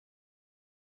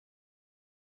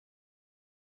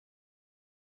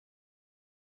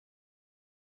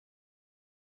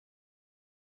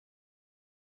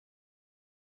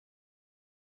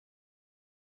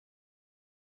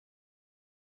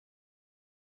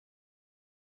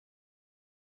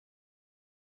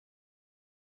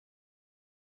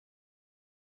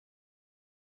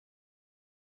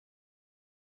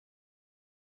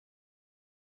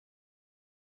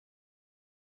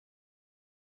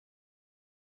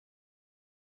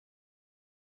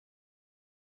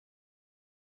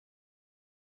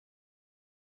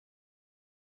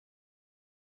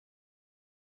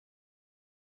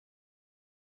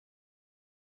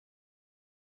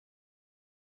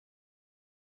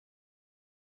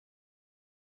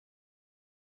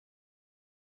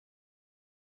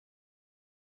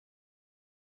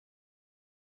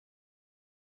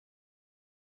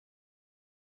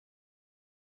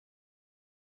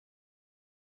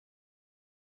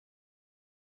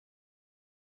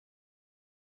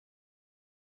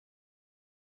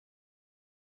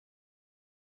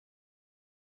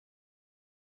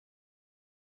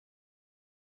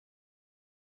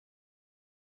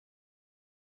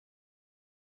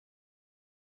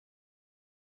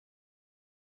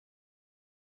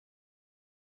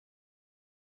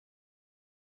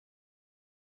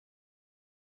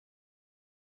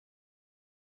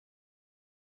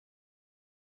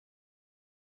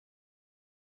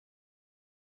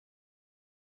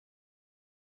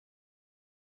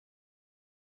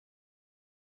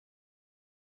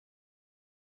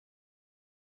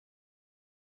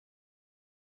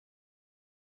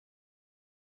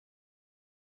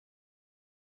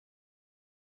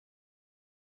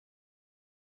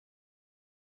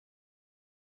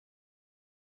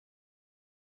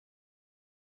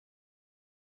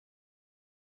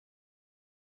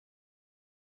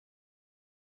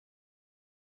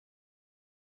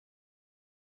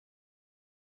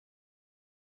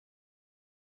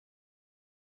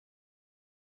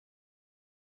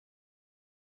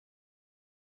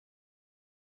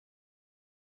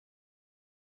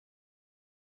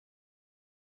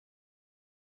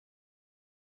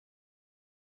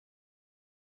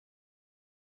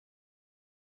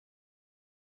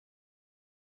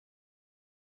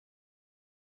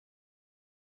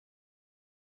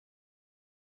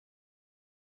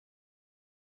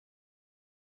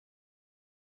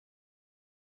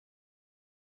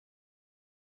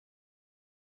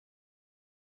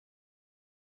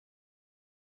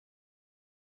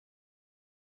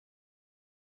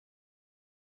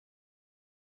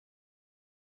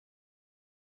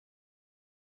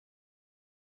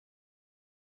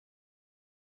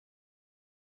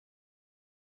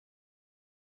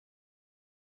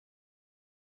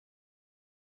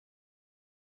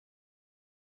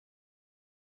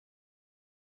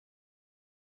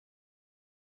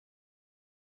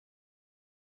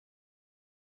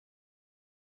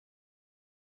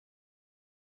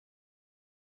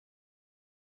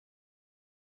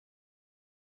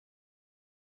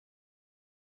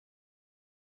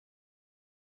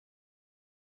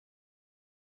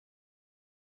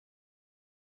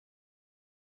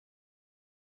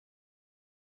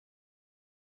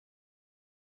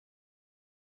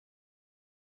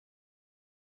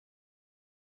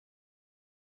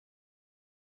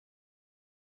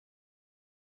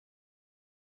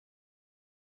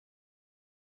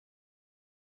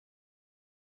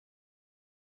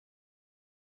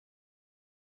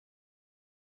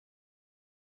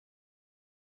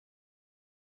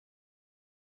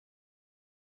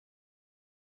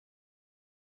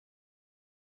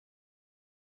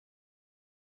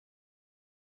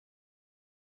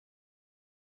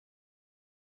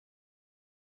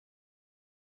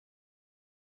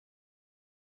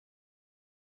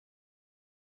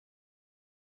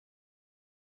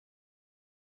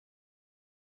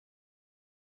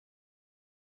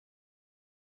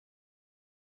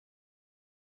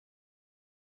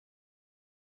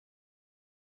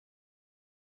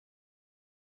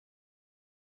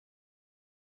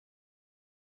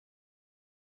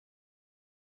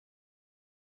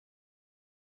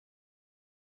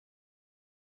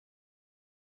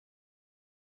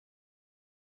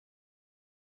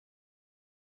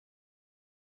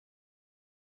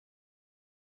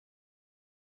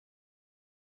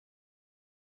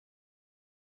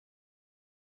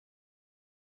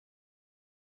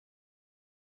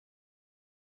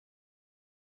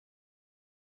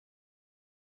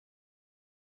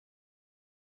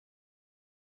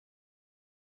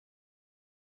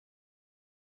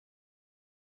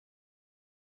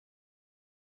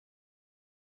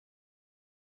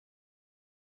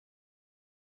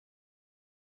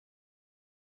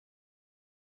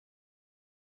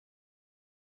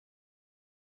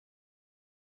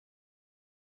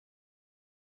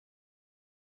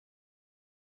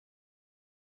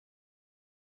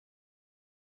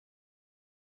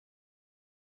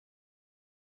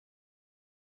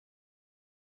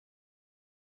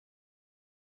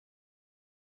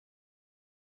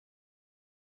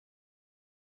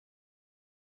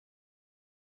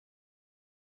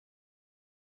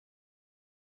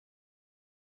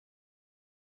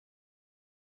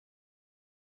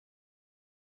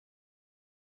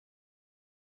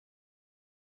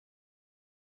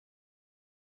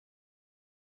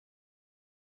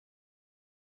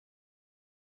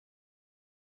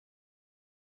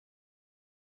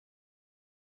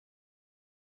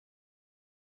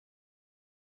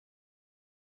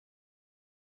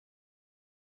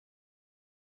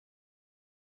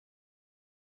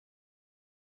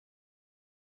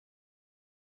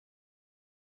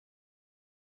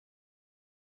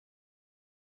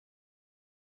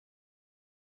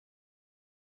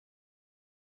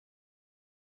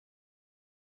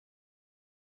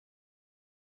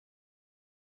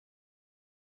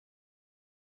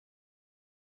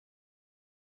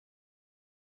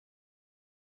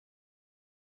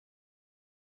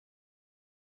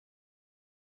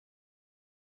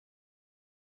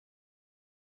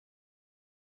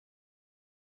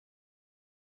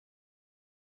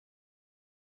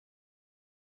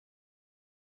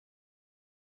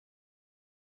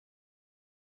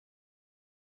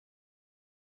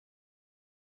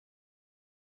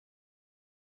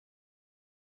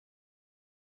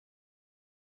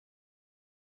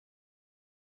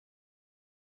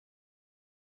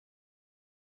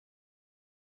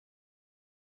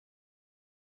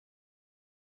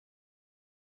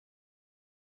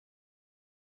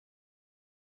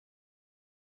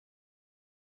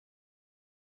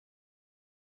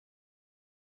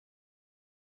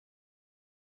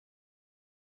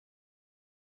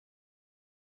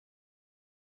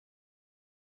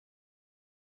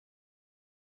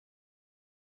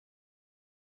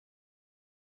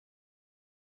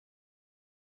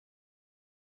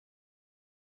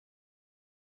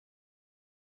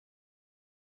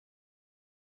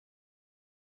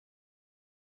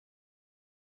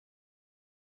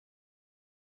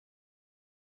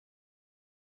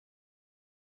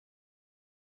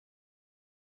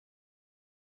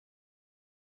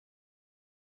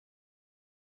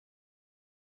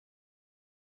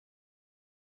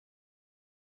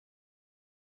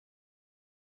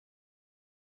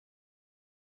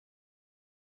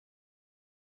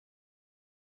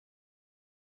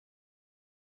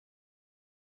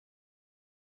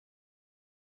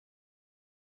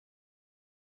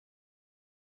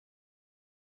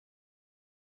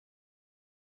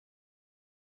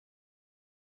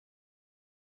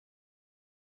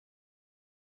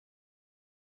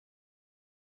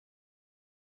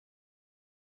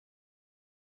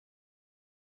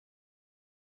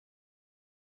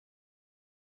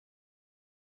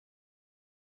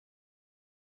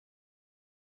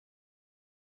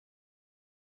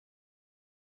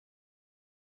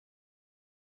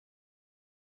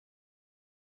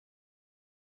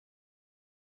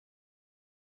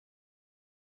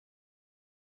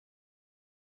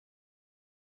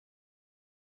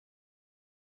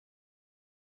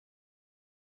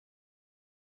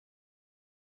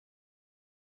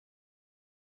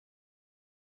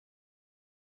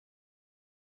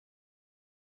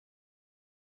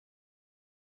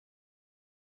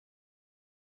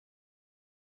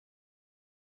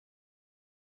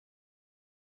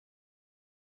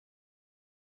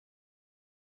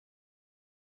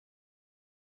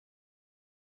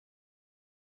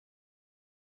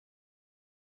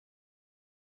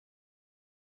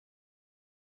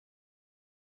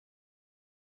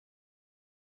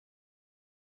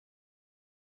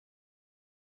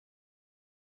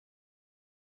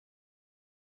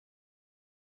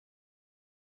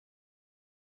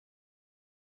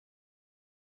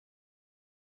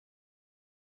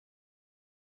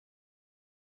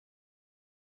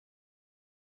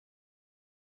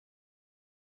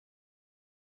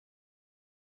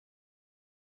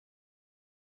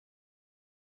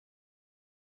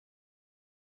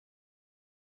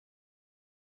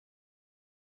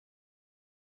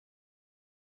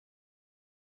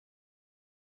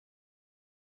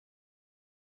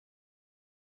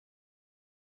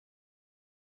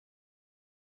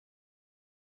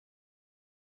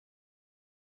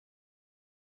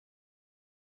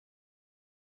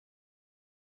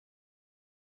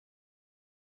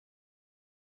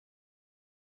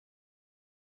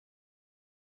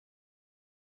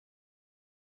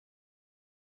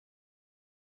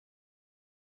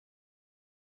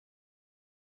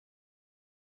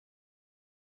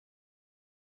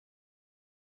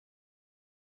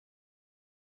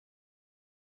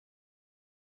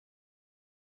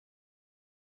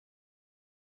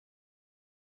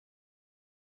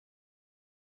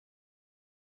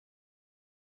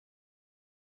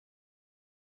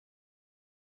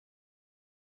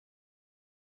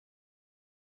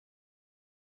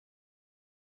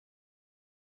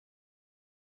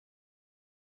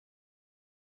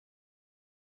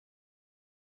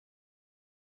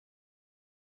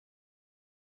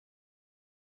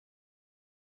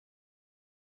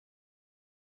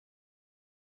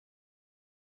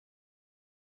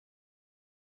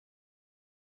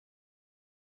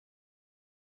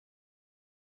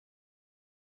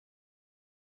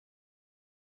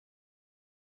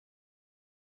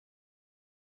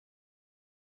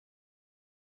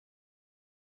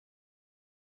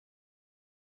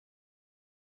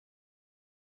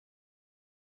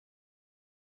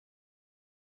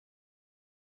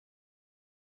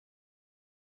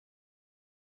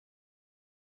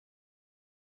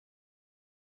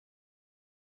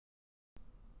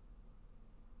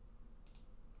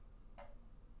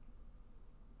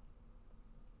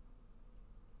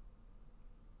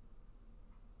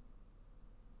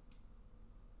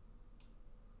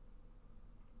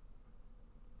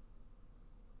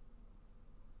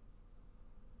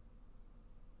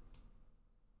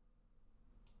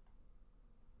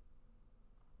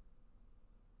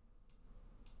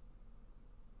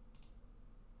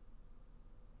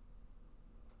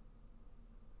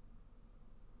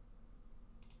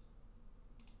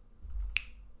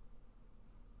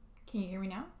Can you hear me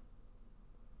now?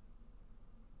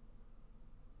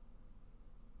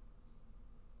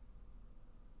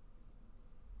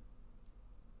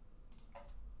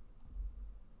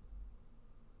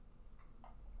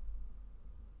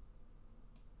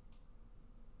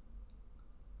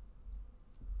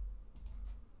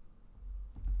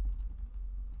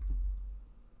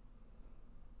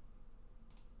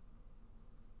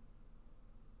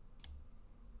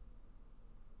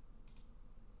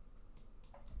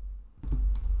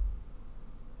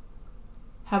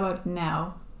 How about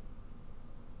now?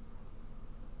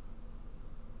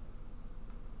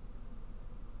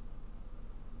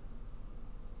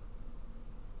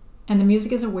 And the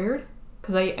music isn't weird?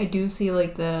 Because I do see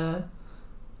like the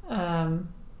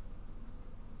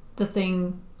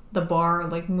thing, the bar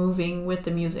like moving with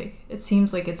the music. It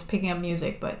seems like it's picking up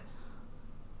music, but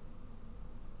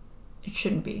it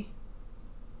shouldn't be.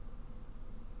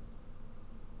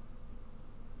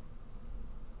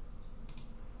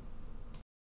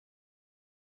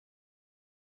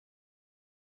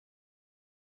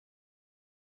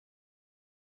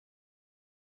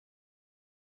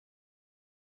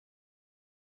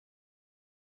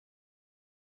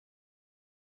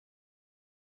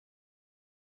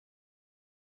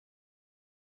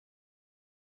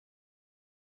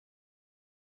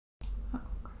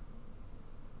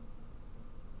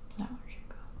 That one should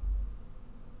go.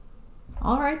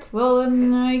 Alright, well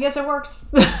then I guess it works.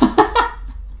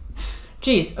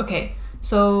 Jeez, okay.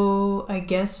 So I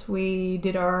guess we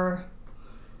did our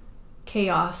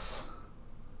chaos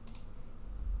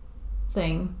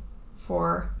thing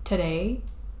for today.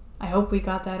 I hope we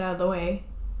got that out of the way.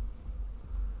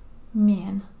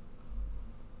 Man.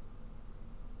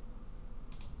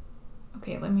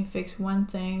 Okay, let me fix one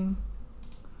thing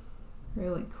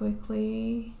really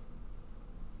quickly.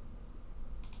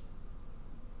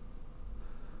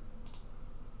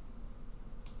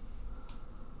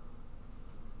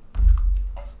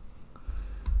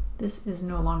 This is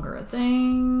no longer a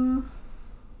thing.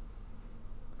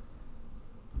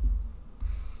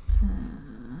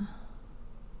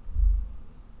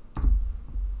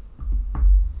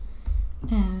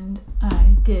 And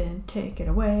I didn't take it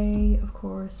away, of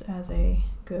course, as a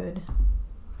good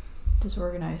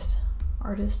disorganized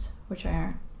artist, which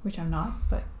I'm not,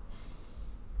 but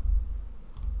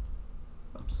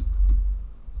oops.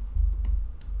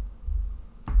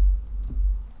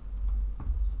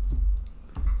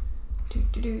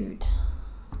 Doot.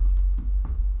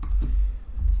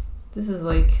 This is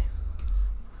like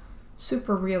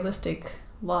super realistic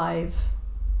live.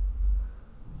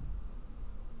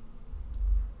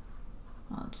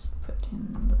 I'll just put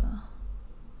in the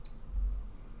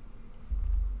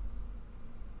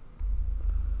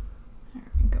there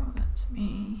we go, that's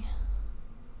me.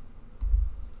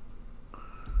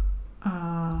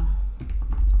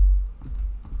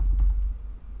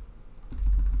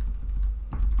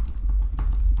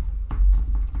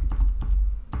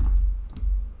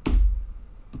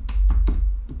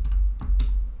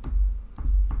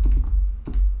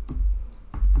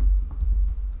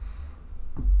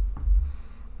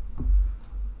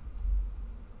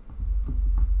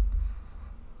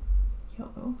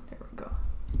 Yellow, there we go.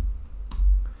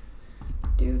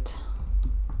 Doot.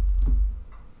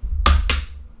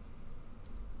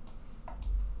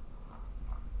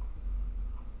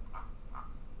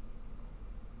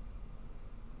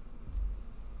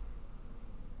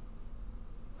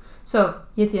 So,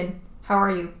 Yitian, how are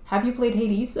you? Have you played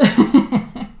Hades?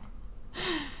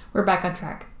 We're back on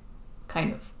track.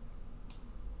 Kind of.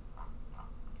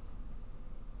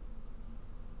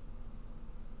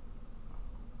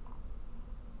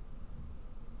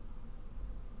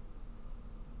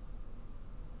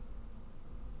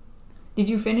 Did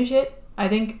you finish it? I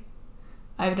think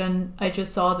I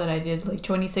just saw that I did like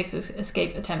 26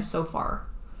 escape attempts so far.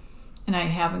 And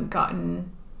I've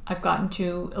gotten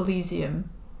to Elysium.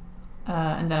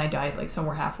 And then I died like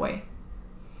somewhere halfway.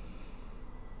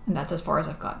 And that's as far as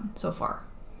I've gotten so far.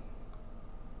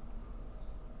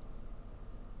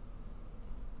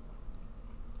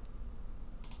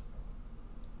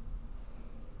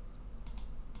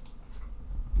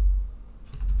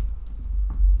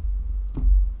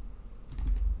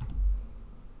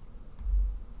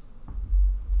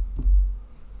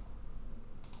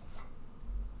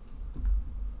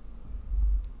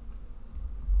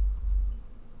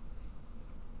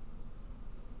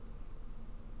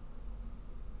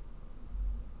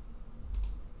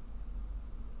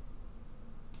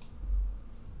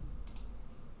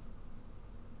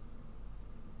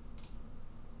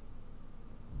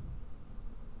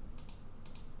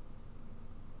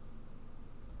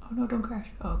 Oh no, don't crash.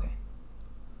 Oh, okay.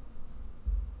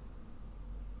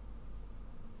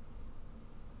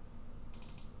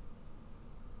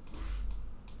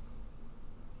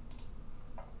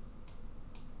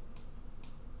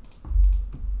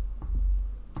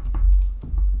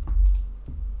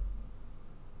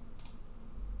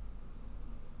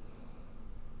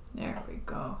 There we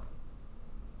go.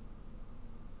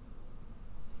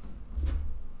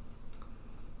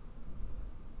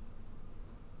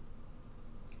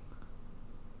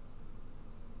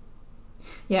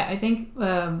 Yeah, I think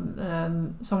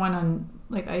someone on,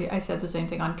 like, I said the same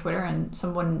thing on Twitter, and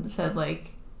someone said,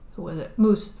 like, who was it?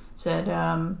 Moose said,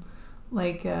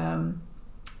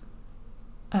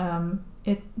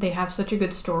 they have such a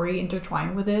good story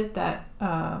intertwined with it that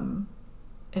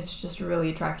it's just really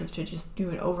attractive to just do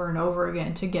it over and over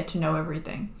again to get to know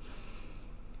everything.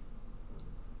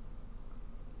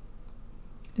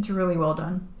 It's really well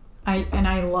done.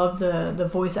 I love the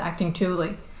voice acting too.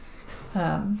 Like,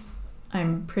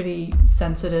 I'm pretty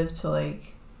sensitive to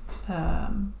like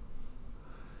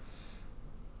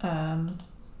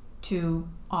to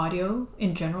audio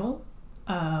in general,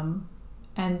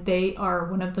 and they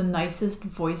are one of the nicest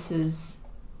voices.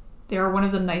 They are one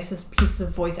of the nicest pieces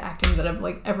of voice acting that I've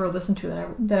like ever listened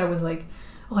to. That I was like,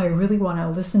 oh, I really want to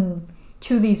listen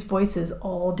to these voices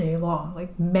all day long,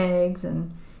 like Megs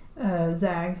and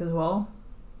Zags as well.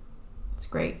 It's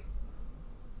great.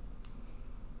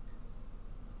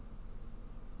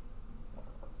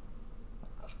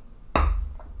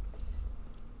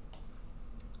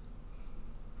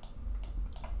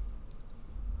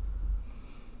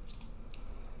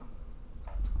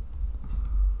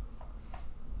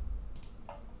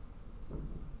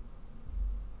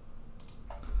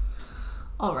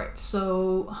 All right,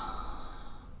 so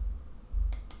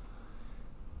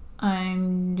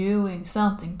I'm doing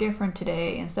something different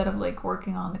today. Instead of like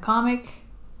working on the comic,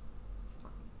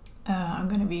 I'm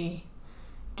gonna be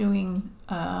doing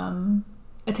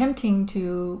attempting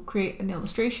to create an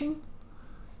illustration,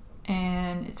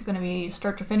 and it's gonna be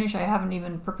start to finish. I haven't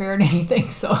even prepared anything,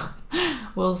 so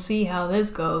we'll see how this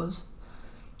goes.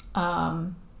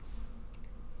 And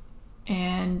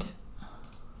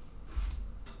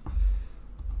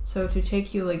so to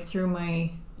take you like through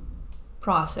my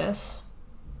process,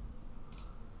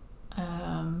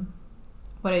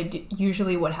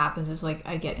 usually what happens is like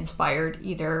I get inspired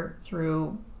either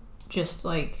through just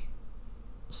like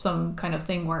some kind of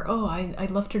thing where, oh, I'd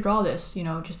love to draw this, you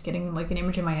know, just getting like an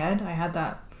image in my head. I had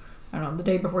that, I don't know, the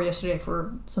day before yesterday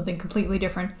for something completely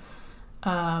different.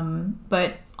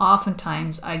 But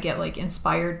oftentimes I get like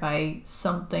inspired by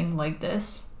something like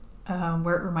this,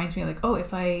 where it reminds me like, oh,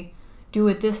 if I do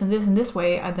it this and this and this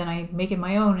way, then I make it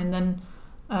my own, and then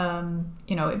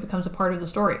you know, it becomes a part of the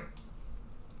story.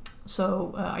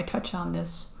 So I touched on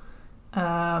this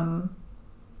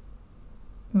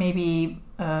maybe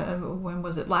when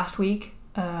was it, last week,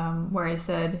 where I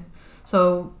said,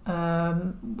 so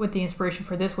what the inspiration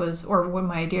for this was, or what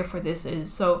my idea for this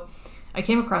is. So I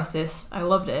came across this, I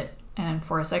loved it, and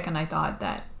for a second I thought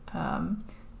that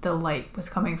the light was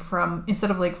coming from,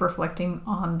 instead of like reflecting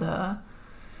on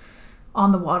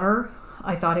the water,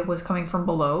 I thought it was coming from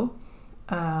below.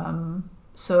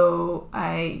 So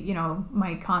I, you know,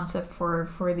 my concept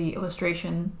for the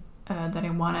illustration that I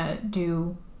want to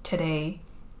do today,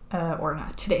 or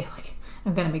not today, like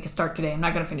I'm going to make a start today. I'm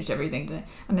not going to finish everything today.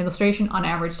 An illustration on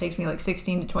average takes me like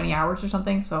 16 to 20 hours or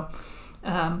something. So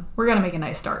we're going to make a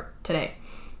nice start today.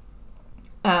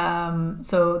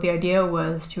 So the idea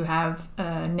was to have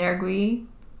Nergui,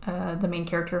 the main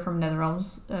character from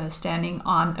Netherrealms, standing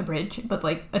on a bridge, but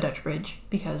like a Dutch bridge,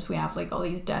 because we have like all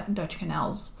these Dutch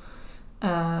canals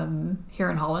here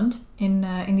in Holland, in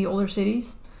the older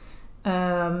cities,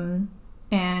 and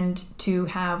to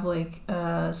have like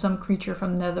some creature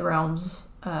from Netherrealms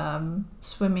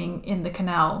swimming in the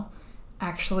canal,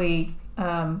 actually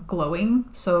glowing.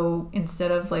 So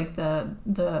instead of like the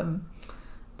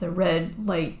red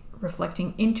light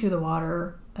reflecting into the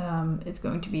water, is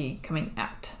going to be coming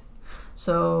out.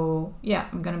 So yeah,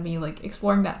 I'm gonna be like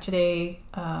exploring that today.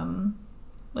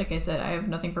 Like I said, I have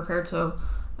nothing prepared, so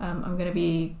I'm gonna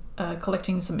be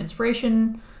collecting some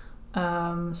inspiration,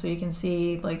 so you can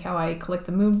see like how I collect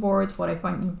the mood boards, what I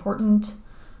find important,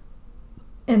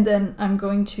 and then I'm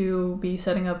going to be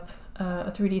setting up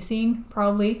a 3D scene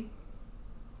probably.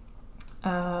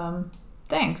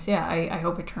 Thanks. Yeah, I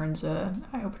hope it turns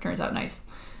out nice.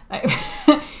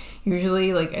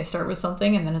 Usually like I start with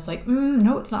something and then it's like,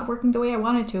 no, it's not working the way I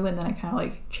want it to, and then I kind of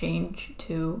like change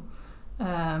to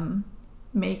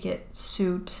make it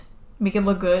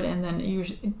look good, and then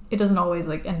usually it doesn't always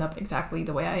like end up exactly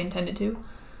the way I intended to.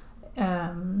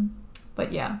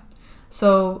 But yeah,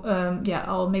 so yeah,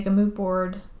 I'll make a mood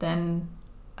board, then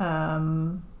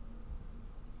I'll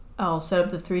set up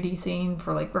the 3D scene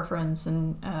for like reference,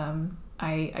 and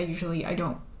I usually I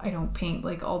don't paint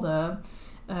like all the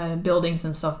buildings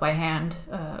and stuff by hand,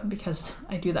 because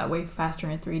I do that way faster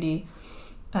in 3D.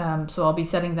 So I'll be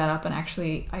setting that up, and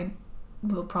actually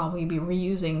will probably be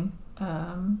reusing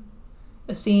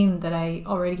a scene that I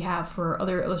already have for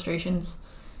other illustrations.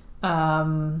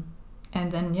 And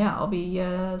then, yeah, I'll be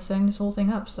setting this whole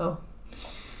thing up. So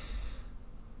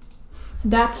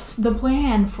that's the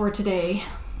plan for today.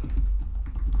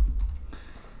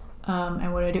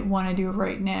 And what I want to do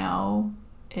right now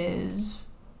is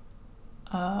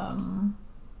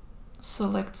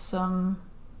select some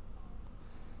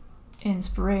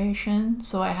inspiration.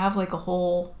 So I have like a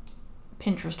whole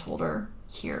Pinterest folder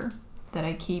here that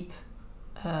I keep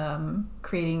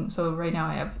creating. So right now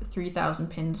I have 3,000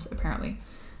 pins apparently,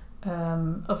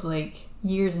 of like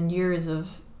years and years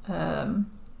of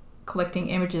collecting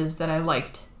images that I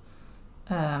liked,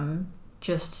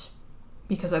 just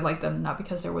because I liked them, not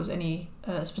because there was any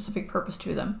specific purpose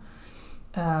to them.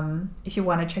 If you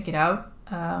want to check it out,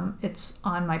 it's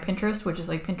on my Pinterest, which is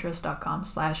like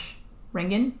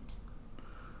pinterest.com/Rengen.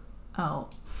 Oh,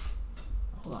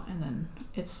 hold on, and then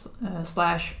it's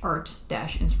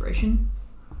 /art-inspiration.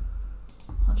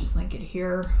 I'll just link it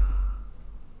here.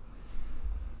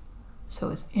 So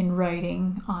it's in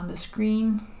writing on the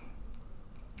screen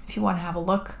if you want to have a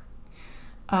look.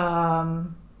 But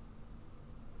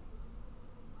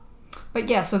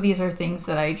yeah, so these are things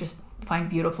that I just find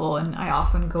beautiful, and I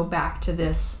often go back to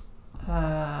this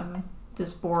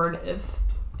this board if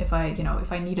I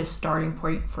need a starting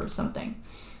point for something.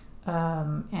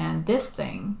 And this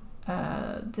thing,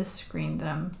 this screen that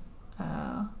I'm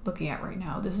looking at right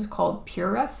now, this is called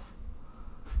PureRef.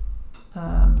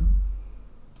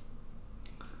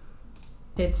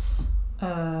 It's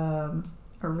a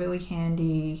really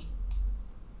handy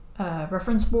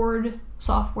reference board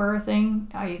software thing.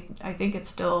 I think it's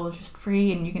still just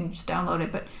free and you can just download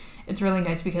it, but it's really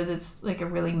nice because it's like a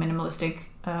really minimalistic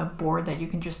board that you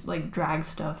can just like drag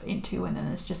stuff into, and then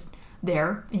it's just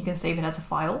there and you can save it as a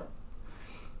file.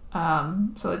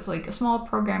 So it's like a small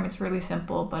program. It's really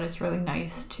simple, but it's really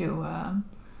nice to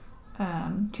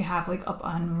have like up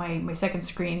on my second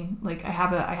screen. Like I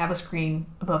have a screen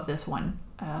above this one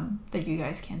that you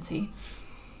guys can see,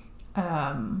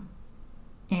 and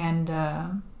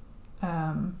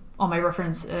all my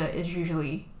reference is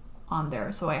usually on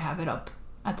there, so I have it up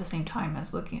at the same time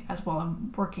as while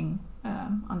I'm working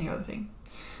on the other thing.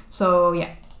 So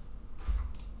yeah,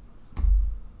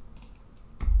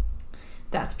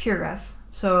 that's PureRef.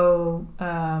 So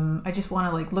I just want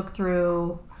to like look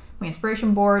through my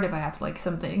inspiration board. If I have like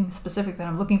something specific that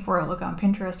I'm looking for, I'll look on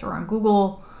Pinterest or on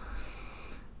Google,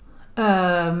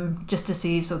 just to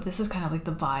see. So this is kind of like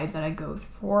the vibe that I go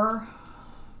for.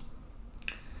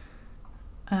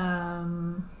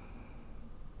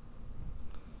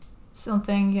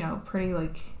 Something, pretty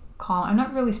like calm. I'm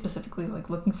not really specifically like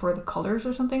looking for the colors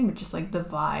or something, but just like the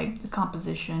vibe, the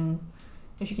composition.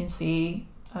 As you can see,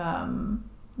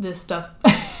 this stuff.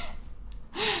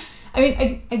 I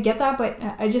mean, I get that, but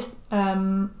I just,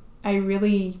 I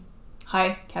really,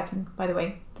 hi, Captain, by the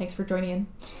way, thanks for joining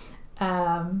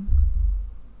in.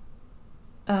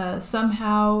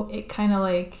 Somehow it kind of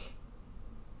like,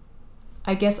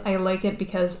 I guess I like it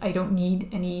because I don't need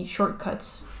any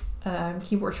shortcuts,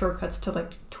 keyboard shortcuts to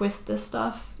like twist this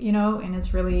stuff, and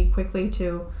it's really quickly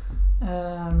to,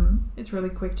 it's really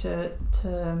quick to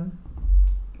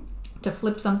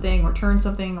flip something or turn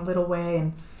something a little way,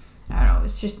 and I don't know,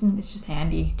 it's just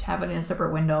handy to have it in a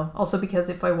separate window. Also because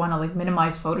if I want to like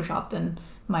minimize Photoshop, then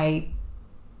my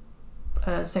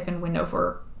second window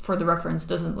for the reference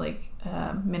doesn't like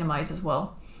minimize as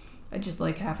well. I just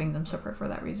like having them separate for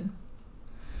that reason.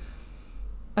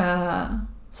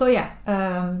 So yeah,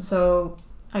 so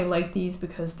I like these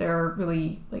because they're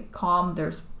really like calm.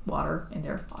 There's water in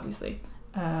there, obviously.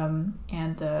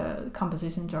 And the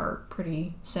compositions are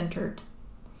pretty centered.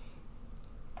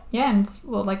 Yeah, and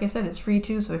well, like I said, it's free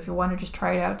too, so if you want to just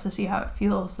try it out to see how it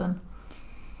feels, then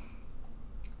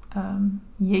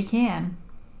you can.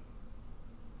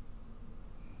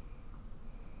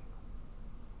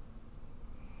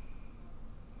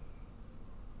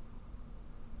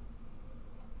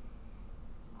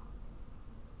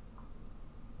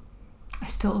 I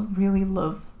still really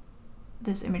love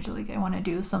this image. Like I want to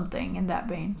do something in that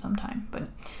vein sometime, but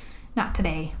not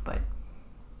today, but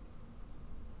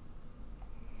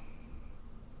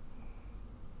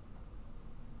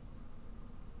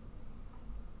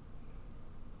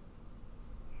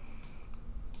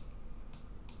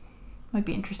might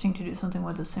be interesting to do something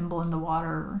with a symbol in the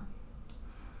water.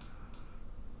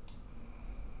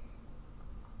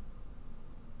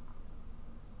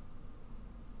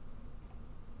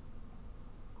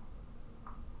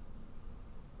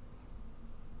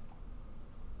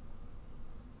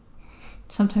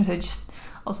 Sometimes I just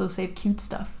also save cute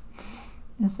stuff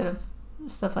instead of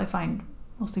stuff I find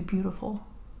mostly beautiful.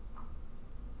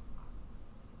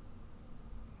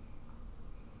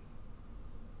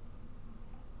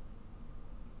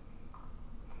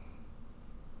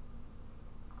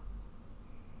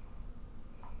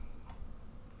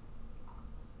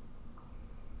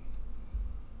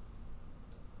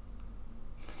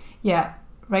 Yeah,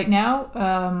 right now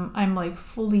I'm like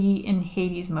fully in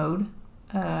Hades mode.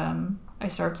 I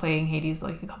started playing Hades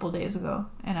like a couple days ago,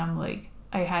 and I'm like,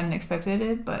 I hadn't expected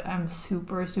it, but I'm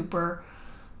super, super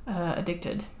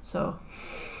addicted. So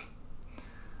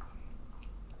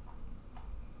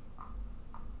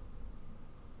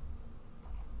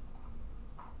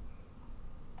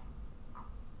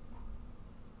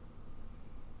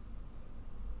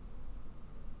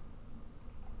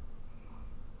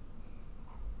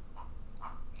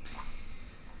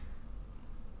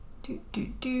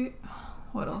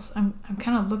what else? I'm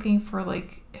kind of looking for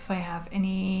like if I have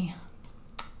any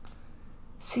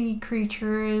sea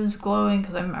creatures glowing,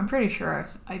 because I'm pretty sure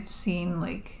I've seen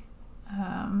like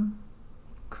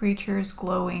creatures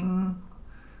glowing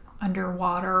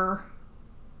underwater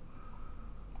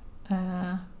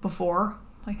before.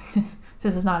 Like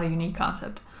this is not a unique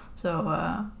concept,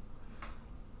 so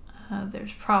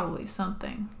there's probably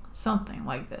something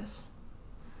like this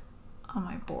on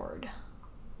my board.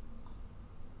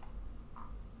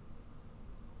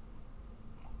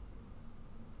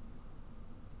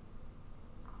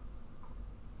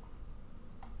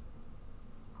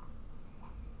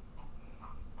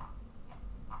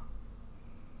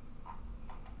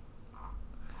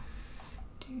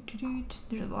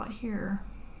 There's a lot here.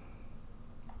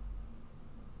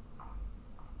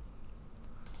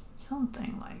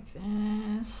 Something like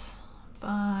this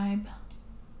vibe.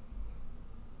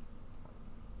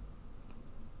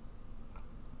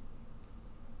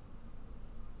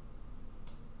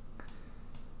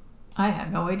 I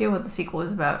have no idea what the sequel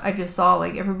is about. I just saw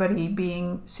like everybody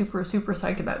being super, super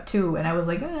psyched about 2, and I was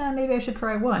like, maybe I should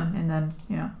try 1, and then,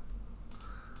 you know.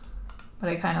 But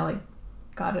I kind of like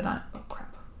got it on, oh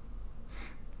crap.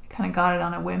 I kind of got it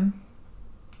on a whim,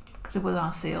 because it was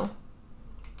on sale.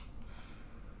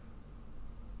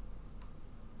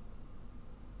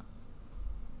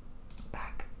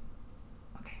 Back.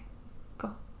 Okay,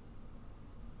 go.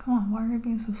 Come on, why are you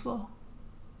being so slow?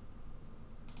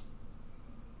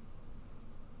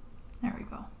 There we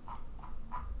go.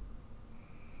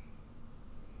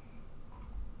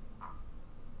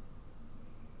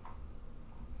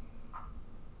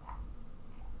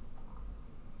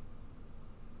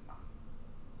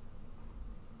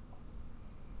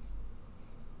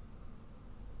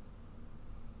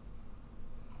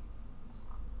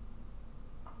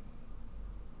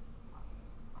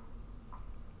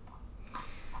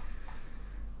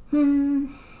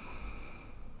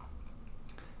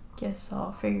 Guess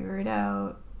I'll figure it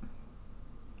out.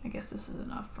 I guess this is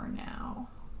enough for now.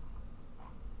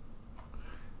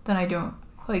 Then I don't,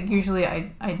 like usually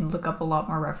I look up a lot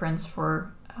more reference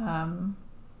for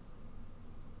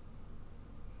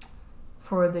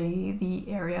the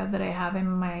area that I have in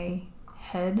my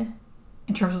head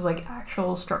in terms of like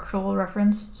actual structural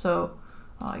reference. So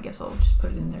I guess I'll just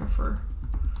put it in there for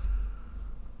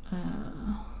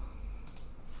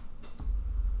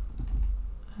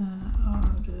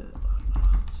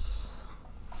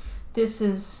this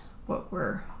is what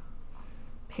we're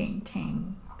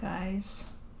painting, guys.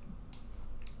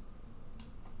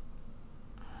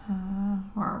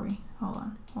 Where are we? Hold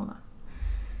on.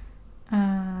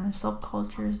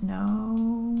 Subcultures,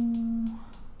 no.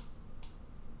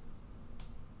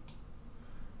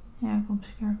 Yeah,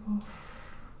 obscure.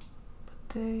 But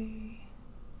they.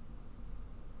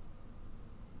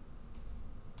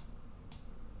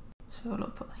 So it'll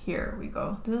put, here we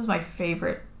go. This is my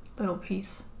favorite little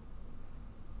piece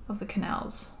of the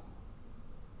canals.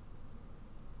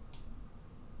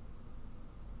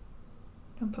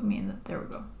 Don't put me in that. There we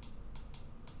go.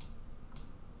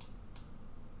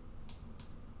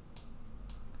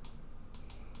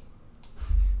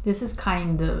 This is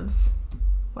kind of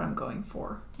what I'm going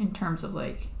for in terms of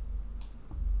like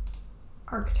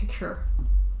architecture.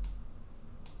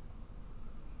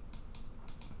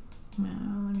 Now,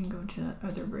 let me go to that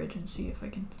other bridge and see if I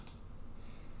can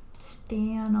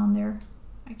stand on there.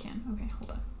 I can. Okay,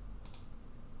 hold on.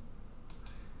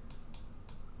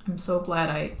 I'm so glad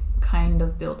I kind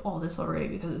of built all this already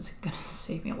because it's gonna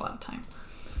save me a lot of time.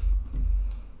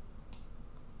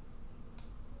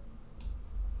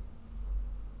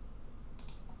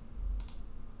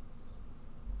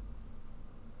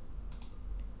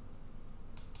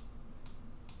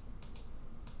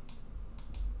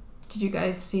 Did you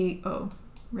guys see? Oh,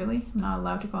 really? I'm not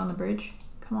allowed to go on the bridge?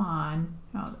 Come on.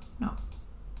 No, no.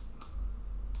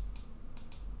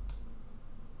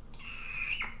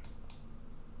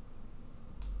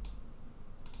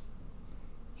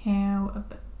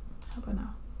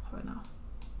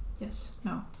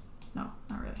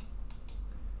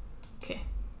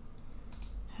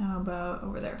 How about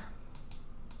over there?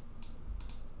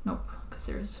 Nope, because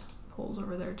there's poles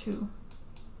over there too.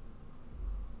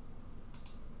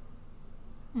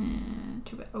 And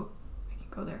too bad. Oh, I can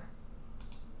go there.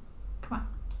 Come on.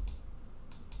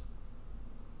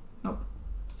 Nope,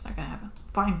 it's not gonna happen.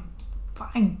 Fine,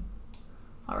 fine.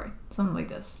 All right, something like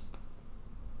this.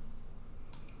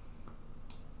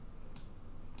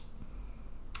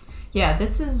 Yeah,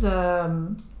 this is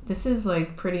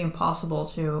like pretty impossible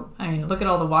to. I mean, look at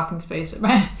all the walking space.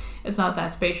 It's not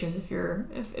that spacious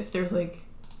if there's like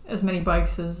as many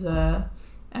bikes as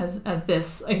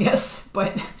this, I guess.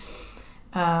 But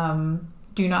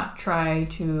do not try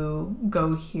to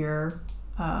go here.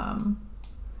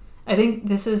 I think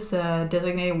this is a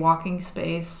designated walking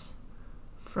space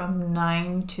from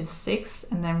 9 to 6,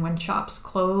 and then when shops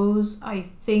close, I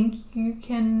think you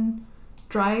can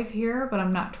drive here, but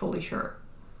I'm not totally sure.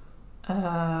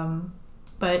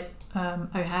 But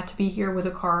I've had to be here with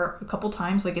a car a couple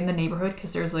times, like in the neighborhood,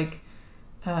 because there's like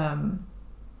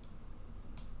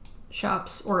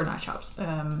shops, or not shops,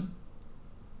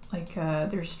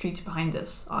 there's streets behind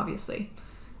this, obviously.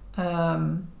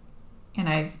 And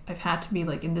I've had to be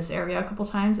like in this area a couple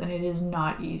times, and it is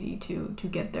not easy to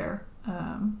get there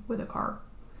with a car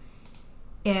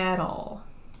at all.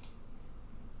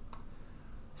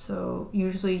 So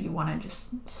usually you want to just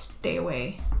stay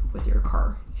away with your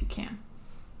car if you can.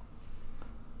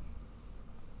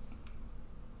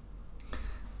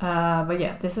 But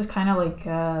yeah, this is kind of like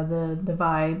the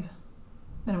vibe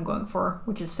that I'm going for,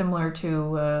 which is similar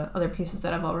to other pieces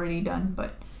that I've already done,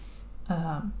 but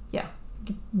yeah,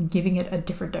 giving it a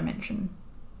different dimension,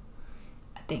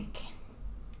 I think.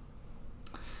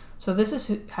 So this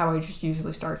is how I just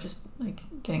usually start, just like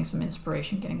getting some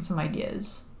inspiration, getting some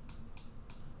ideas.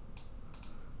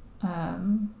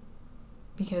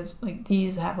 Because like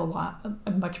these have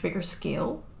a much bigger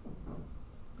scale,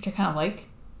 which I kind of like.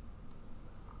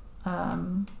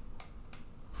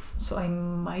 So I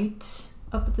might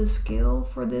up the scale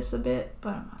for this a bit,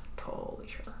 but I'm not totally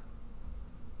sure.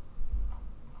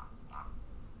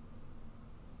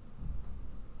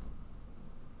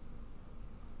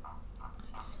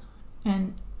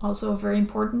 And also very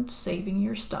important, saving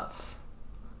your stuff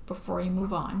before you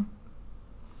move on,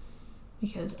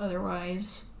 because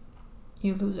otherwise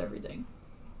you lose everything.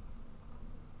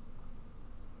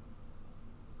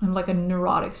 I'm like a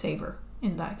neurotic saver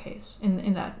in that case,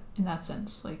 in that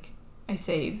sense. Like I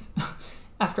save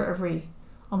after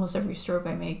almost every stroke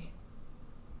I make.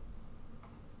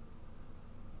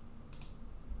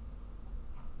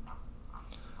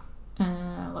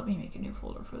 Let me make a new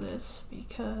folder for this,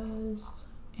 because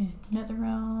in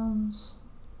Netherrealms,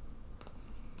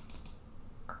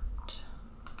 art.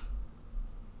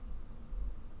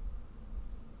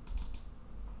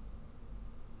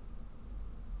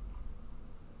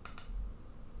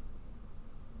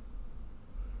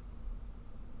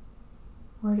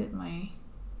 Where did my...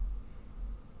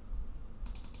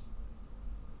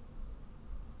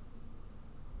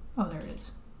 Oh, there it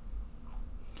is.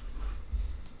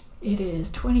 It is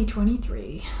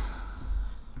 2023.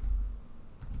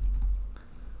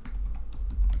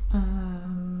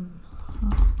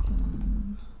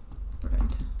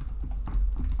 Red.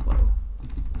 Whoa.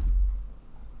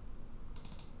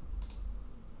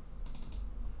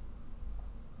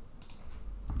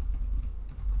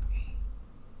 3,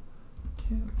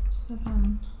 2,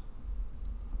 7.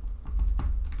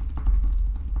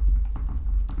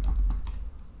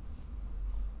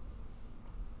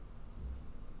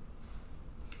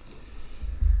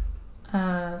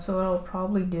 So what I'll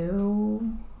probably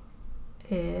do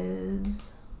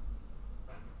is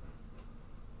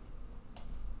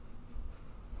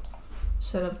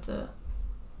set up the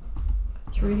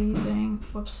 3D thing.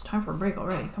 Whoops, time for a break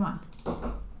already, come on.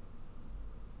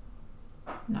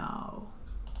 No,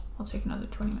 I'll take another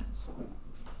 20 minutes.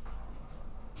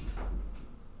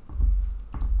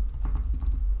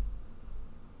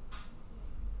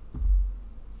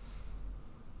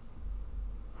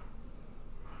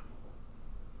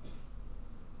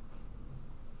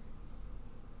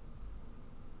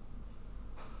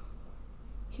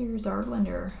 Here's our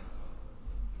blender.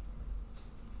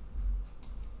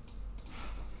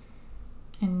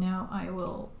 And now I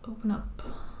will open up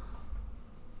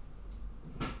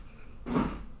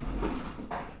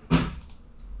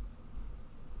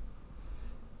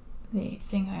the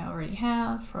thing I already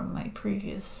have from my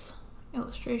previous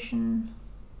illustration.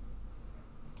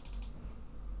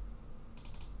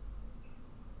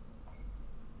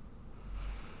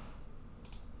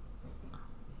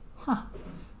 Huh,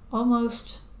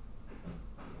 almost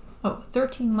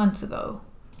 13 months ago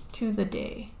to the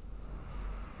day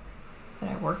that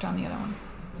I worked on the other one.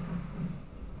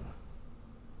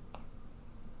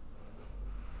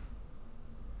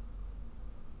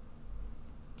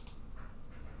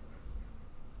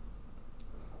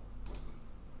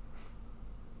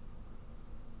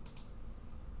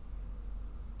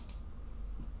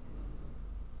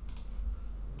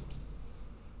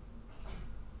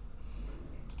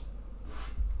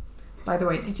 By the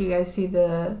way, did you guys see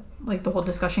the whole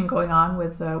discussion going on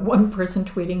with one person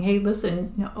tweeting, "Hey,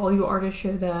 listen, you know, all you artists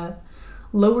should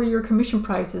lower your commission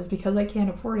prices because I can't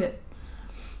afford it."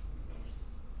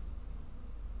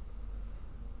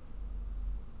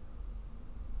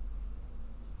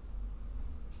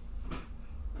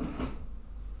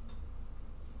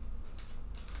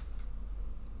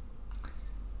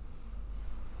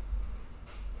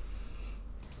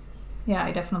 Yeah,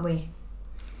 I definitely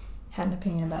had an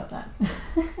opinion about that.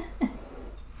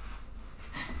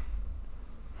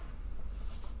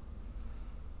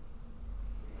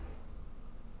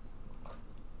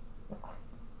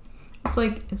 It's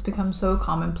like it's become so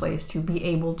commonplace to be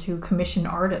able to commission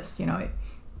artists, you know.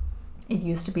 It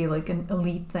used to be like an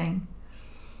elite thing.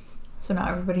 So now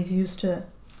everybody's used to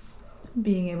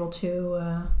being able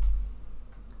to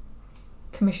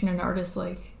commission an artist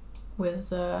like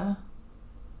with a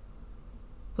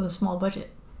small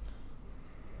budget.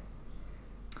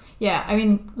 Yeah, I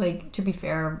mean, like, to be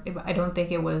fair, I don't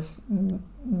think it was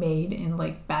made in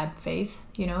like bad faith,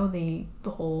 you know, the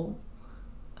whole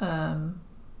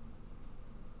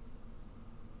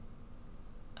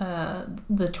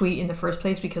the tweet in the first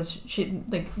place, because she,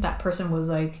 like, that person was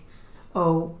like,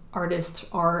 oh, artists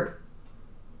are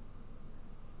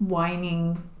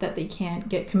whining that they can't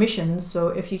get commissions, so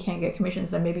if you can't get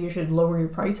commissions, then maybe you should lower your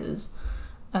prices.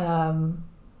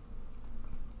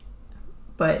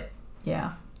 But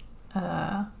yeah,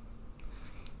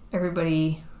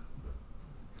 everybody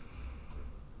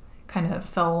kind of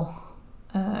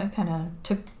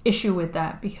took issue with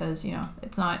that, because, you know,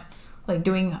 it's not like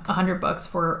doing $100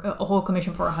 for a whole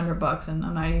commission for $100, and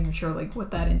I'm not even sure like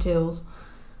what that entails.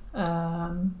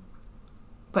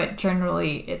 But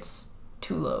generally it's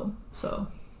too low, so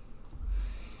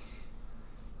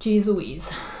geez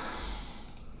Louise.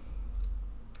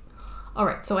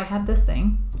 Alright, so I have this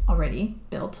thing already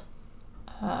built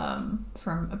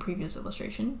from a previous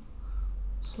illustration.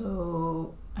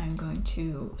 So I'm going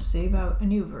to save out a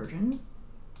new version.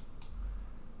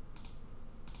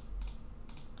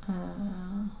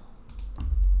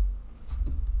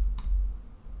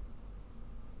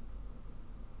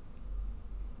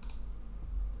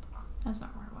 That's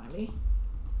not where I want to be.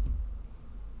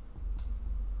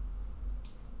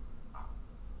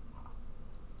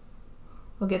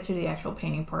 We'll get to the actual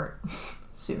painting part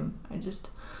soon. I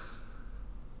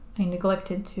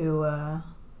neglected to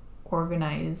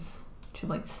organize, to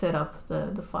like set up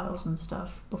the files and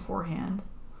stuff beforehand.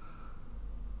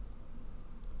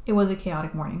 It was a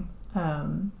chaotic morning.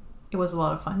 It was a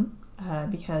lot of fun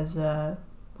because well,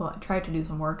 I tried to do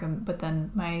some work, but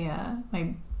then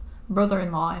my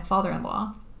brother-in-law and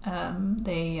father-in-law,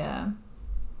 they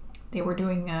were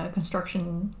doing a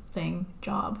construction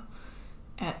job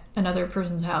at another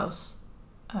person's house,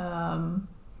 and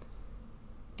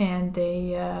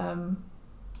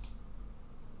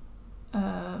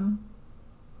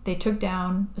they took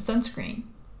down a sunscreen,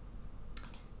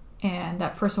 and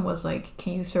that person was like,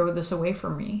 "Can you throw this away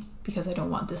from me, because I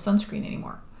don't want this sunscreen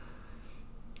anymore?"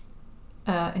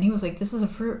 And he was like, "This is a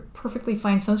perfectly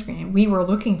fine sunscreen." And we were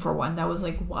looking for one that was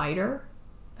like wider,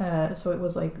 so it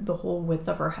was like the whole width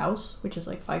of our house, which is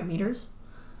like 5 meters.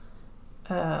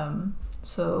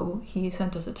 So he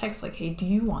sent us a text like, "Hey, do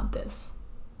you want this?"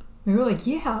 We were like,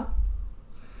 "Yeah."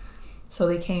 So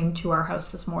they came to our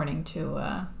house this morning to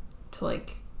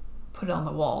like put it on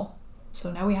the wall.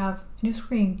 So now we have a new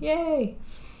screen, yay!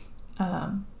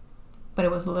 But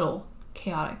it was a little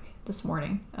chaotic this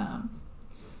morning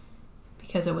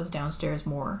because it was downstairs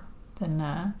more than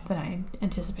I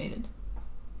anticipated.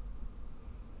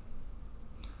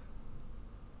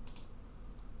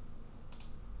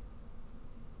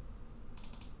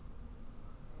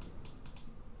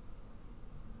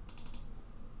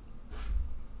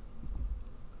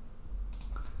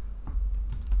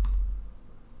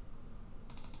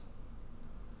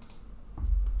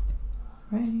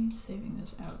 Right, saving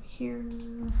this out here.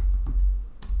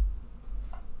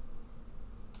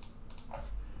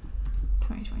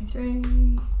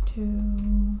 2023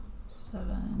 2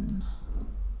 7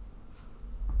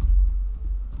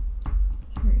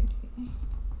 3D.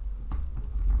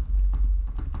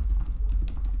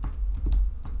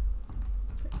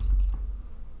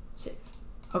 Save.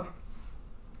 Okay.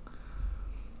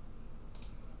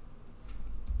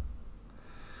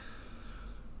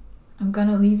 I'm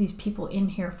gonna leave these people in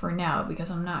here for now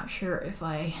because I'm not sure if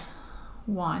I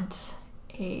want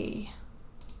a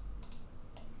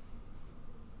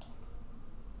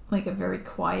very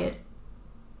quiet.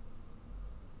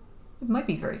 It might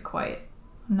be very quiet.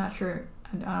 I'm not sure.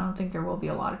 I don't think there will be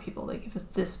a lot of people. Like, if it's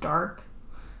this dark,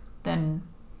 then,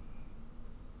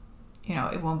 you know,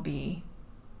 it won't be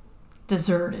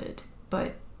deserted,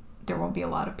 but there won't be a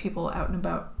lot of people out and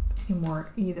about anymore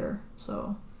either,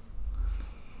 so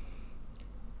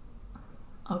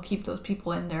I'll keep those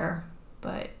people in there,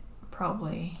 but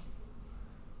probably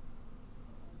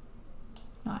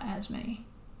not as many.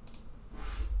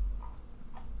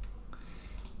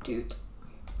 Dude.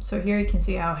 So here you can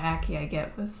see how hacky I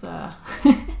get with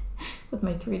with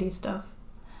my 3D stuff.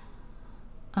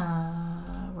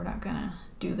 We're not gonna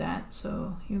do that,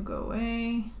 so you go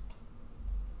away.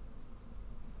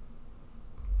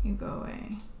 You go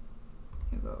away.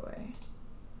 You go away.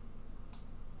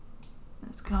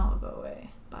 This can all go away.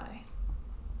 Bye.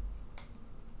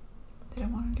 Did I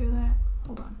want to do that?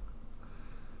 Hold on.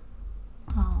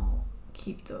 I'll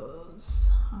keep those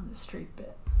on the street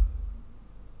bit.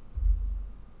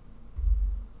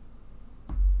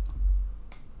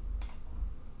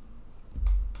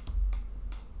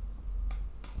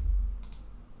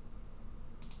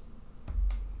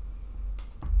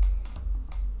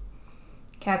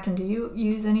 Captain, do you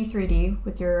use any 3D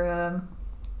with your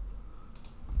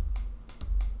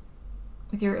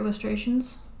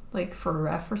illustrations? Like for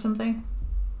ref or something?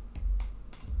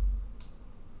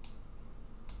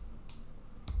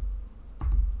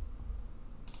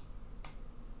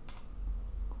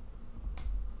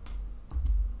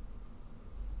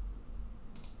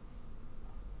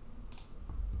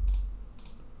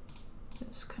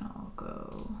 This can all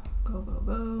go.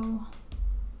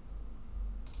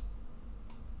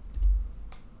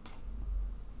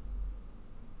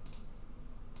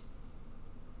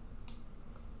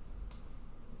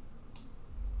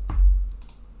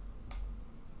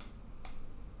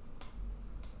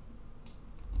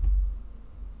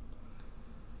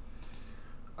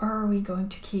 Are we going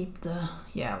to keep the...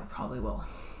 Yeah, we probably will.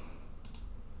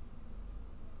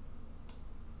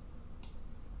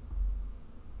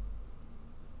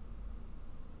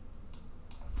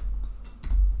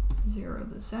 Zero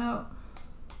this out.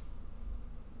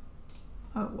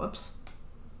 Oh, whoops.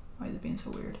 Why is it being so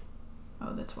weird?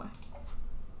 Oh, that's why.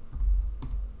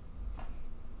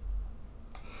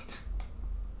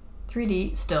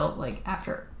 .3D still, like,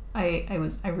 after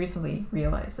I recently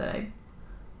realized that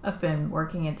I've been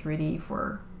working in 3D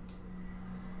for,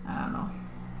 I don't know,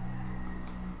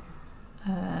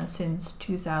 since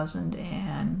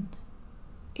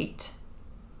 2008.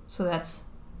 So that's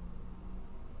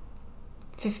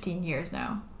 15 years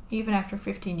now. Even after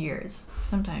 15 years,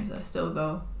 sometimes I still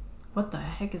go, what the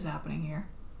heck is happening here?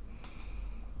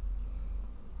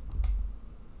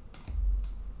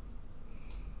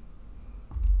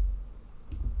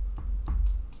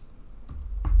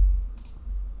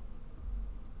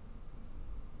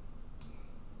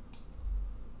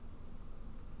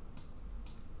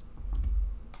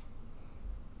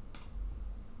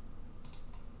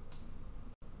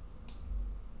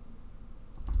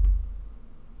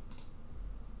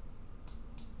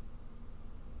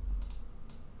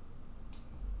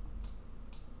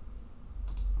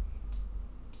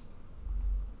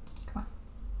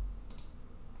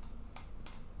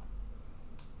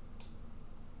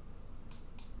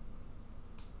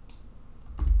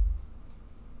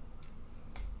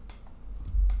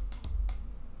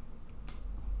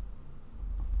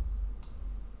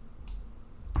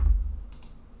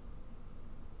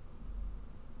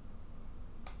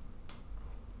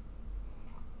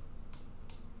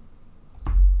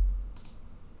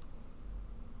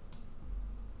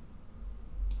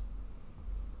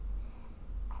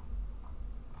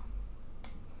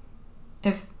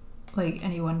 If like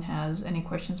anyone has any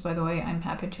questions, by the way, I'm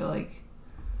happy to like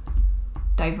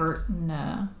divert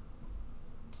and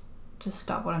just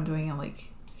stop what I'm doing and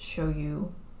like show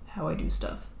you how I do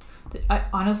stuff. I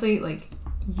honestly, like,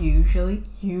 usually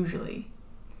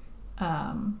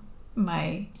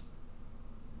my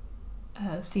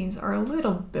scenes are a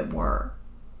little bit more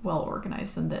well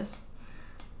organized than this.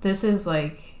 This is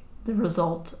like the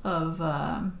result of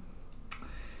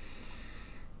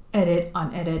edit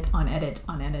on edit on edit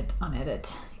on edit on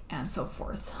edit and so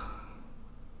forth,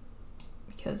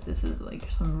 because this is like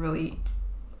some really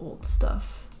old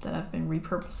stuff that I've been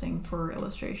repurposing for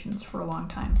illustrations for a long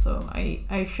time. So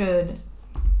I should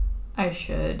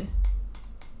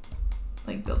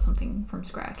like build something from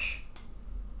scratch,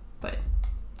 but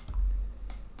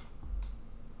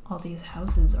all these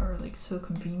houses are like so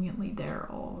conveniently there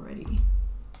already.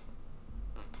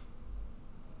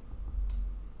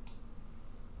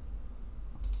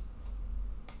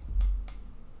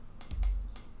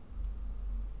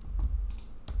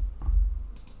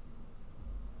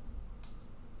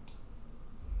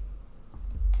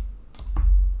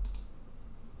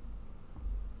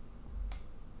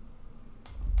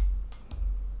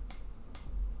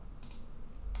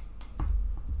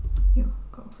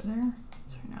 there.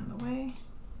 Turn out of the way.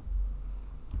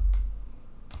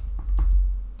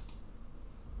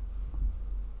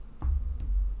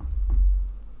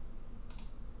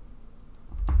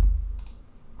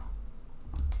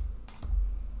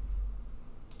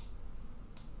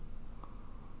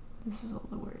 This is all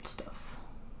the weird stuff.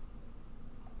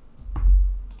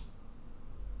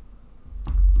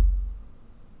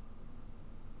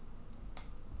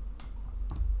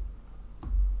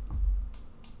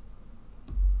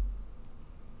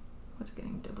 What's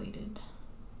getting deleted?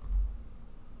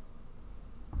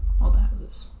 All the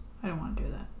houses. I don't want to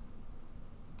do that.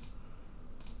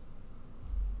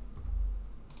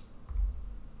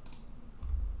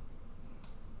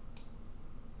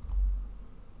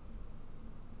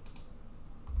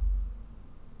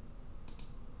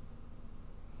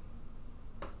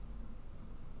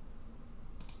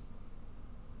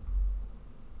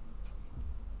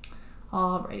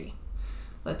 Alrighty,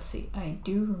 let's see. I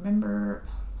do remember.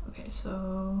 Okay,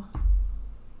 so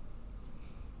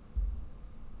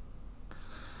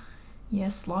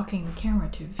yes, locking the camera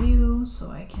to view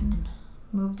so I can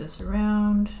move this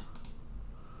around.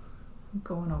 I'm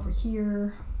going over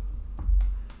here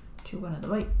to one of the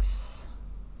bikes.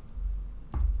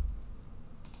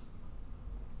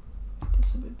 Make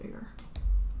this a bit bigger.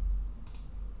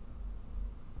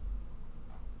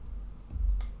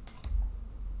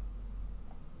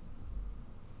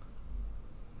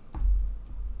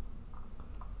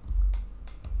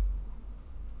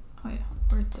 Oh yeah,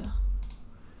 where'd the,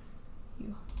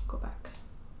 you go back.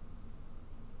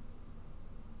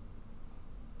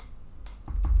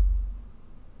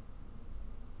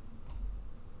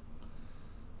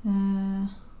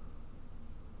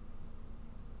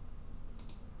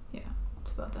 Yeah,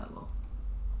 it's about that low.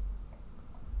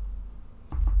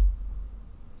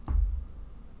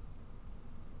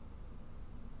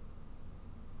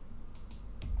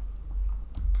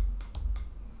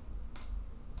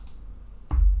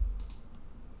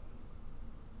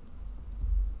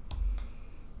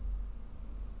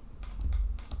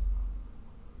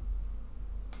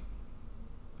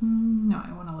 No,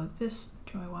 I want to look this.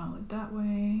 Do I want to look that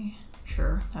way?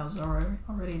 Sure, that was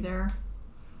already there.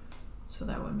 So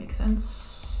that would make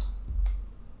sense.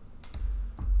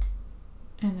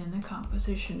 And then the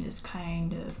composition is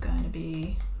kind of going to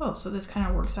be, oh, so this kind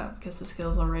of works out because the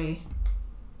scale's already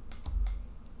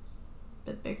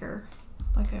a bit bigger,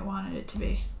 like I wanted it to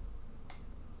be.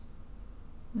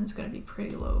 And it's going to be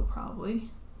pretty low, probably.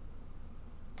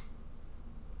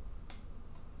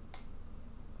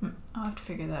 I'll have to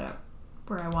figure that out,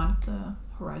 where I want the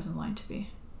horizon line to be.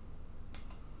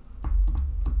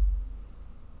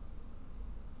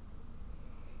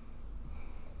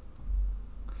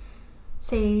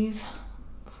 Save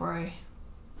before I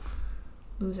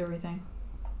lose everything.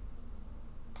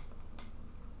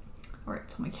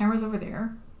 Alright, so my camera's over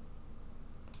there.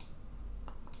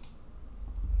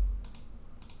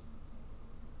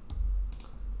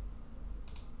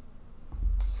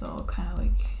 So I'll kind of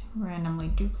like randomly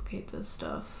duplicate this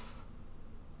stuff.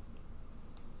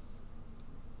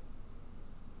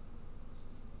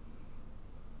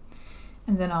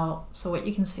 And then so what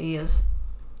you can see is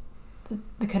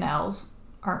the canals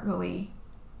aren't really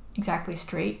exactly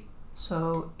straight.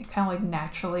 So it kind of like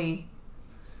naturally,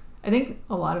 I think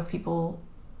a lot of people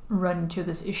run into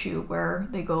this issue where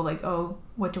they go like, oh,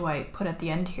 what do I put at the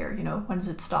end here? You know, when does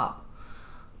it stop?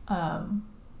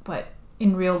 But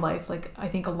in real life, like I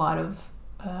think a lot of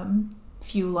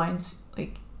few lines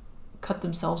like cut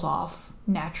themselves off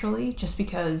naturally just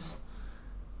because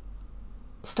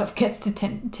stuff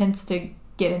tends to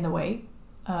get in the way,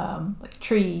 like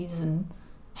trees and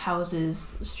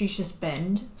houses. Streets just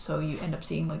bend, so you end up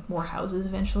seeing like more houses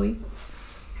eventually.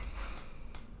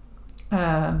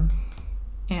 And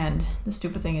the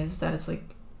stupid thing is that it's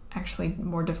like actually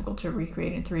more difficult to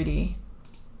recreate in 3D,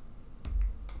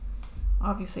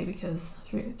 obviously, because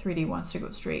 3D wants to go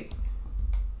straight.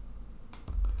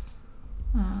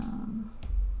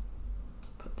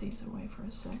 Put these away for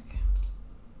a sec.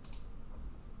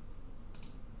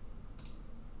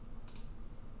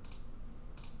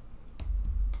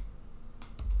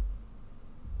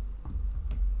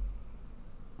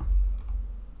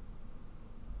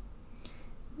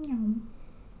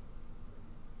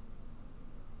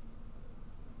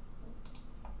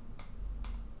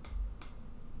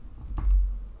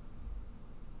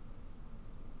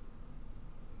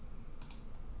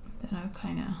 Then I'll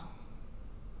kind of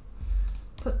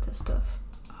put this stuff.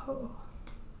 Oh.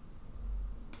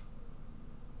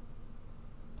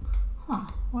 Huh,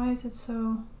 why is it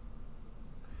so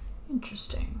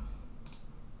interesting?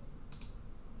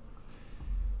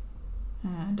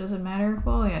 Does it matter?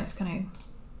 Well, yeah, it's gonna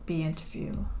be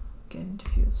interview, get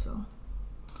interview, so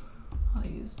I'll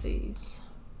use these.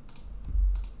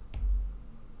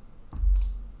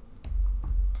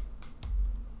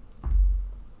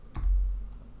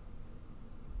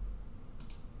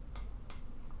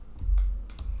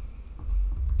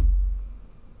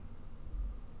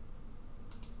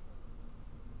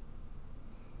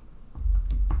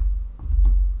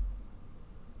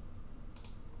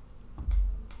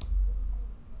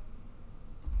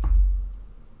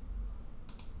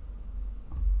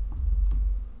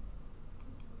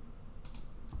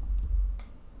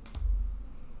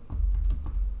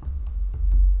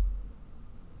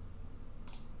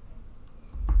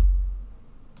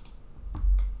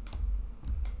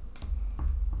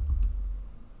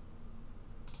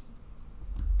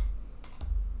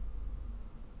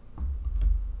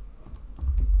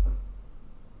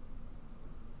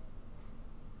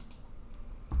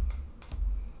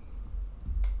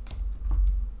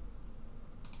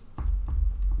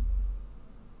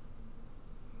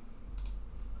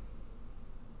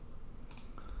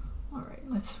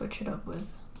 Let's switch it up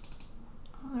with,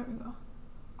 oh, there we go.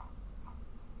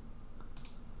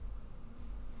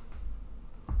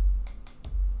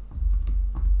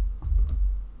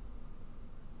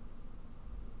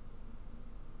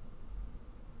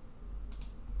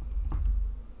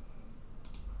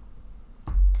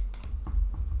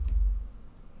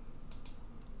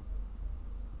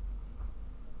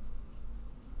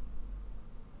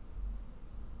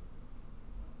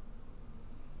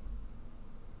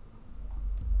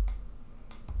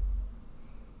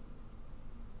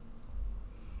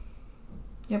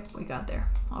 Yep, we got there.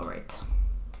 All right.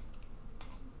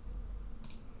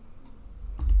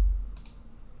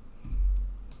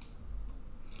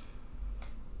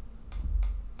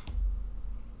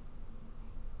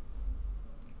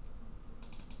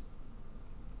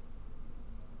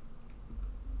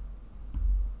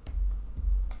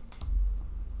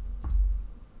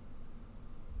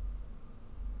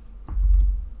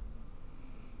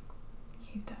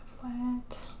 Keep that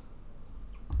flat.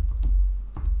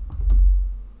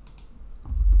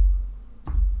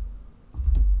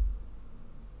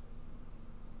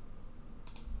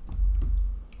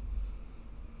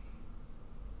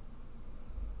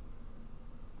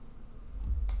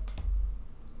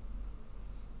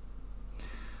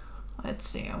 Let's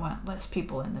see, I want less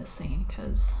people in this scene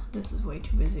because this is way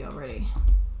too busy already.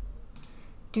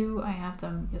 Do I have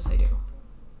them? Yes, I do.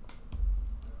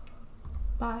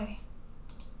 Bye.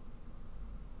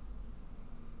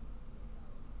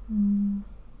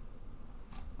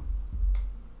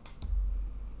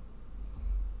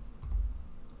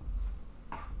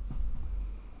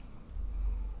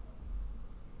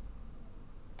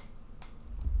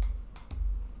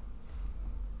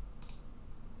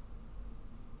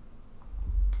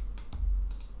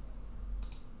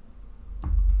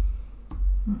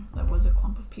 That was a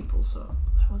clump of people, so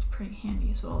that was pretty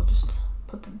handy. So I'll just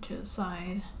put them to the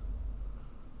side.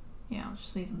 Yeah, I'll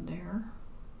just leave them there.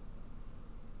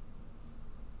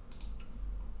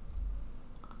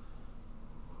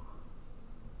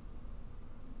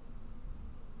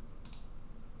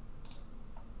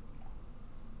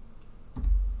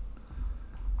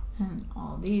 And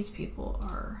all these people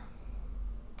are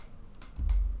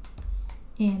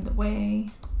in the way.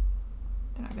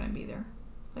 They're not going to be there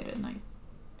late at night.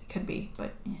 They could be,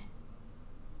 but eh.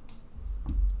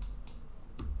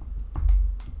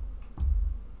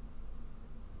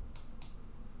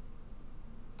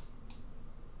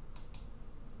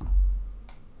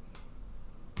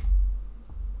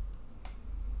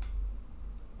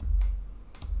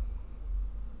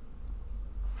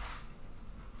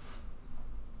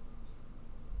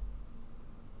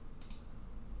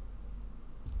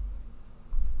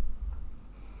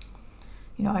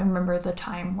 You know, I remember the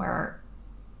time where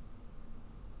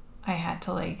I had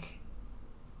to like,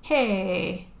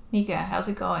 hey, Nika, how's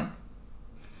it going?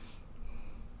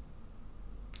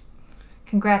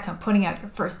 Congrats on putting out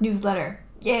your first newsletter.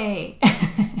 Yay!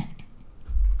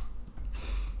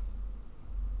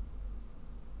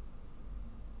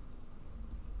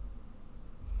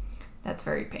 That's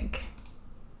very pink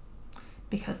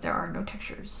because there are no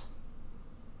textures.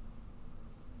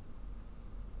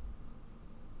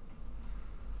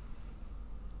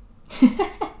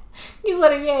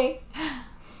 Newsletter, yay!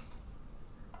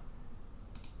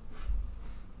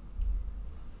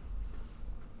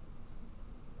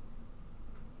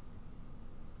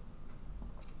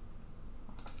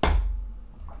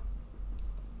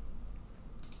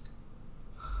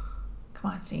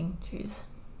 Come on, scene, jeez.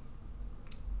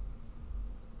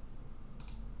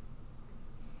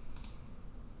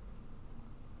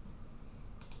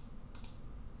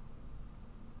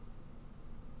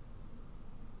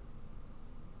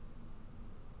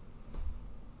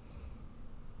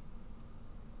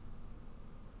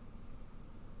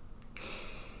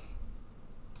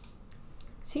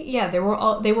 See, yeah, they were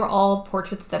all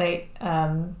portraits that I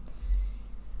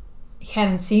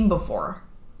hadn't seen before.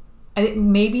 I think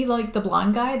maybe like the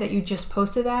blonde guy that you just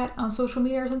posted that on social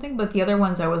media or something, but the other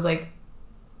ones I was like,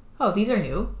 oh, these are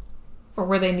new, or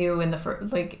were they new in the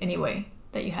first, like, anyway,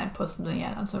 that you hadn't posted them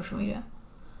yet on social media?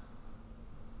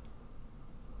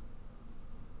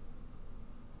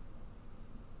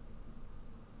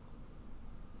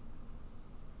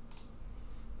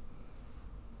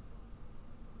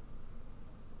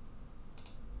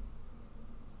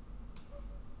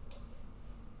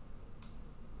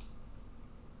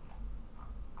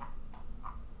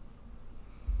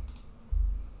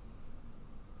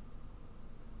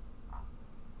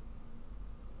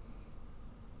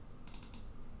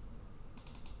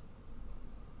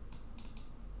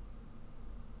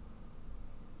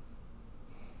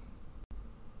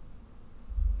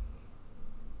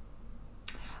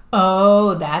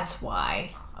 Oh, that's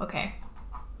why. Okay.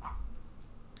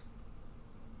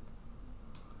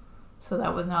 So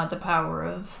that was not the power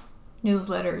of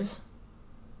newsletters.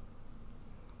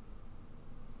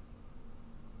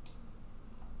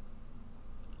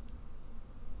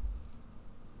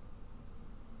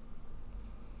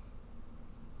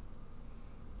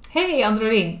 Hey,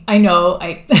 Androrin. I know.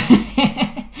 I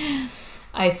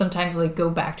I sometimes like go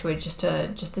back to it just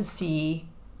to see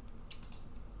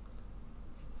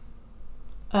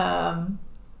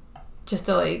just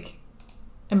to like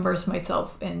immerse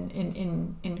myself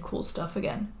in cool stuff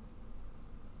again.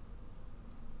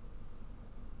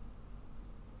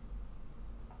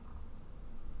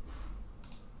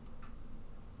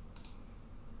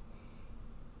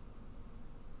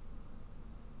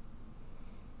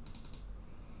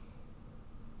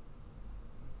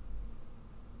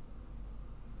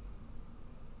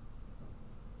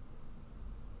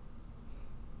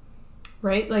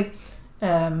 Right? Like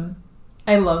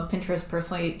I love Pinterest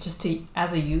personally just to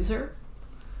as a user.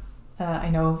 I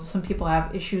know some people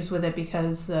have issues with it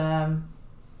because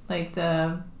like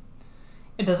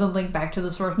it doesn't link back to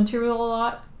the source material a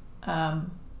lot.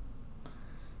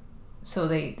 So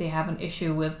they have an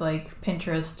issue with like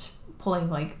Pinterest pulling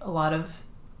like a lot of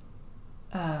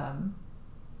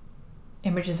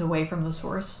images away from the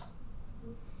source.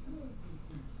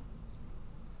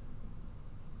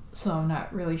 So I'm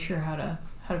not really sure how to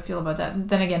feel about that. And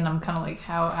then again, I'm kind of like,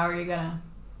 how are you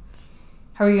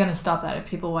gonna stop that if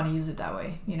people want to use it that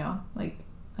way? You know, like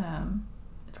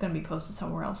it's gonna be posted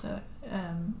somewhere else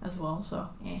as well. So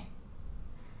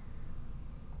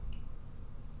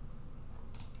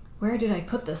Where did I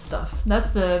put this stuff?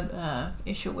 That's the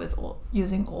issue with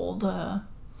using old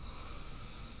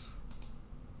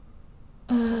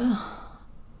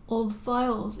old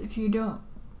files. If you don't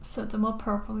set them up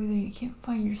properly, then you can't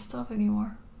find your stuff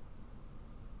anymore.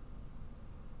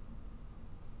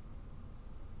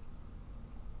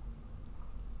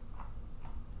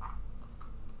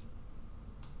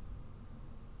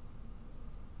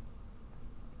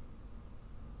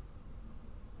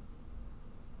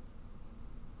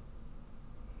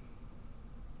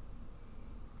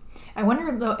 I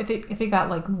wonder though if it got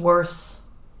like worse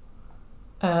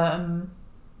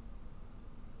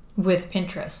with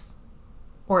Pinterest,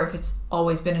 or if it's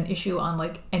always been an issue on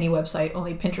like any website.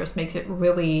 Only Pinterest makes it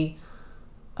really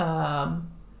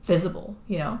visible,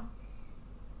 you know.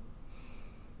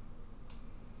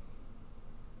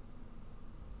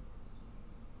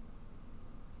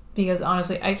 Because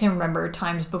honestly, I can remember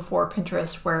times before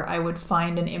Pinterest where I would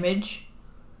find an image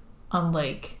on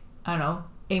like, I don't know,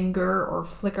 Imgur or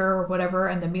Flickr or whatever,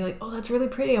 and then be like, oh, that's really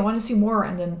pretty, I want to see more.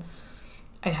 And then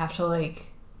I'd have to like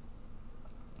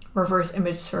reverse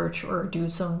image search or do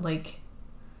some like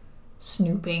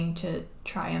snooping to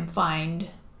try and find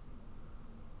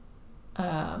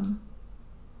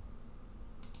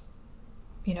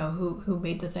you know, who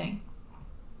made the thing.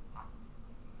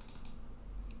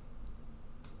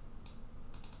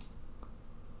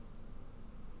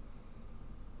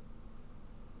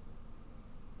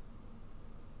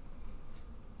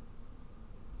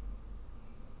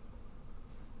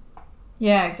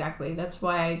 Yeah, exactly. That's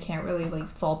why I can't really like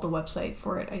fault the website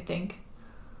for it, I think.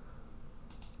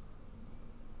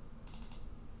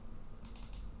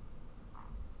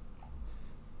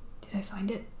 Did I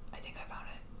find it? I think I found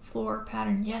it. Floor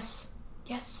pattern. Yes.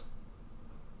 Yes.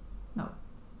 No.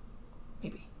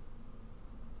 Maybe.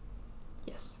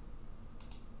 Yes.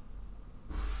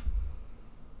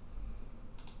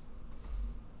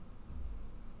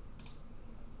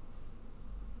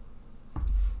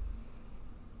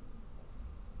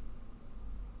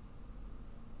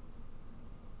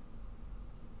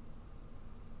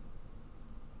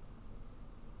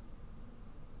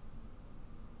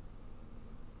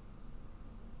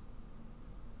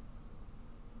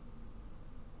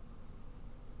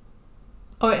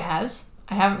 Oh, it has?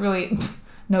 I haven't really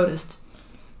noticed.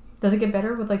 Does it get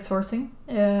better with like sourcing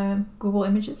Google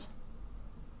Images?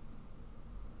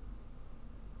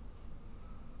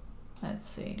 Let's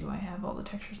see, do I have all the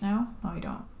textures now? No, I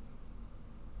don't.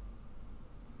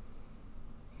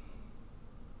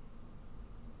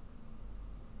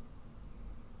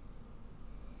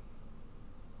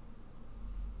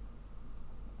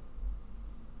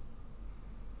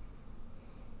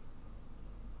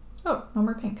 Oh, no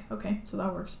more pink. Okay, so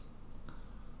that works.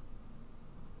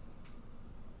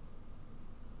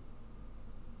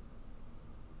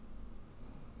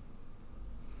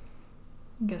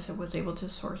 I guess I was able to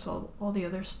source all the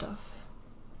other stuff.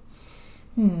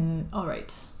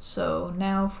 Alright. So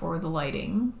now for the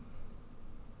lighting.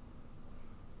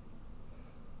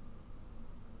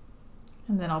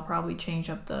 And then I'll probably change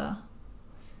up the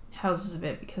houses a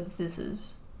bit because this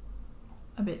is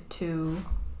a bit too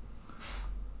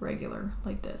regular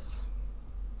like this.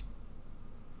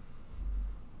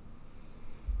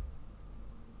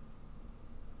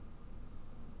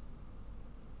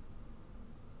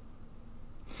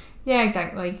 Yeah,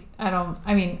 exactly. Like,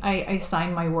 I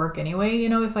sign my work anyway, you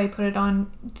know, if I put it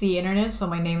on the internet, so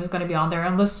my name is going to be on there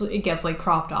unless it gets like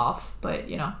cropped off, but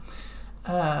you know,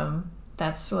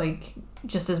 that's like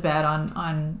just as bad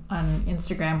on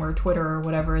Instagram or Twitter or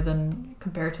whatever than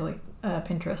compared to like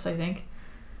Pinterest, I think.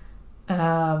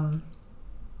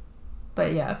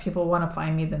 But yeah, if people want to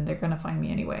find me, then they're going to find me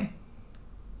anyway.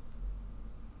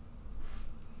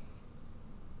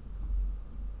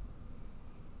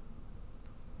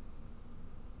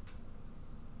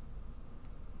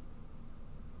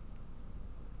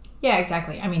 Yeah,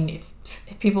 exactly. I mean, if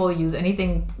people use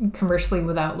anything commercially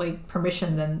without like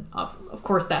permission, then of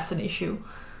course that's an issue.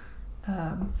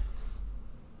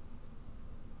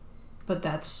 But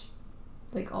that's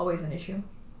like always an issue.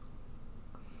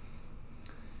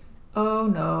 Oh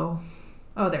no.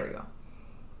 Oh, there we go.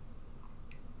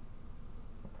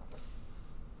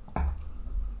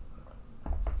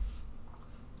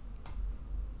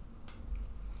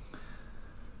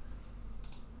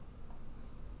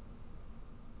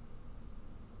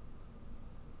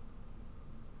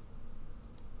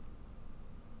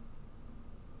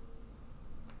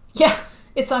 Yeah,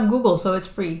 it's on Google, so it's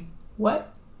free.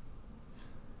 What?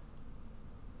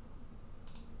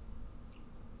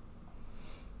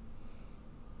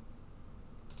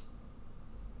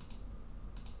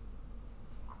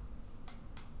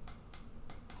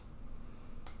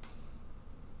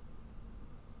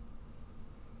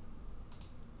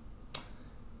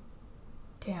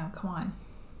 Damn, come on.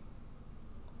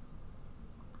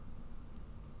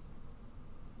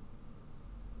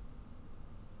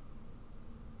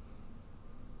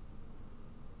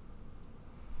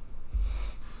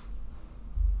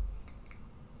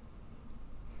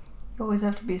 You always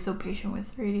have to be so patient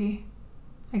with 3D.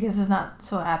 I guess it's not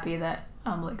so happy that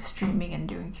I'm like streaming and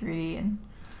doing 3D and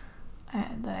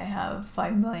that I have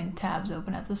 5 million tabs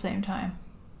open at the same time.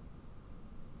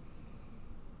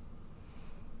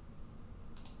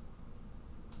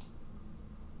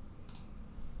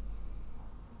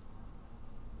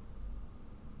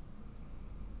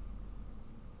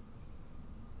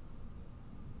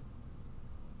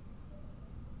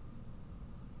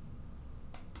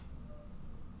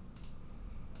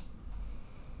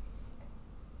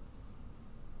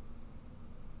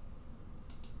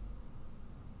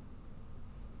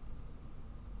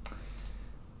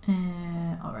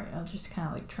 Alright, I'll just kind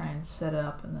of like try and set it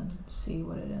up and then see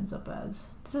what it ends up as.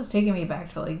 This is taking me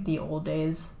back to like the old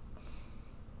days.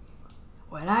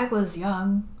 When I was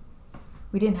young,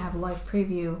 we didn't have a live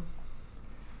preview.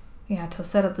 We had to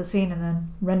set up the scene and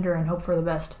then render and hope for the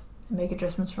best and make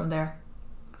adjustments from there.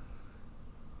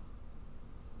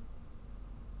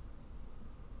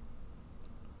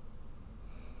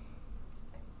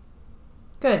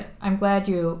 Good. I'm glad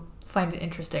you find it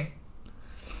interesting.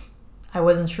 I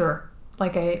wasn't sure.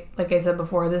 Like I said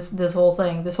before, this whole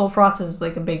thing, this whole process is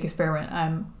like a big experiment.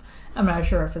 I'm not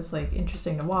sure if it's like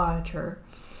interesting to watch or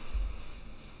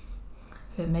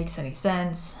if it makes any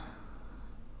sense.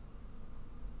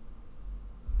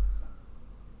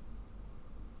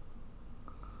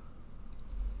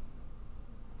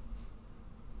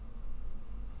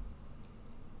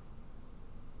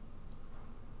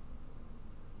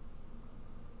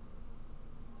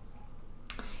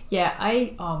 Yeah,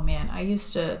 I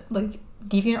used to, like,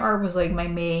 DeviantArt was like my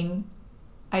main,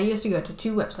 I used to go to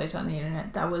two websites on the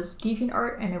internet. That was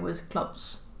DeviantArt and it was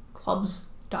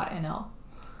clubs.nl.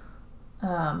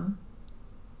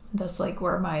 That's like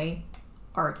where my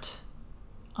art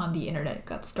on the internet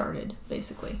got started,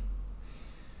 basically.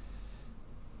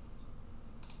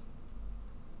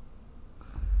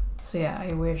 So yeah,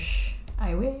 I wish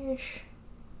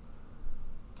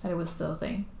that it was still a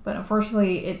thing. But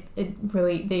unfortunately, it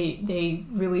really, they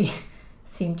really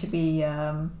seem to be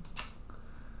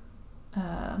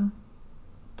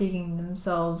digging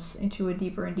themselves into a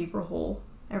deeper and deeper hole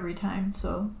every time.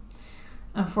 So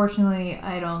unfortunately,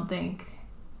 I don't think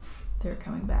they're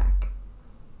coming back.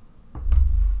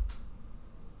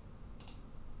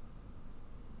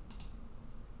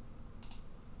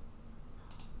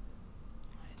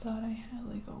 I thought I had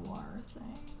like a water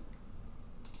thing.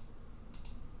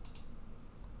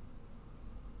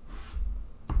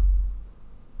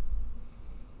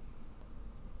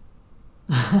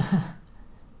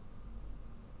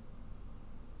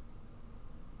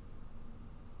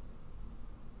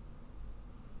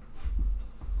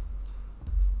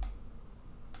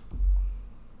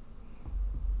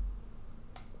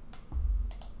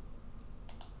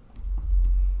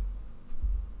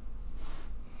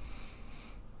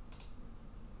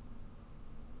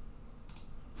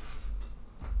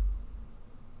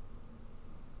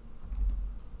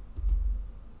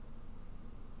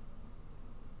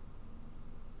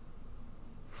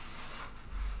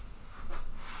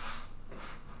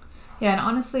 Yeah, and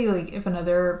honestly, like if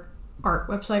another art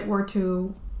website were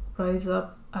to rise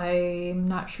up, I'm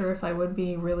not sure if I would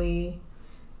be really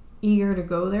eager to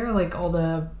go there. Like all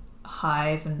the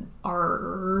Hive and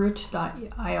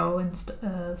art.io and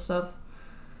stuff.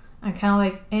 I'm kind of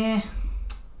like,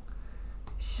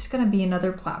 it's just gonna be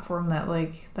another platform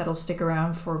that'll stick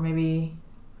around for maybe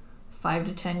 5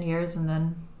 to 10 years and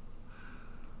then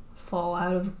fall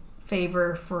out of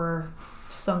favor for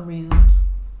some reason.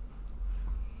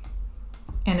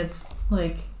 And it's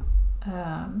like,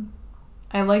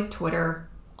 I like Twitter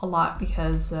a lot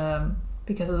because of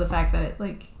the fact that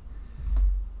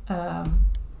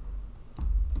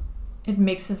it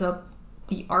mixes up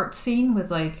the art scene with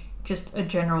like just a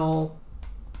general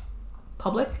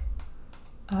public.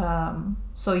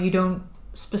 So you don't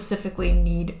specifically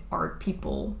need art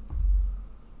people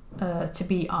to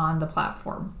be on the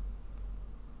platform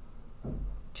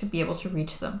to be able to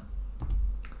reach them.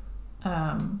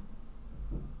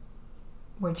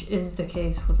 Which is the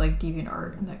case with like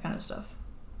DeviantArt and that kind of stuff,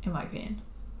 in my opinion.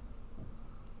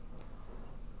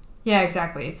 Yeah,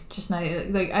 exactly. It's just not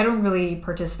like I don't really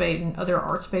participate in other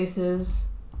art spaces,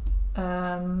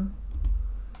 in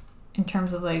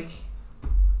terms of like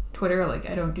Twitter. Like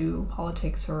I don't do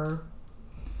politics or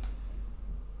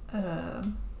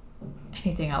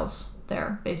anything else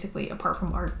there, basically, apart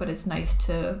from art. But it's nice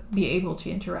to be able to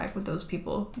interact with those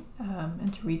people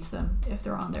and to reach them if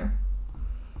they're on there.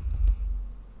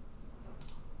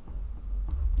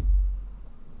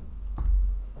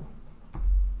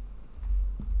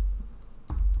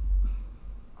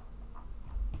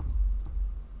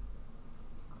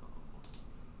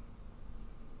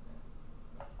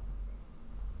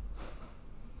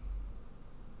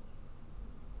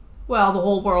 Well, the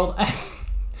whole world.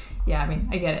 Yeah, I mean,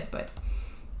 I get it, but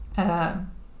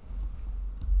I'm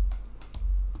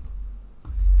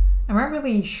not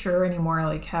really sure anymore,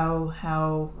 like how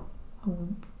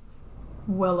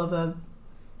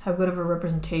good of a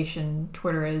representation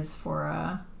Twitter is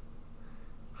for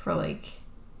like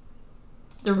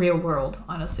the real world,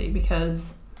 honestly,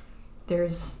 because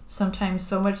there's sometimes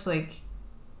so much like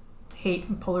hate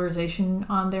and polarization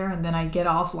on there, and then I get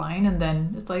offline, and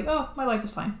then it's like, oh, my life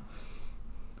is fine.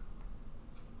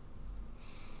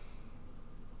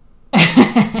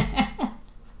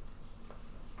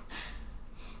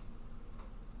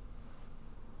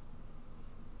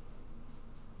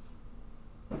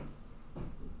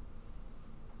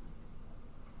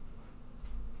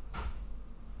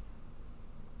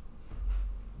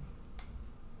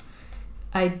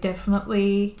 I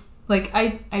definitely like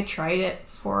I tried it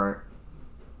for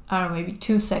I don't know, maybe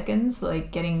 2 seconds,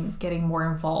 like getting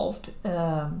more involved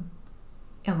in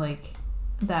like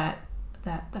that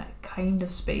kind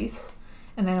of space,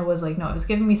 and then it was like, no, it was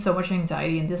giving me so much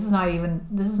anxiety, and this is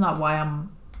not why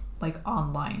I'm like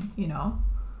online, you know.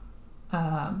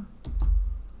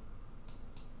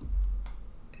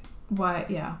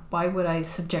 Why would I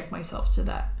subject myself to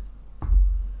that?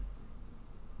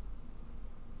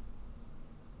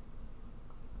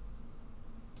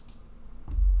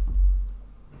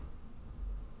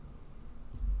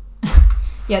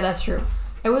 Yeah, that's true.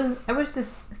 I was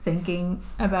just thinking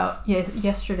about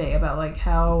yesterday about like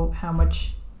how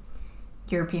much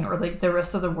European or like the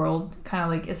rest of the world kind of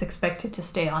like is expected to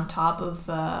stay on top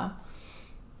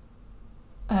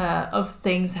of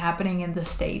things happening in the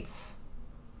States.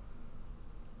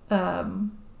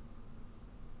 I'm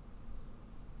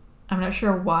not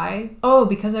sure why. Oh,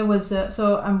 because I was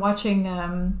so I'm watching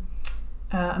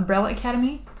Umbrella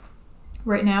Academy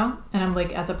right now, and I'm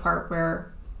like at the part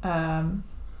where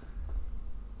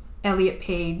Elliot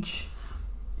Page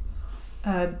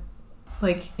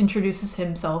like introduces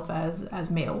himself as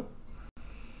male,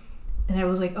 and I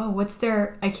was like, oh, what's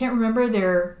their? I can't remember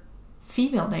their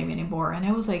female name anymore, and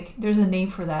I was like, there's a name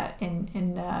for that in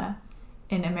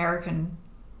American,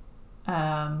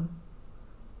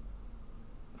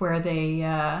 where they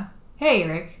hey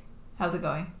Rick, how's it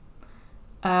going?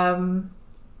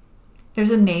 There's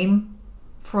a name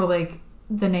for like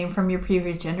the name from your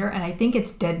previous gender, and I think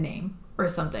it's dead name or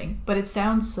something, but it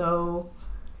sounds so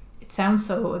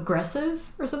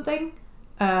aggressive or something,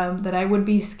 that I would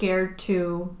be scared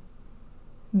to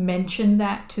mention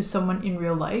that to someone in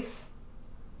real life.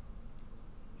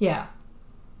 Yeah.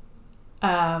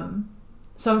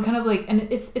 So I'm kind of like, and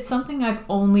it's something I've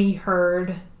only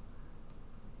heard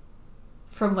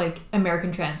from like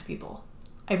American trans people.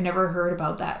 I've never heard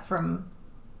about that from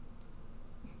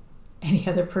any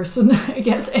other person, I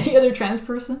guess, any other trans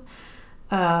person.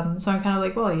 So I'm kind of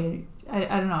like, well, I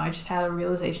don't know. I just had a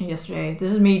realization yesterday.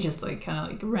 This is me just like kind of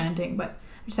like ranting, but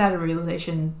I just had a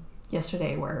realization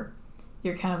yesterday where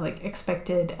you're kind of like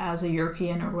expected as a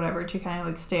European or whatever to kind of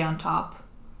like stay on top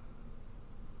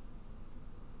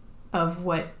of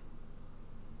what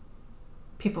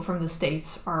people from the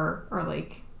States are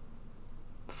like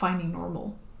finding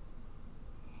normal.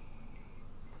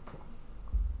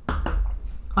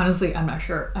 Honestly, I'm not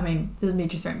sure. I mean, this is me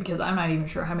just ranting because I'm not even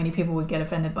sure how many people would get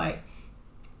offended by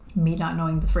me not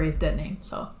knowing the phrase dead name,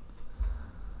 so.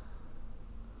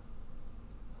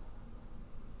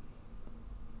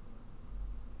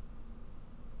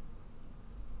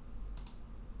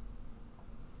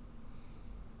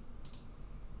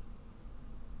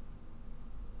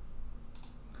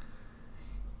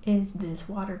 Is this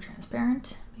water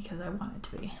transparent? Because I want it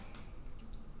to be.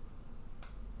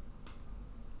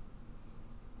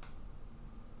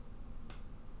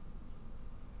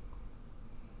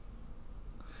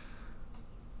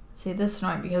 See, this is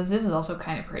annoying because this is also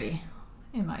kind of pretty,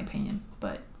 in my opinion,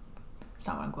 but it's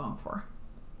not what I'm going for.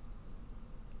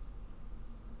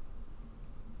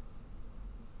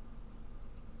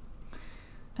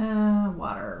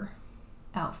 Water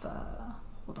alpha.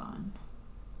 Hold on.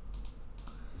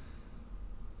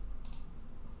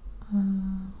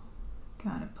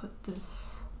 Gotta put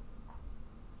this.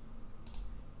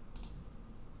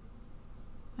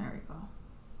 There we go.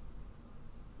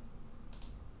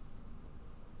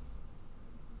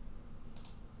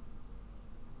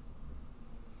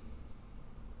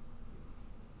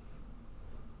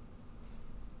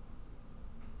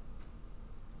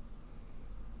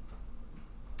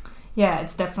 Yeah,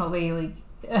 it's definitely like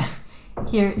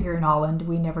here in Holland,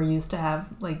 we never used to have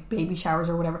like baby showers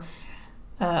or whatever.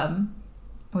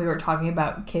 We were talking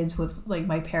about kids with like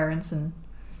my parents, and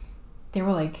they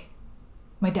were like,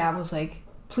 my dad was like,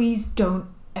 please don't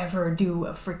ever do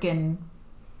a freaking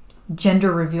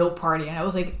gender reveal party. And I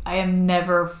was like, I am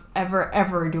never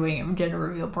ever doing a gender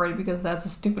reveal party because that's the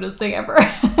stupidest thing ever.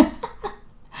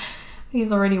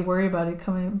 He's already worried about it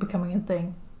becoming a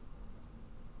thing.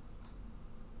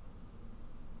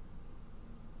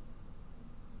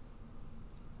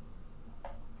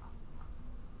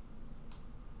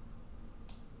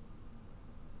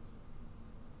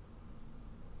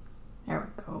 There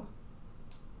we go.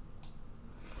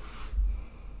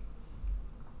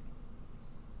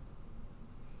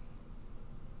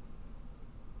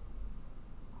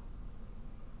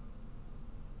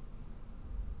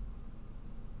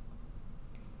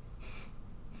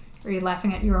 Are you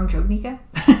laughing at your own joke, Nika?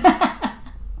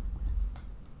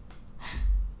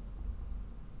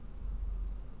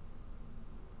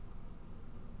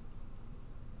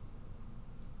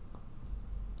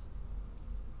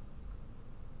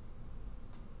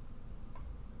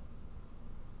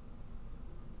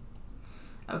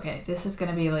 Okay, this is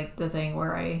gonna be like the thing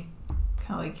where I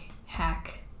kind of like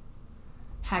hack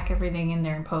everything in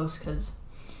there in post, because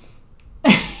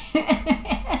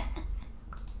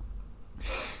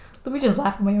let me just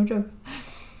laugh at my own jokes.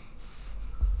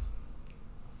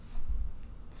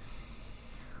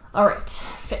 All right,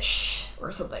 fish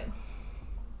or something.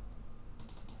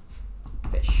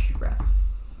 Fish ref.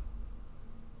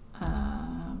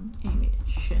 Image.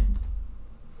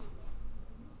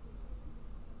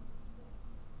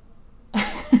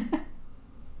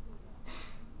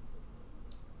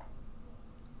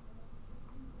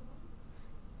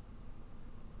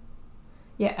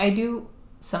 Yeah, I do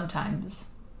sometimes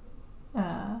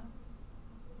have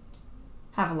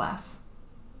a laugh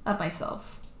at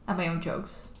myself, at my own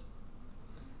jokes.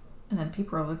 And then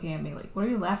people are looking at me like, what are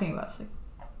you laughing about? It's like,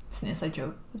 it's an inside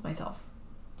joke with myself.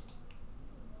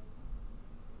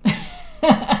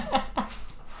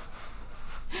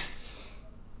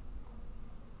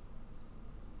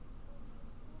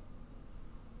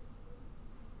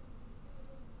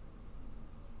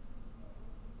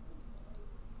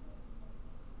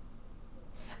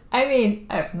 I mean,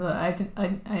 I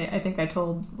think I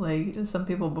told like some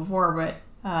people before, but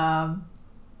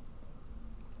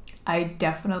I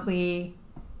definitely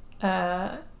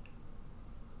can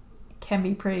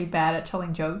be pretty bad at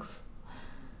telling jokes.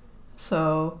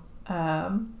 So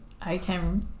I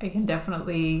can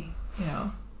definitely, you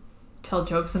know, tell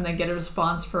jokes and then get a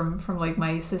response from like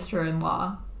my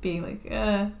sister-in-law being like,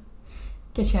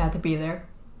 "Guess you had to be there."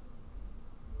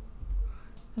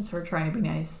 That's her trying to be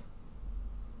nice.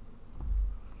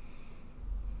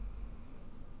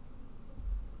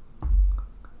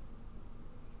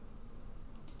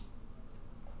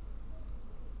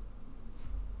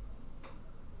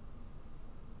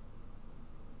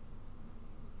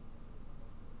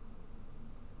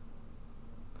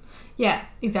 Yeah,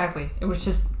 exactly. It was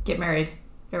just get married.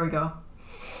 There we go.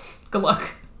 Good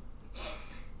luck.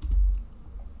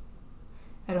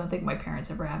 I don't think my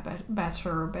parents ever had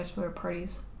bachelor or bachelor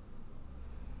parties.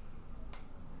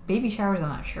 Baby showers, I'm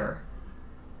not sure.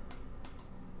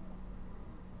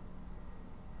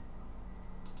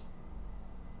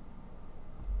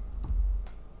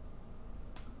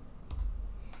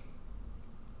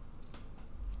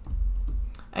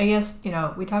 I guess, you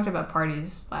know, we talked about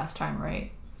parties last time,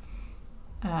 right?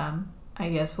 I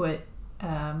guess what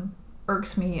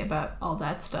irks me about all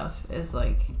that stuff is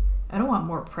like, I don't want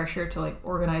more pressure to like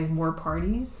organize more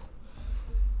parties.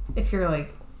 If you're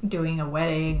like doing a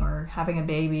wedding or having a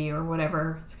baby or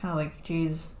whatever, it's kind of like,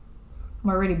 geez, I'm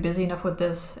already busy enough with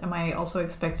this. Am I also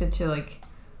expected to like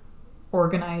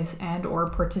organize and or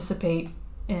participate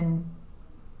in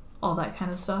all that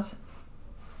kind of stuff?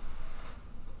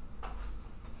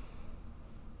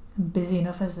 I'm busy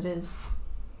enough as it is.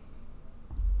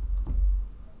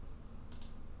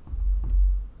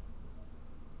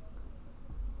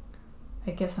 I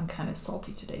guess I'm kind of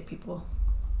salty today, people.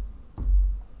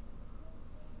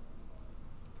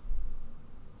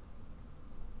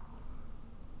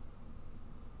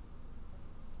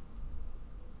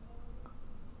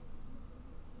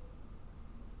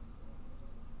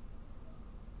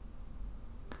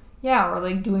 Yeah, or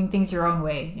like doing things your own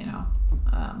way, you know.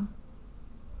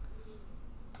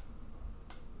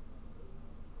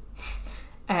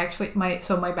 I actually my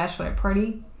bachelorette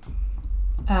party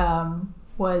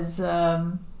was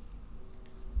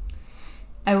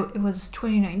it was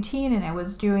 2019 and I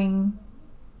was doing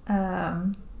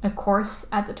a course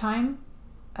at the time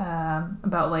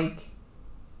about like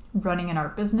running an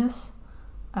art business,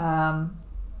 and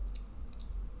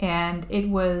it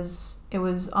was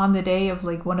on the day of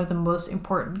like one of the most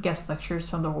important guest lectures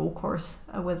from the whole course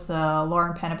with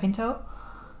Lauren Panapinto,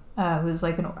 who's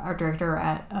like an art director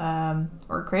at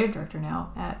or creative director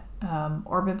now at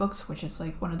Orbit Books, which is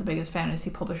like one of the biggest fantasy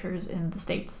publishers in the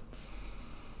States.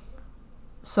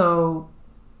 So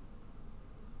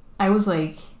I was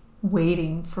like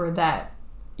waiting for that,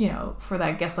 you know, for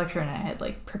that guest lecture, and I had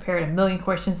like prepared a million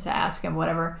questions to ask him,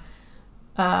 whatever.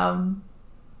 And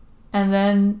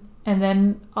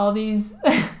then all these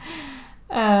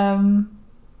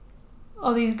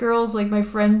all these girls, like my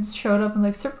friends, showed up and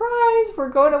like, surprise, we're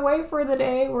going away for the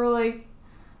day. We're like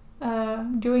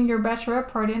doing your bachelorette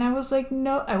party. And I was like,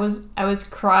 no, I was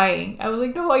crying. I was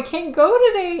like, no, I can't go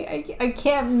today. I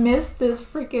can't miss this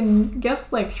freaking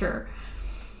guest lecture.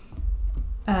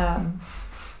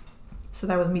 So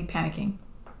that was me panicking.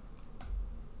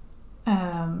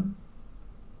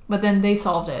 But then they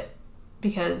solved it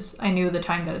because I knew the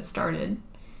time that it started.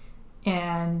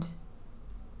 And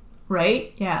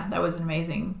right? Yeah, that was an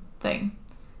amazing thing.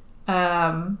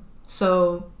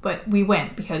 So, but we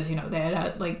went because, you know, they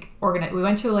had like we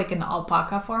went to like an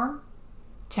alpaca farm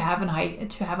to have a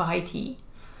high tea.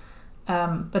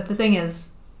 But the thing is,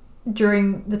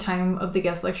 during the time of the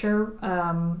guest lecture,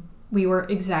 we were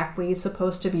exactly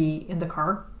supposed to be in the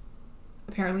car,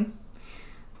 apparently.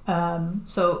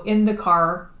 So in the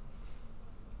car,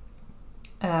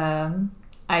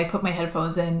 I put my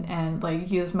headphones in and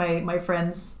like used my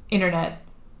friend's internet.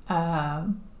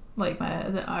 Like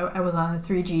I was on a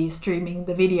 3G streaming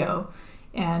the video,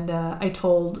 and I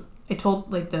told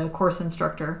like the course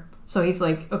instructor. So he's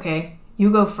like, okay, you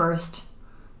go first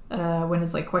when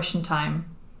it's like question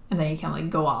time, and then you can like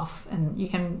go off and you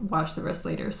can watch the rest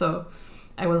later. So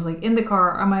I was like in the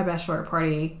car on my bachelorette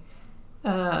party,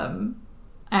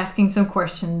 asking some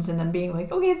questions and then being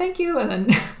like, okay, thank you, and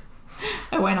then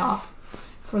I went off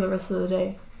for the rest of the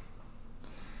day.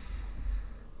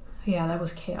 Yeah, that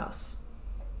was chaos.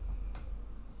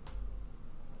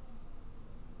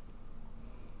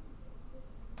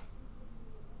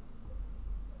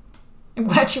 I'm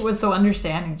glad she was so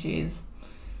understanding, jeez.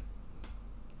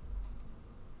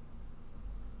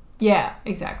 Yeah,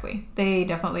 exactly. They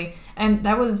definitely, and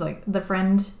that was like the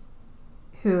friend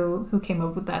who came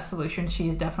up with that solution.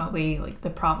 She's definitely like the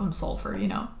problem solver, you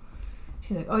know.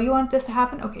 She's like, oh, you want this to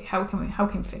happen? Okay, how can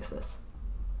we fix this?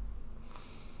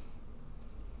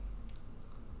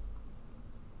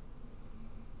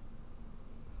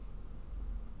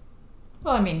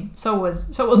 Well, I mean, so was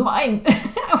mine.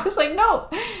 I was like, no,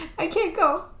 I can't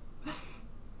go.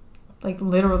 Like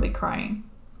literally crying,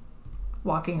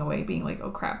 walking away, being like,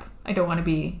 oh crap, I don't want to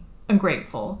be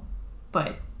ungrateful,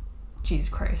 but Jesus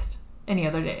Christ, any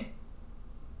other day.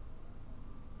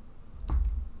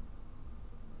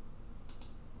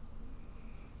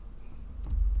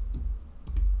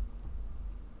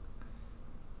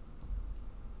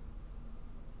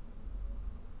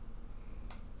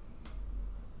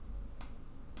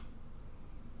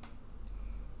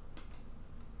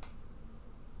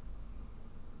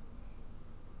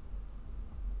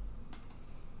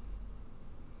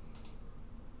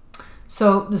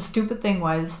 So the stupid thing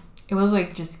was, it was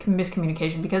like just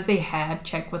miscommunication because they had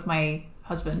checked with my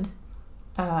husband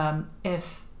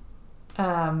if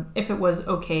it was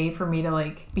okay for me to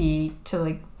like be to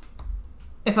like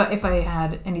if I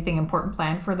had anything important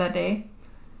planned for that day.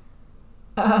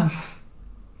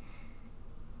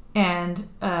 And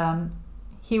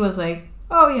he was like,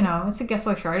 oh, you know, it's a guest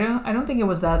lecture. I don't think it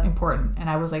was that important. And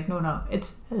I was like, no,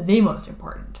 it's the most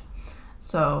important.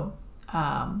 So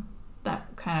that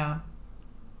kind of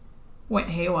went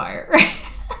haywire.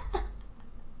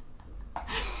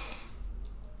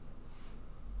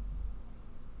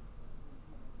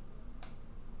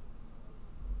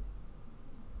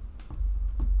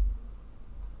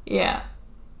 Yeah.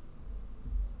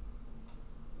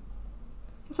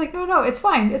 It's like, no, it's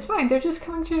fine. It's fine. They're just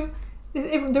coming to.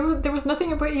 There was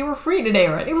nothing about you were free today,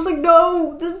 right? It was like,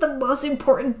 no, this is the most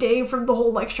important day from the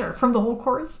whole lecture, from the whole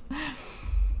course.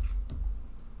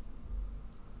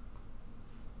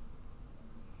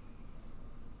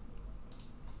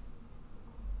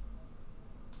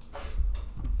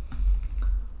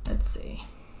 Let's see.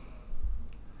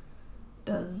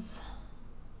 No,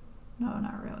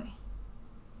 not really.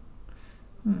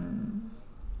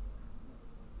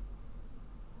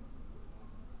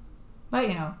 But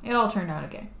you know, it all turned out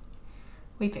okay.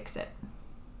 We fixed it.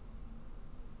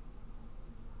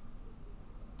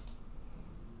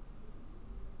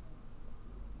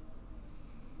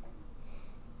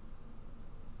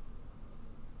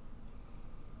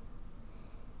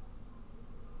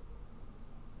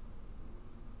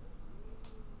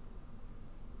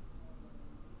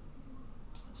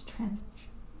 It's transmission.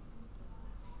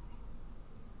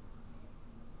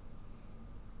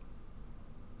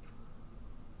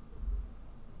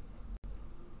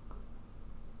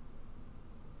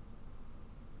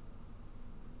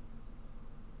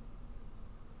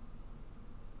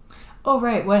 Oh,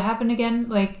 right. What happened again?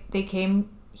 Like, they came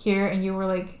here and you were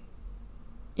like,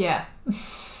 yeah.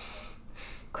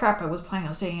 Crap, I was planning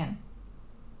on staying in.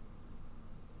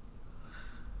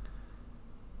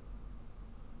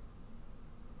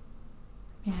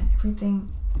 Man,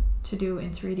 everything to do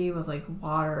in 3D with like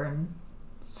water and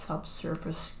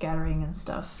subsurface scattering and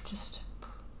stuff. Just,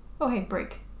 oh, hey,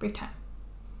 break time.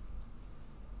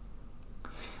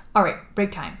 All right,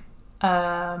 break time.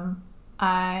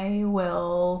 I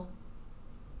will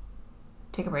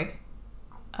take a break,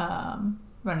 run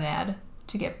an ad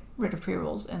to get rid of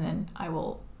pre-rolls, and then I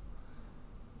will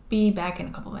be back in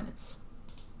a couple minutes.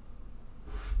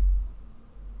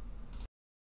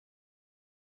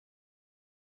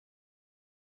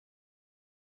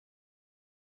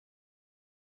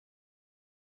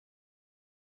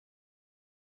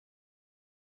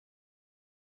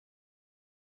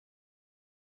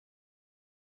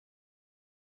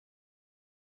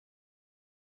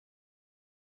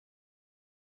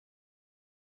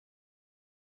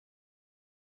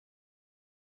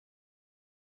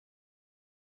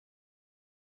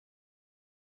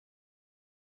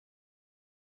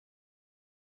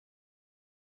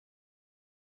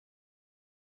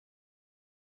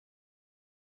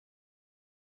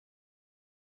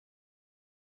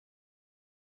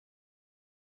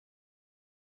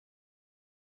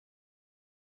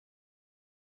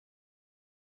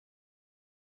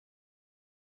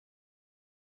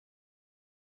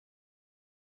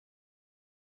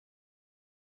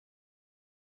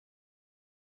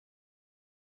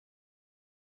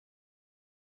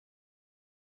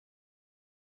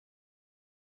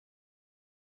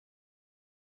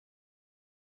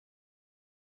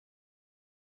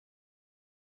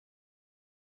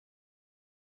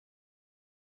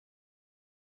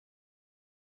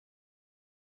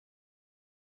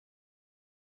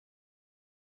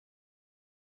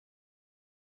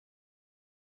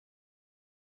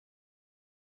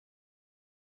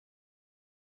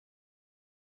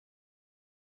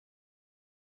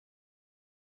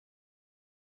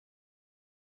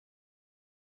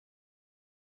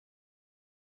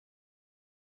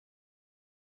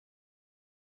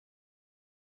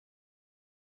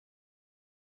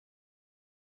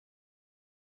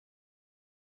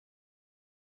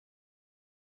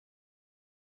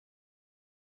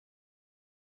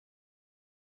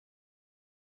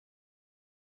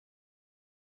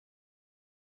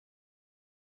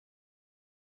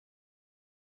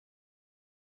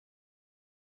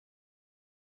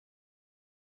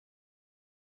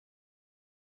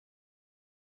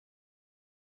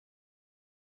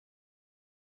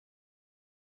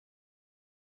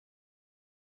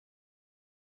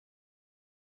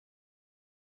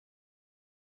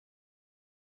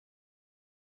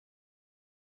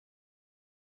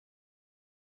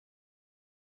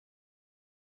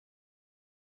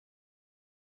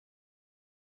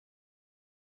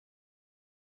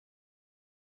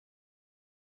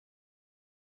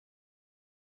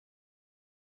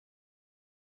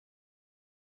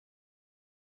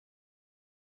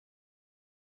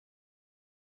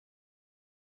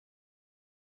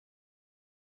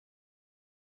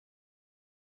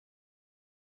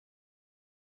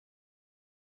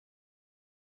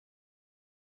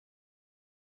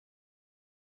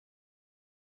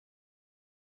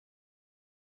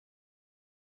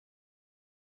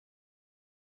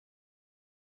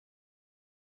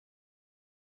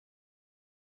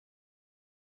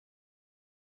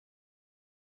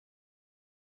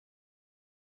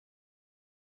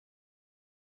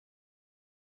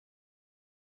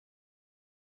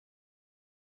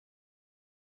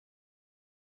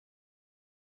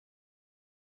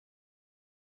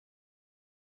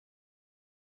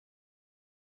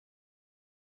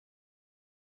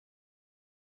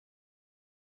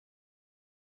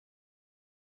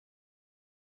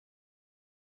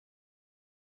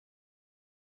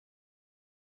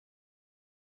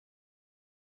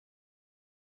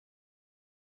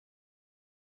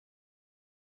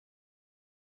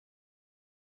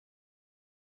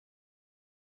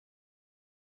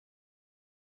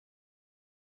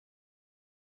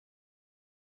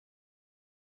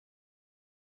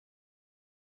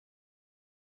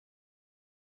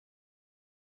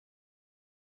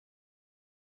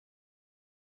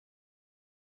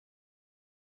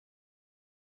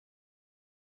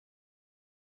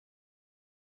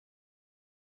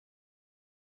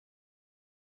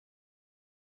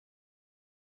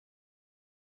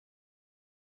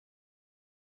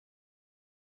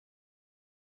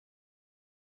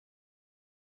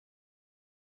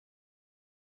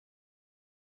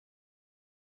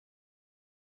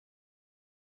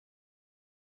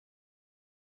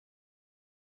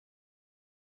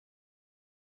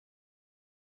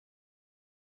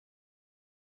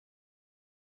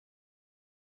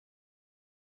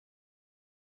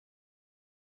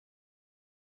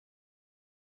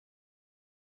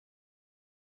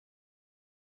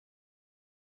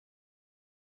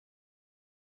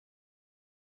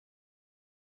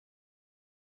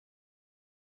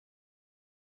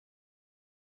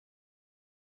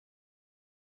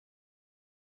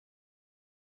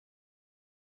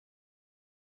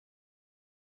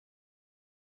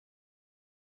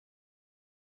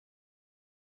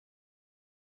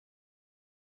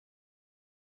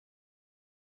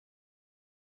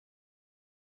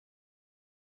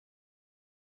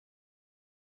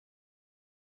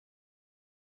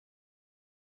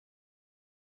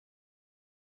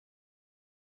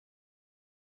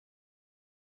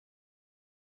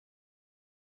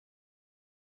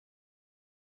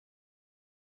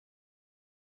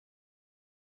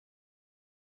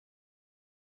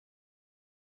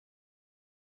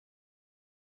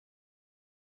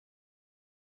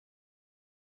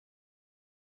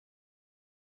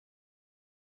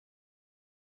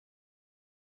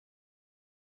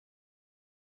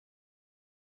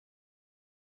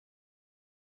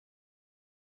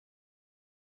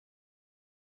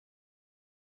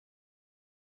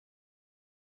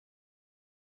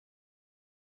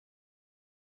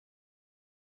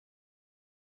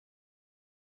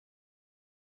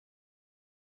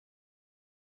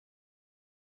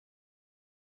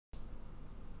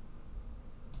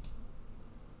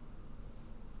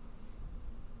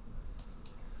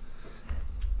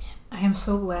 am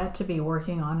so glad to be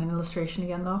working on an illustration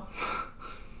again, though.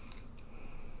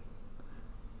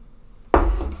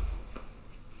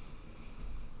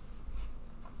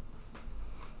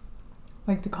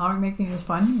 Like, the comic making is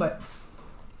fun, but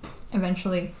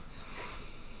eventually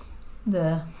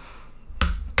the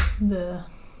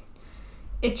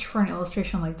itch for an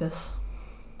illustration like this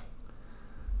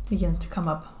begins to come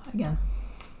up again.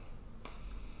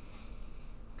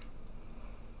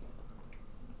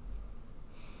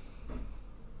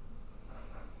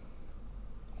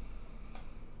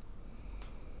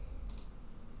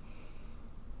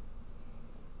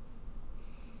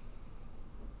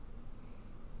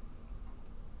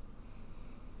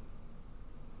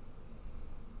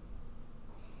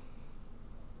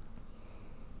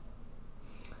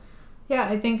 Yeah,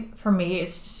 I think for me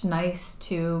it's just nice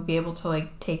to be able to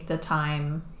like take the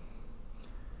time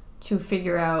to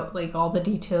figure out like all the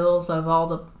details of all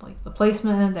the like the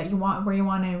placement that you want, where you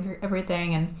want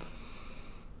everything, and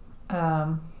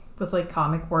with like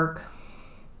comic work,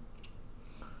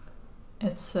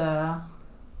 it's a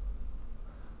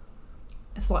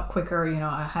lot quicker. You know,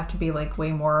 I have to be like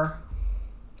way more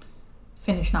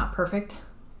finished, not perfect.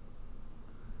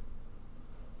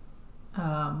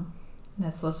 And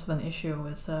that's less of an issue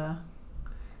with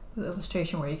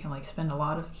illustration, where you can like spend a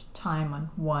lot of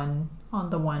time on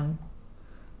the one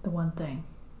thing.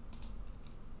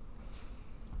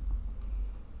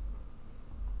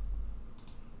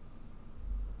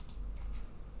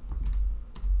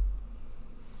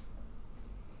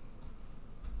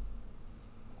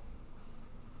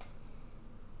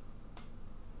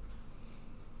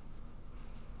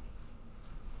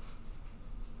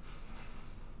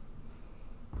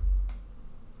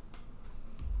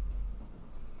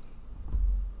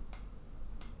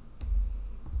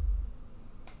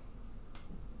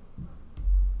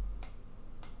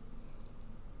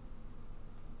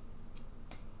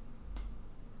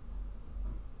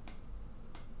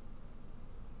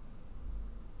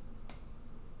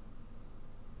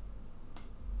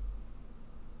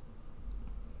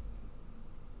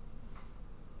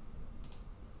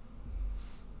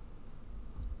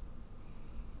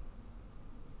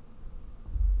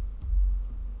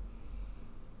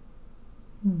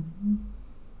 Mm-hmm.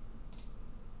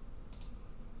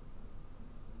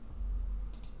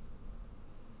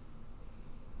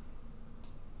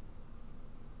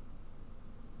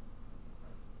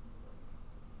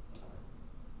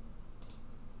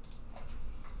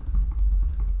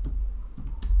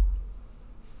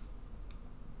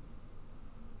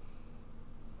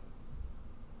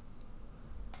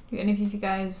 Do any of you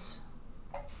guys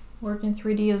work in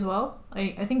 3D as well?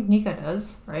 I think Nika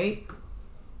does, right?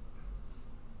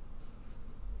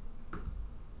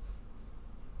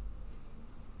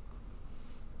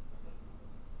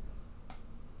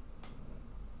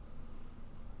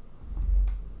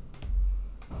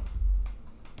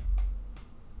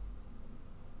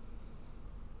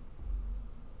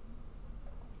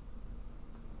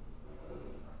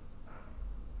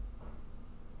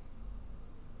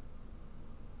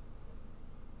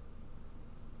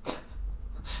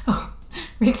 Oh,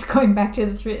 Rick's going back to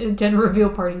the gender reveal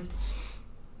parties.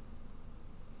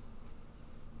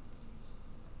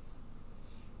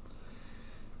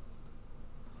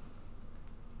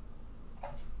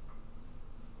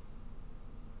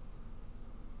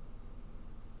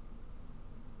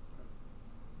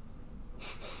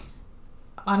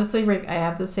 Honestly, Rick, I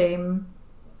have the same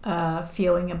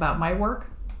feeling about my work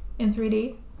in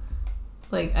 3D.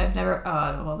 Like, I've never,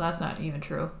 well, that's not even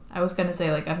true. I was gonna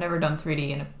say, like, I've never done 3D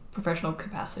in a professional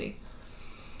capacity.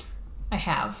 I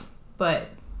have, but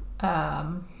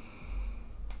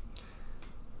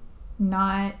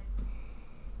not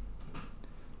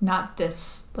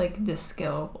this, like, this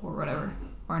skill or whatever,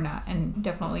 or not, and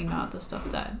definitely not the stuff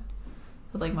that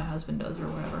like my husband does or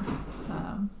whatever.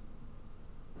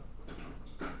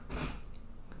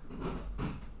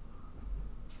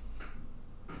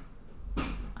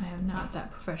 I am not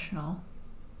that professional.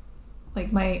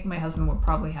 Like, my husband would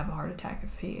probably have a heart attack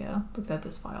if he looked at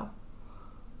this file.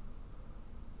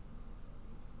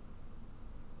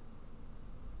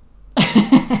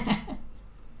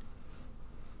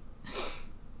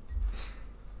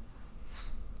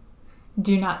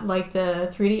 Do you not like the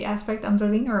 3D aspect,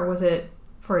 Angeline, or was it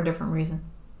for a different reason?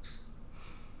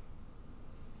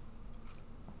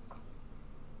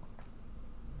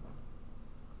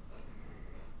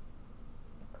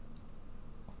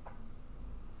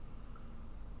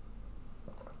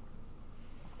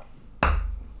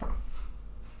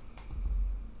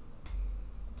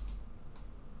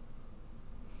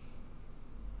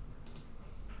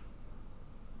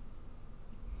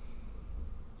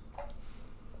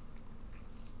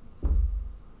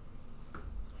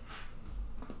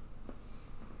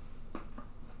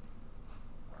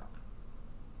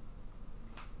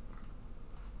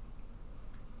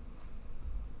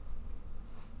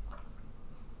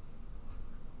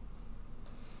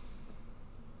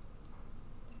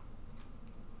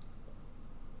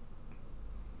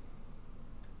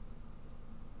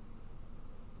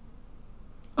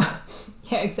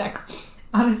 Yeah, exactly.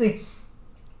 Honestly,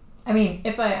 I mean,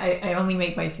 if I only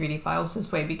make my 3D files this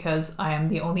way because I am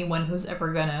the only one who's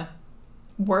ever gonna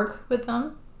work with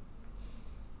them.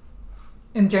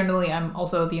 And generally, I'm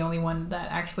also the only one that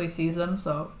actually sees them,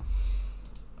 so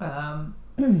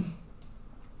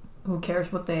who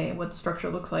cares what the structure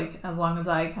looks like as long as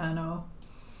I kind of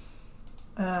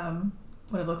know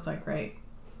what it looks like, right?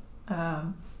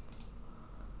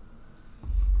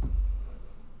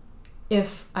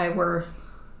 If I were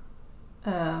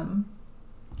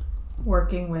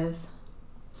working with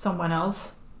someone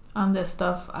else on this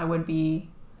stuff, I would be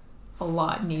a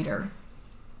lot neater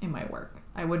in my work.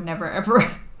 I would never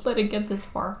ever let it get this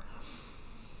far.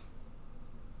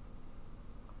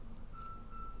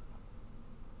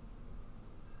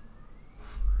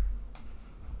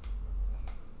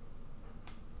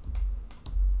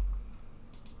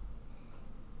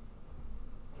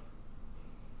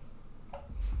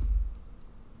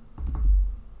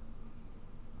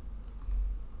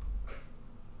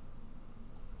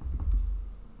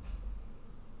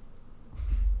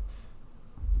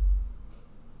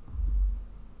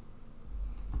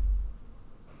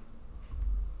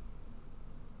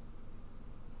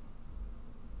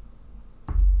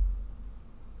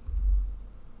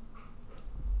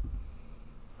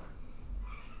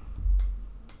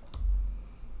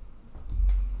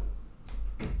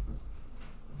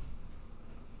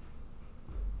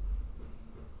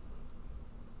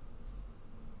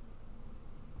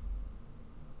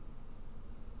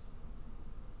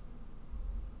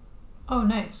 Oh,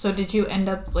 nice. So did you end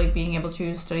up like being able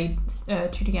to study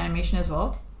 2D animation as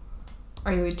well?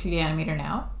 Are you a 2D animator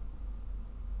now?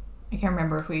 I can't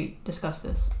remember if we discussed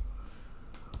this.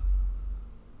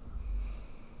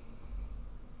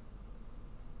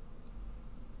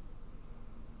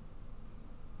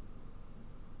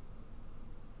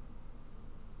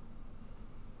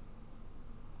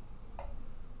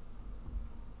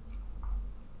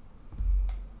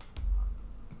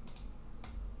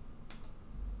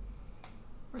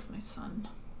 Where's my son?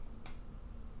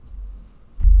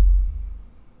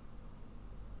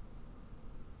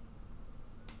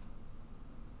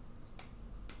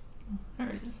 There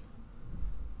it is.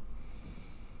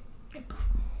 Yep.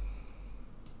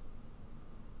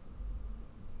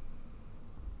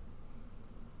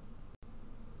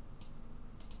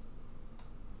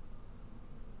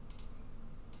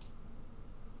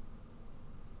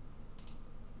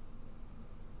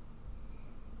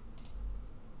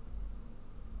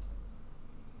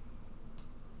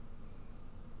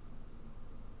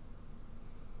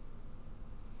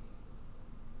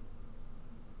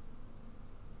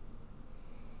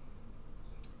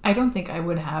 I don't think I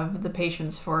would have the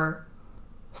patience for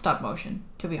stop motion,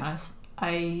 to be honest.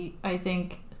 I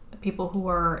think people who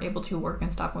are able to work in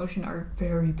stop motion are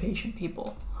very patient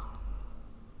people.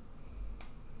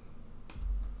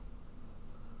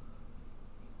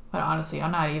 But honestly,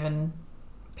 I'm not even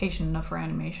patient enough for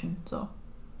animation, so.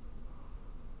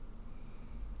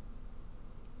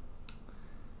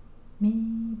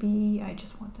 Maybe I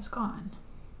just want this gone.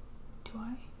 Do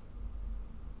I?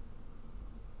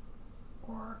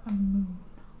 Or a moon.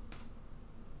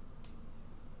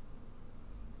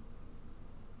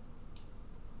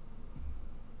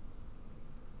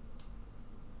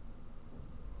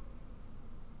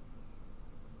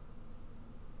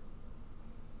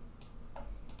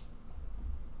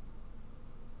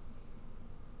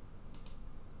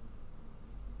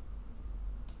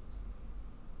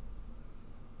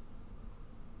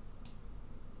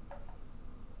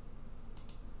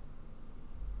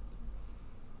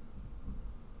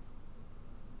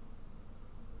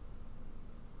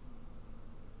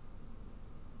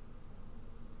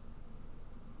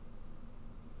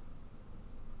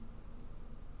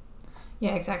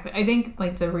 Yeah, exactly. I think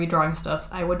like the redrawing stuff,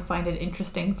 I would find it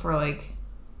interesting for like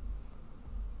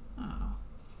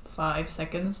 5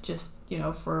 seconds, just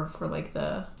for like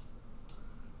the.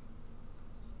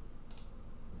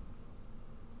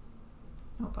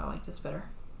 Oh, I like this better.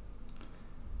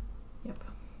 Yep.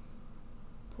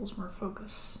 Pulls more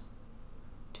focus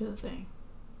to the thing.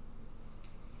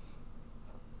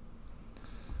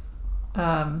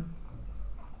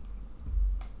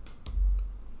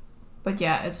 But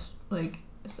yeah, it's like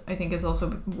I think it's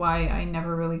also why I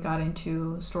never really got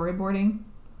into storyboarding.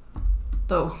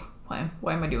 Though, why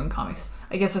am I doing comics?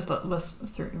 I guess it's less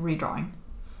through redrawing.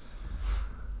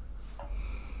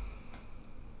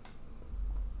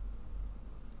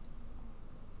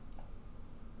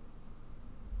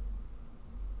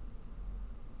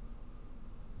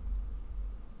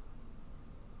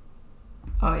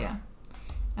 Oh yeah,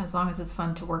 as long as it's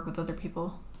fun to work with other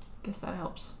people, I guess that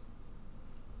helps.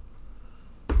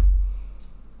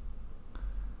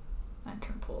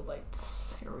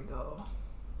 There we go.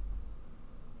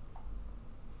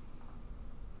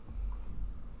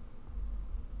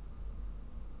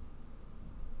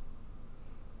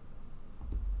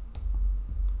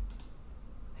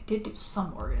 I did do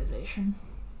some organization.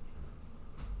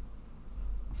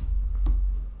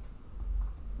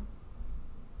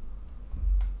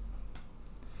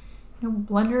 You know,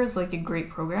 Blender is like a great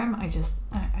program. I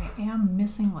am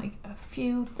missing like a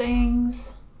few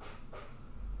things.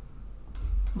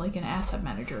 Like an asset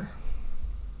manager.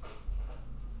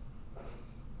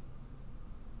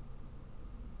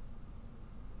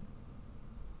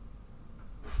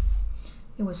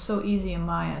 It was so easy in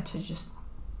Maya to just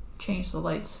change the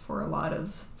lights for a lot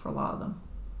of them.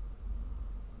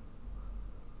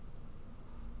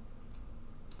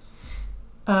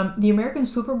 The American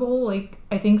Super Bowl, like,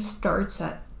 I think starts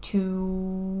at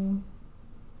 2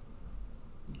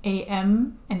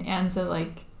 a.m. and ends at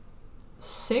like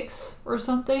 6 or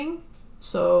something.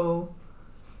 So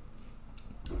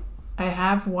I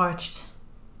have watched,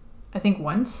 I think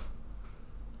once,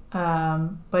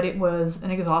 but it was an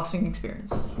exhausting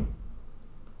experience.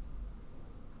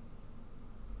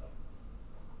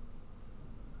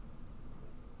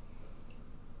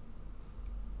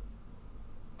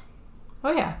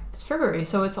 Oh yeah, it's February,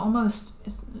 so it's almost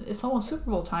Super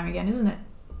Bowl time again, isn't it?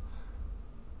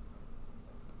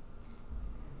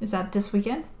 Is that this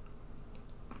weekend?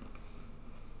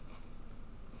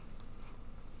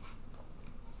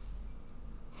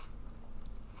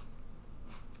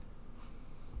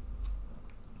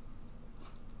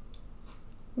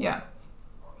 Yeah.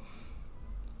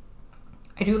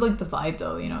 I do like the vibe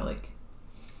though, you know, like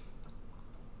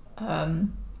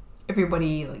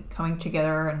everybody like coming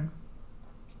together and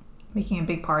making a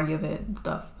big party of it and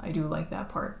stuff. I do like that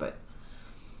part, but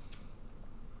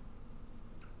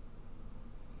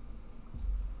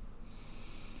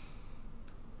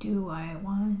do I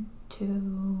want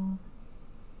to?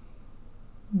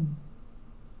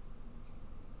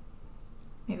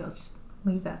 Maybe I'll just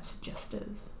leave that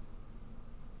suggestive.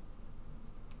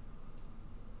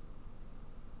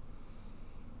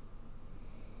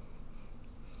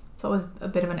 It's always a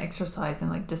bit of an exercise in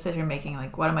like decision making,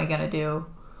 like what am I gonna do?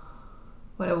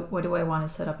 What do I want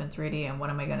to set up in 3D, and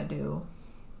what am I gonna do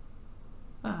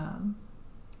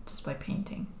just by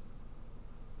painting?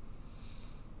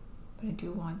 But I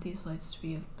do want these lights to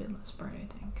be a bit less bright,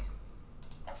 I think.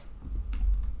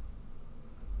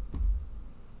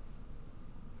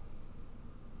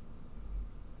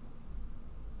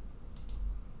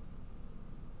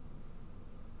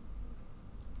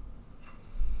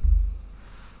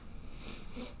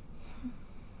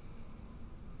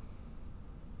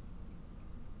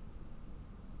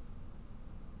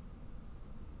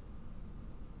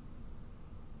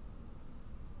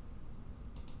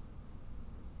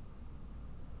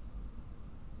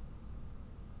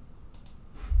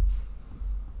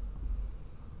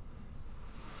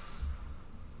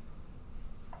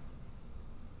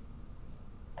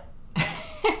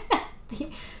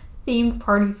 Themed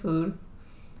party food.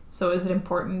 So is it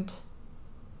important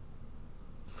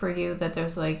for you that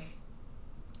there's like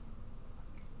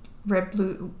red,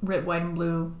 white, and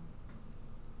blue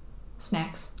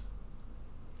snacks?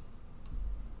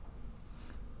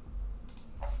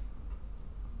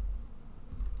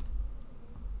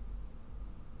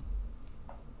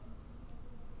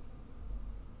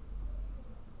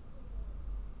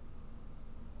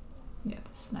 Yeah,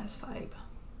 this is a nice vibe.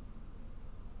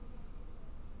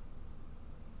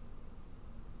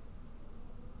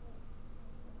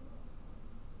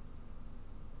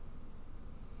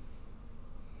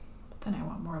 Then I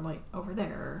want more light over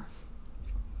there.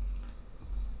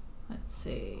 Let's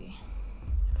see.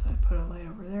 If I put a light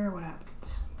over there, what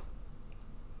happens?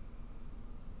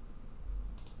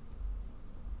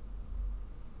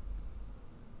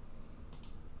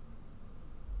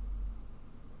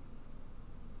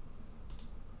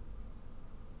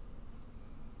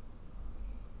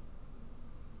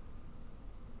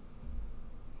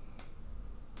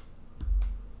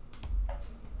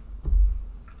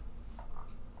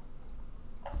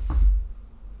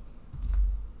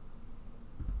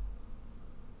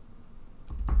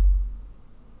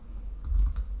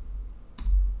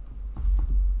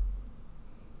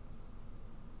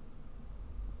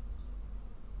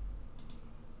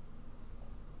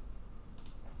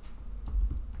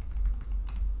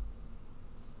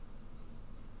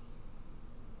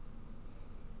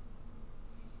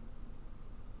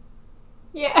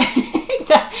 Yeah,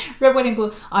 exactly. Red, white, and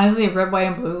blue. Honestly, red, white,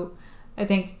 and blue. I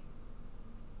think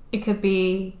it could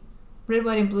be red,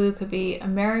 white, and blue. Could be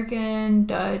American,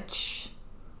 Dutch,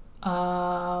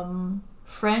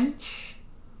 French,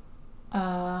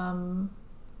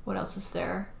 What else is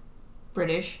there?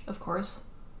 British, of course.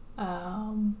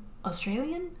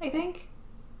 Australian, I think.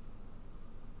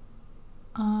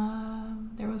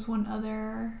 There was one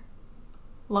other.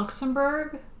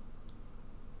 Luxembourg.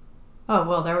 Oh,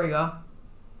 well, there we go.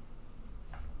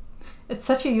 It's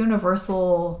such a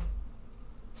universal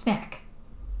snack,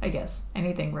 I guess.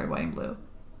 Anything red, white, and blue.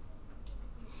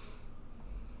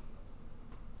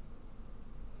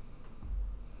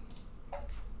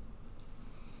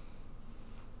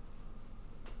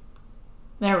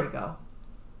 There we go.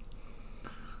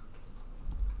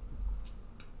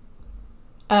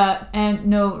 And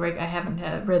no, Rick, I haven't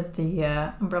read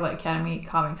the Umbrella Academy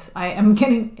comics. I am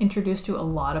getting introduced to a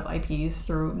lot of IPs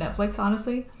through Netflix,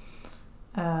 honestly.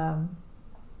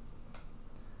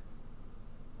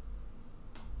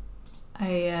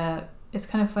 It's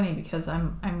kind of funny because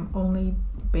I'm only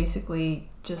basically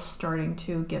just starting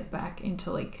to get back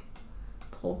into like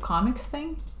the whole comics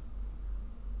thing.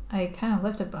 I kind of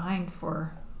left it behind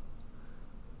for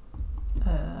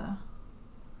a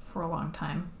long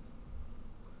time.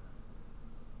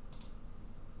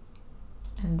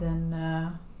 And then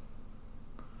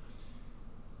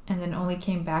only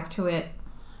came back to it,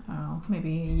 I don't know,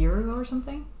 maybe a year ago or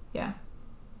something. Yeah.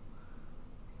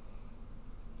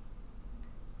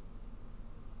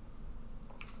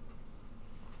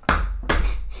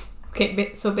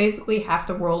 Okay, so basically half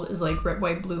the world is like red,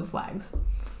 white, blue flags.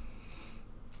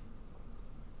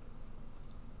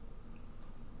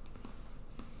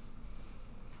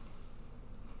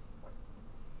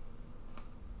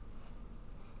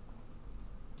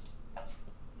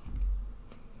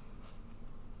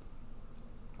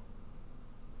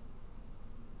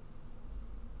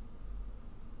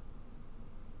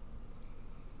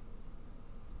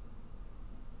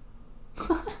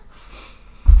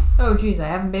 Oh geez, I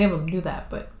haven't been able to do that,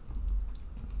 but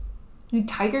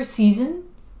Tiger season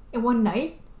in one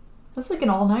night? That's like an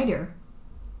all-nighter.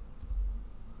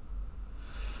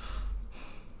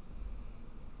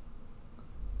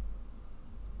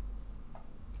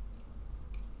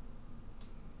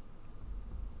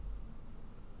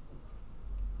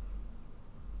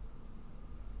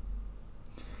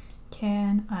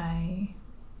 Can I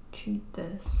cheat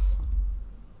this?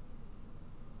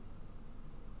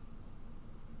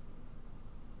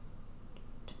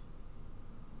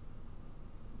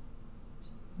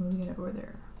 Moving it over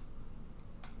there.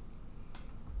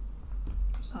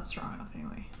 It's not strong enough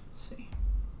anyway. Let's see.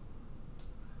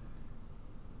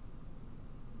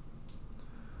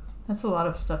 That's a lot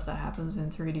of stuff that happens in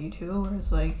 3D too, where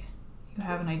it's like you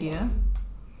have an idea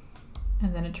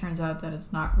and then it turns out that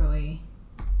it's not really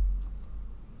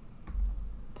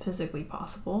physically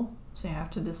possible. So you have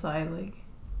to decide, like,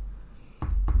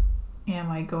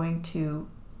 am I going to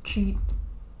cheat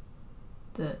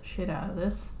the shit out of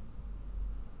this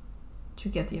to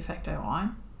get the effect I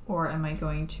want, or am I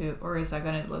going to, or is that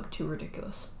going to look too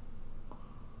ridiculous?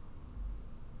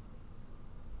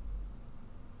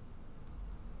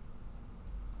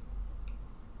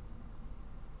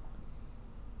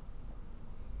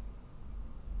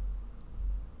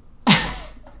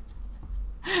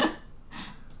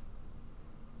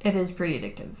 It is pretty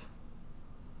addictive.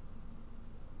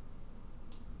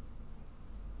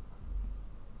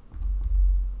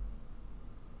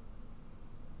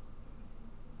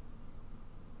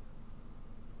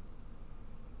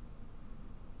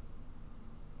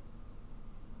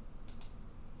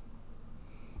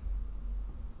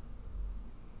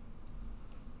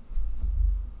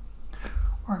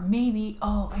 Or maybe,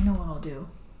 oh, I know what I'll do.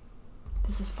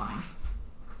 This is fine.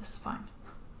 This is fine.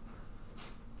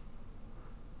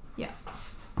 Yeah,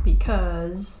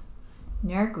 because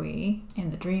Nergui in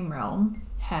the Dream Realm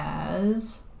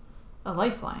has a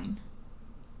lifeline.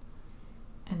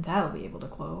 And that'll be able to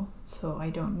glow, so I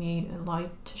don't need a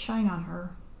light to shine on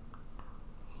her.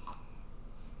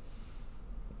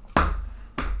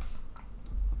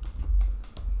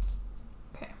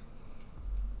 Okay.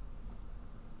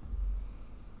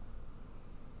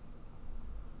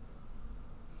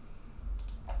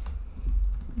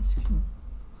 Let's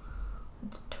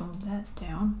tone that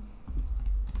down.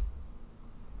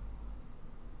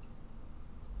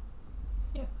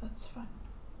 Yeah, that's fine.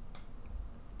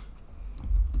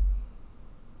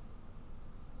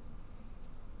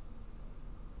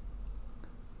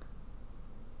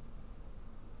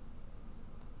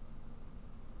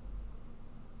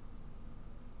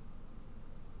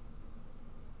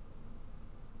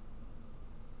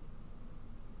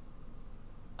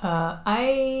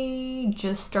 I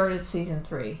just started season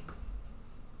 3.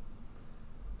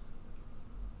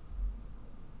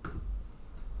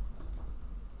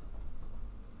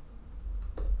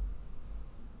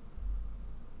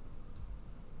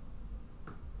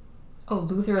 Oh,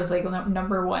 Luther is like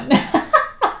number one.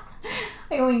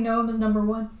 I only know him as number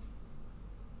one.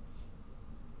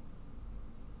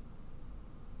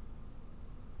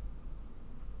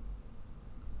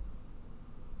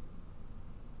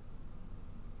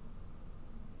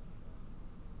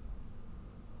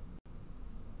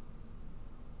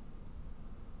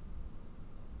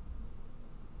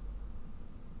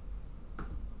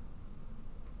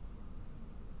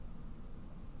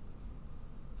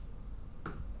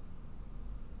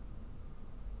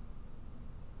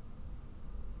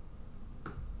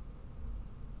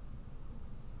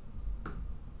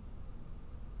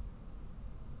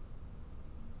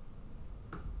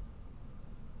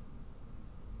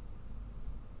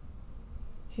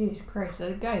 Jesus Christ,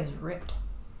 that guy is ripped.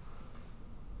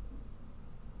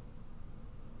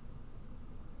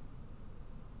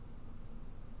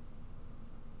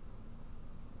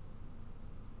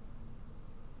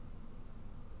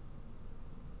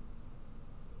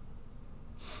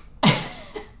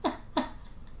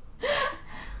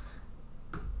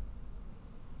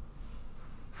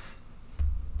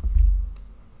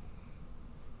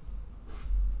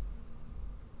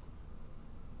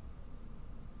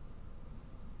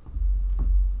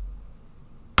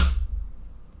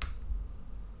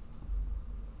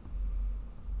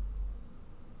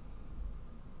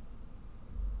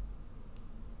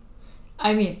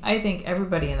 I mean, I think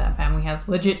everybody in that family has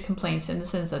legit complaints in the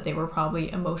sense that they were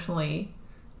probably emotionally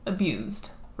abused,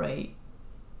 right?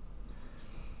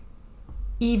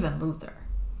 Even Luther.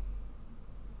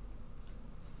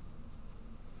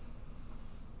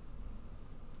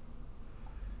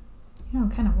 You know,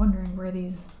 I'm kind of wondering where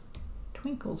these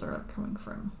twinkles are coming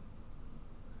from.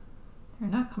 They're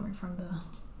not coming from the...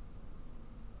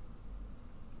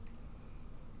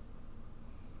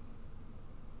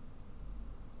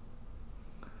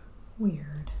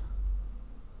 Weird.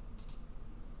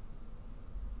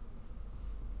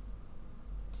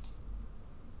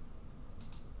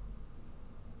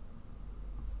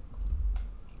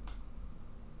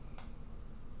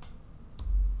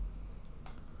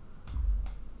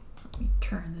 Let me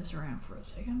turn this around for a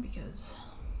second because,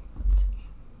 let's see.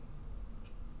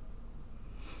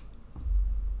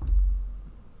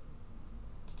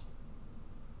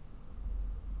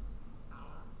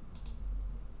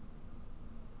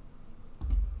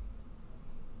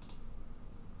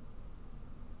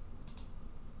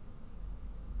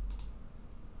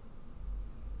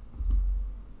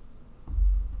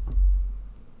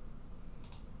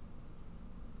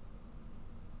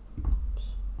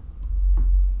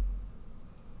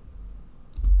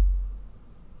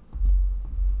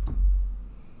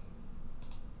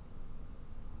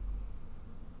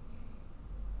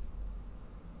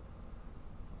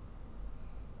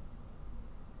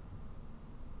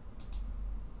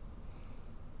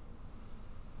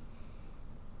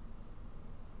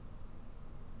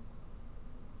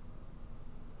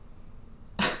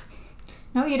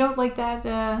 No, you don't like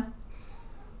that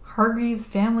Hargreaves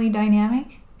family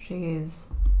dynamic? Jeez.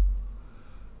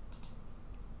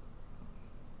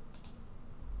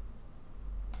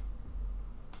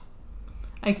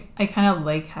 I kind of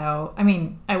like how, I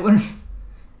mean, I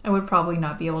would probably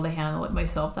not be able to handle it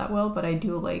myself that well, but I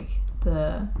do like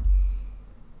the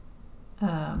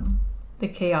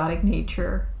chaotic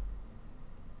nature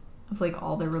of like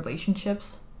all the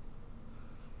relationships.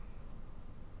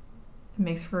 It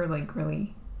makes for like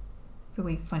really,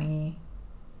 really funny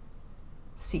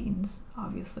scenes,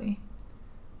 obviously.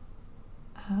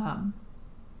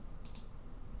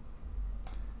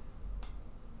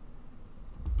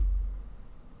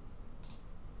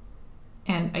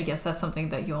 And I guess that's something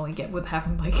that you only get with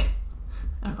having like,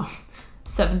 I don't know,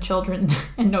 7 children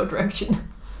and no direction.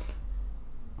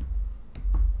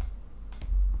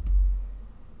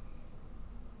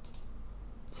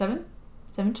 Seven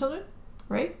children,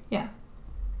 right? Yeah.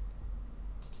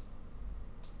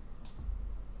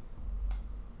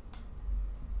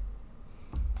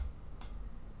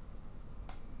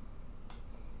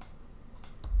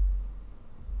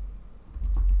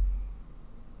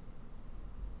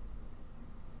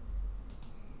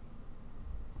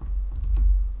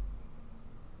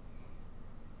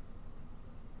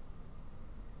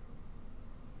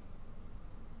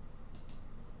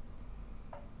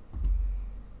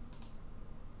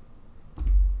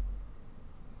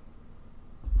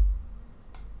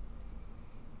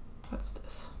 What's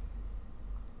this?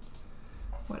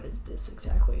 What is this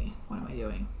exactly? What am I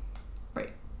doing?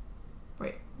 Right.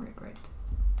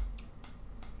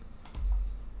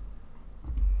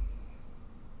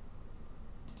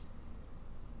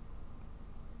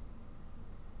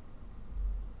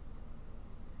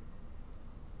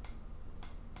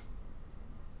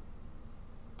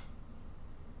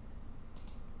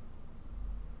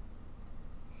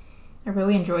 I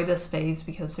really enjoy this phase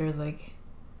because there's like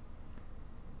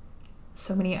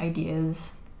so many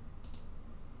ideas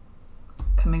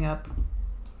coming up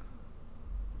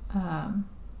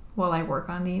while I work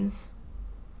on these.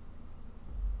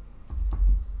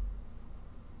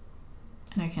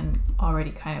 And I can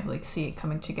already kind of like see it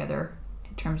coming together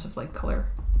in terms of like color.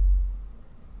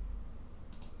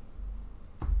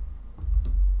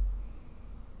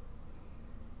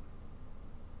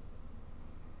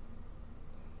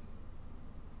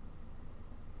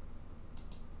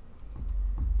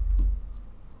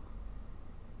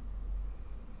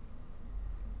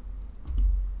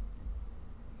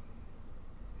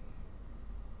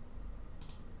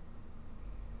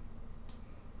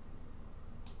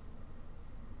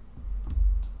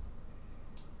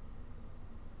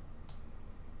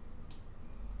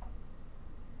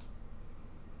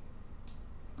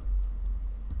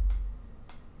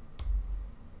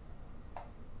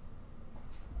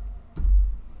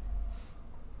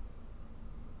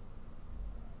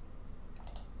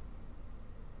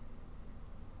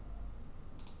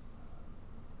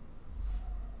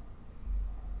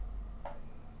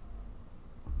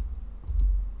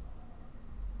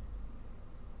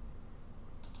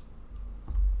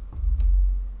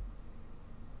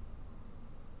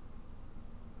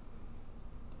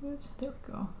 There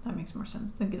we go. That makes more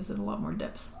sense. That gives it a lot more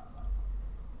depth.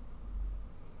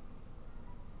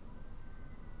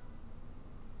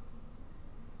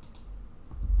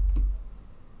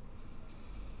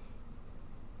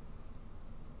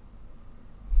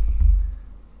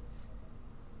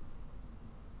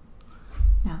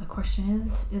 Now the question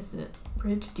is the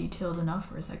bridge detailed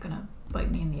enough, or is that gonna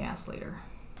bite me in the ass later?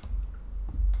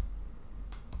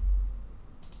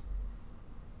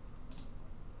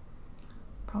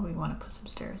 Probably want to put some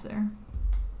stairs there.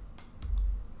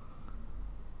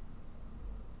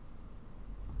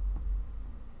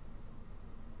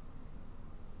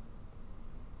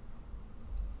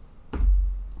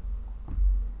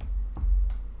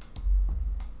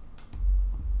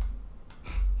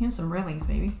 And some railings,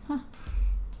 maybe. Huh.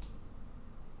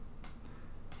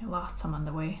 I lost some on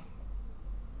the way.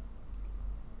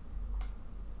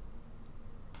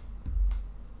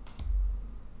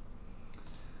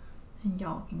 And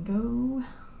y'all can go.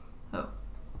 Oh.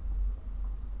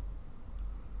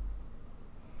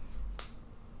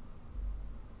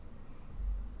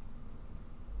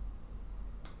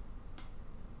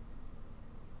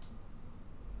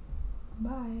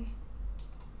 Bye.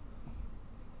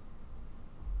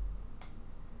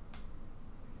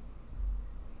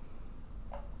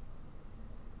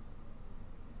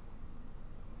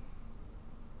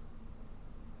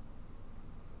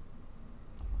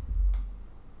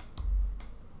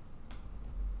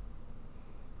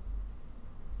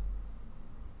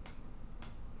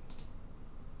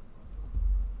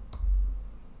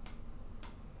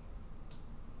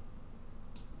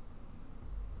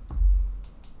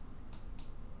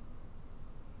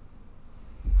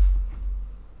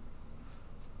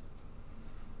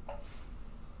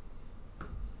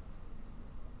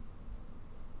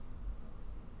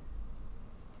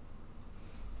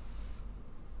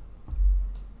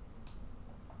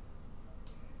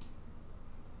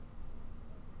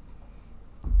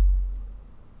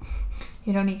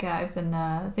 You know, Nika, I've been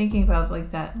thinking about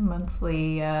like that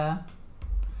monthly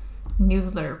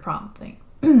newsletter prompt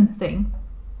thing.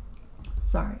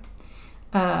 Sorry.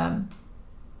 I'm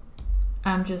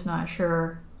just not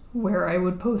sure where I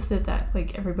would post it that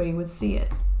like everybody would see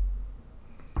it.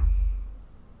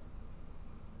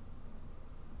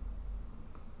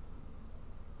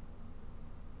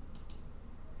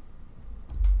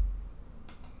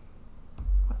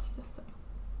 What's this thing?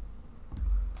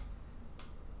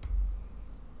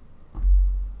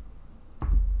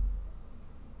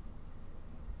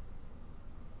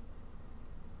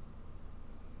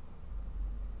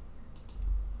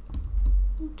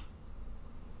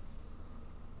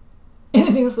 In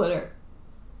a newsletter.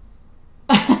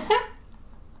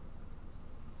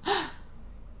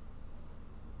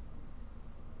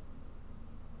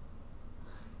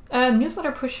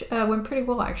 Newsletter push went pretty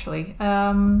well, actually.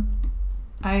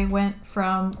 I went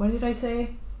from, what did I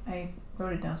say? I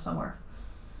wrote it down somewhere.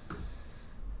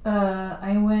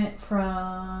 I went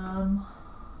from,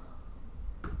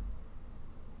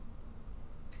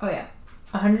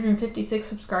 156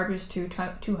 subscribers to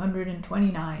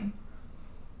 229.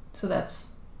 So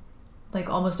that's like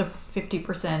almost a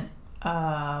 50%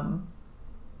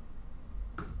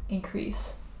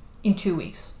 increase in 2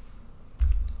 weeks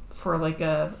for like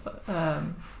a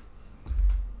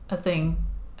thing,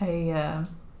 a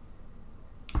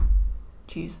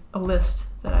list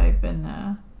that I've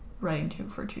been writing to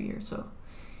for 2 years. So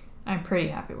I'm pretty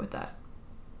happy with that.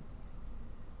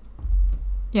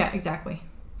 Yeah, exactly.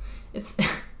 It's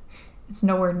it's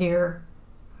nowhere near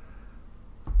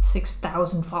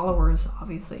 6,000 followers,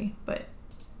 obviously, but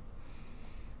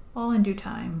all in due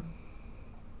time.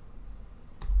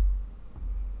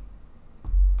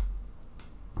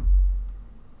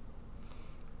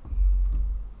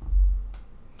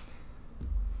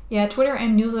 Yeah, Twitter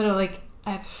and newsletter, like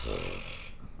I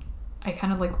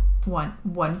kind of like want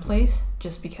one place,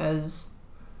 just because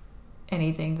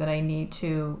anything that I need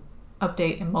to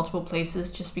update in multiple places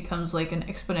just becomes like an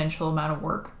exponential amount of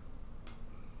work.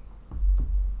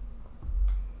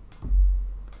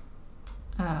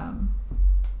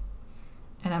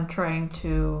 And I'm trying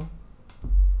to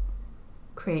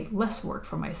create less work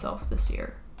for myself this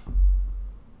year.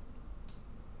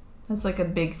 That's like a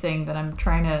big thing that I'm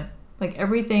trying to, like,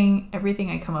 everything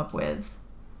I come up with,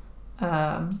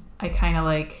 I kind of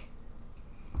like,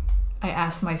 I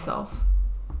ask myself,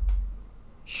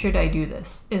 should I do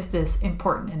this? Is this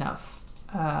important enough?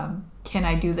 Can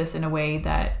I do this in a way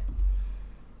that,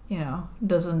 you know,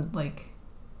 doesn't like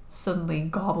suddenly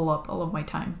gobble up all of my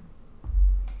time?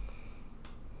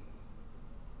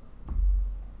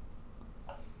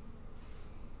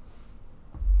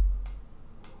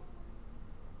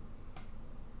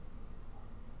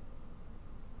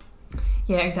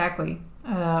 Yeah, exactly.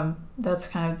 That's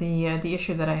kind of the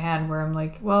issue that I had, where I'm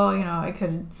like, well, you know, I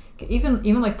could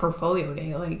even like portfolio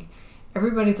day. Like,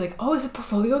 everybody's like, oh, is it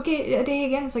portfolio day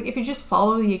again? It's like, if you just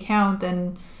follow the account,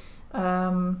 then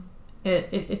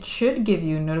it should give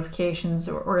you notifications,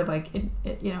 or like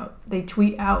it you know, they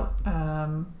tweet out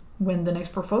when the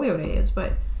next portfolio day is.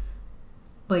 But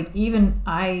like, even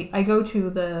I go to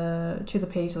the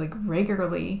page like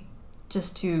regularly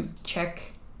just to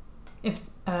check if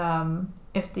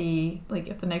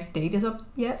the next date is up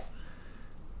yet.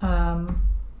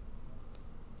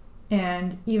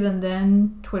 And even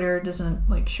then, Twitter doesn't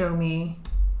like show me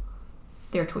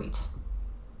their tweets.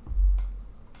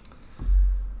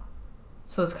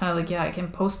 So it's kind of like, yeah, I can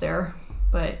post there,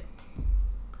 but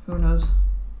who knows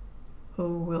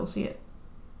who will see it.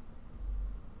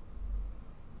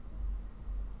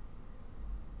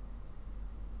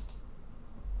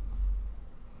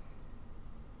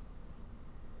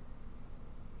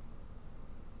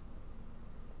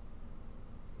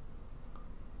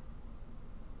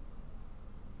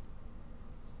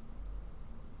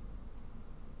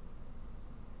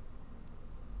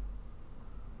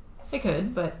 I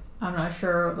could, but I'm not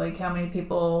sure like how many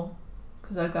people,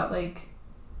 because I've got like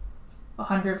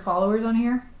 100 followers on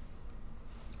here,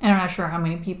 and I'm not sure how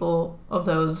many people of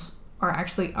those are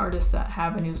actually artists that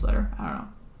have a newsletter. I don't know.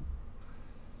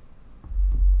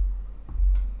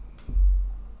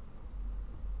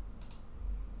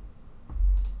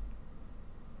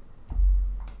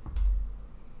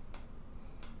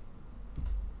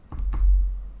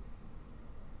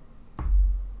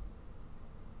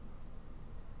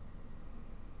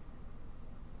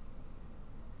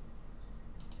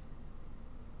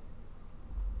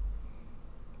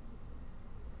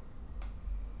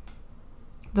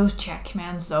 Those chat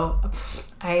commands, though,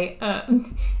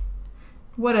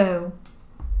 what an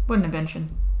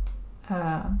invention.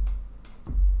 I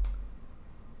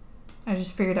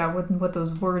just figured out what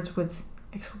those words with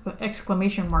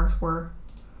exclamation marks were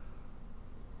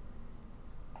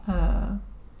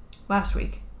last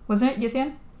week. Wasn't it,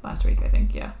 Yithian? Last week, I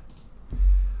think, yeah.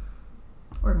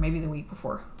 Or maybe the week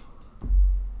before.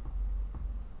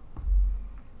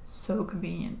 So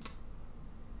convenient.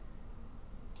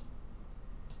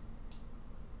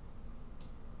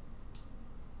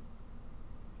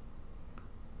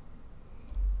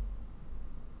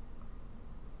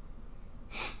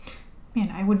 Man,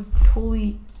 I would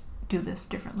totally do this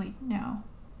differently now.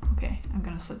 Okay, I'm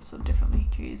gonna set this up differently.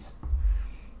 Jeez.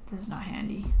 This is not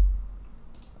handy.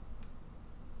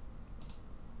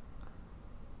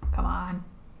 Come on.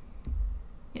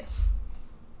 Yes.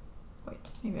 Wait,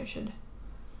 maybe I should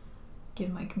give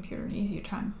my computer an easier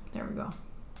time. There we go.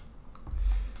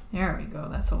 There we go.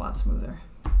 That's a lot smoother.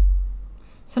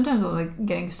 Sometimes I'm like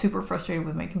getting super frustrated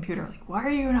with my computer. Like, why are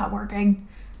you not working?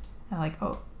 And I'm like,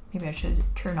 oh, maybe I should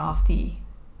turn off the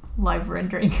live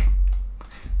rendering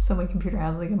so my computer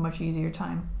has like a much easier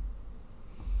time.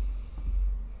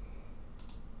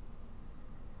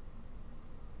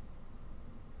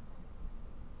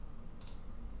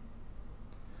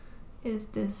 Is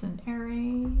this an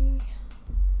array?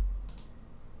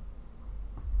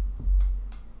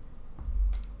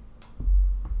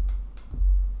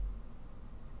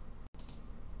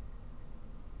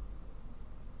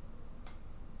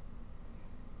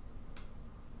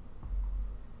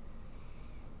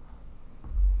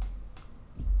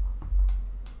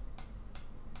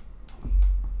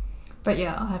 But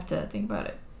yeah, I'll have to think about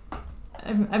it.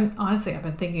 I'm honestly, I've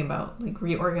been thinking about like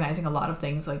reorganizing a lot of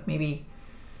things, like maybe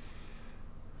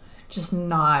just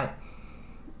not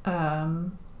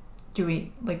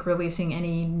doing like releasing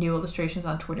any new illustrations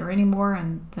on Twitter anymore,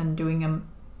 and then doing them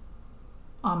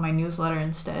on my newsletter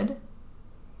instead,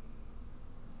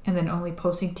 and then only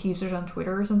posting teasers on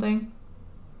Twitter or something,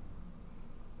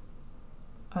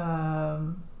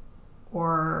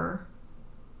 or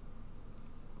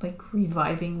like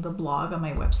reviving the blog on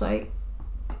my website.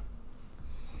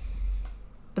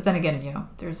 But then again, you know,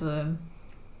 there's a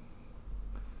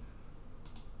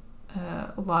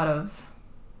lot of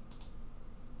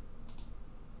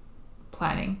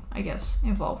planning, I guess,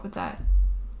 involved with that.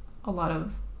 A lot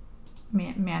of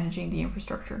managing the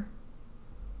infrastructure.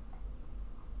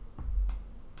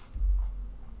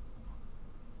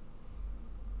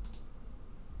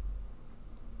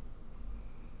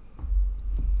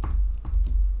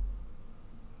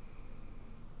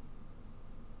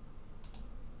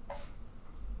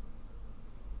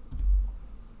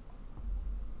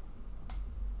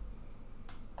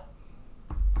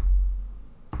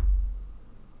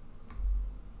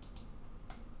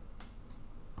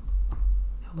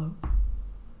 Hello.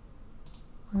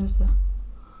 Where's the...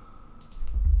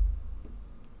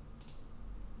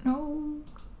 No,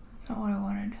 that's not what I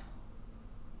wanted.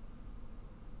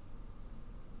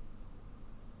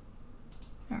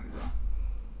 There we go.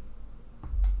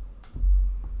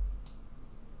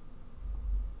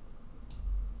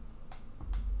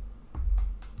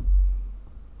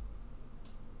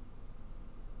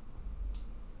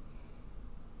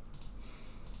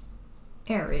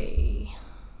 Airy.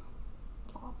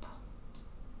 Plop.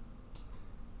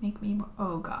 Make me more...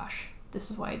 Oh gosh,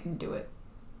 this is why I didn't do it.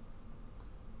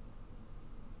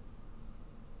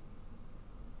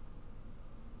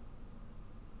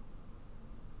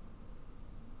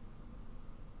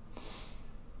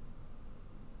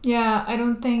 Yeah, I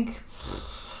don't think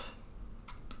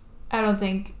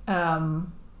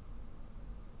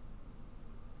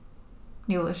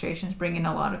new illustrations bring in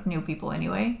a lot of new people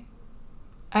anyway.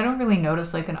 I don't really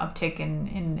notice like an uptick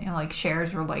in like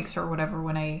shares or likes or whatever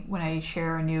when I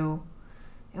share a new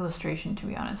illustration, to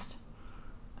be honest.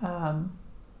 Let's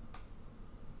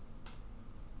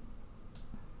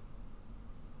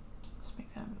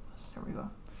make that less. There we go.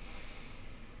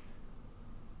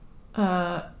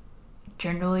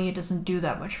 Generally it doesn't do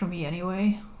that much for me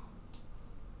anyway.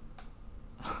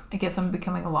 I guess I'm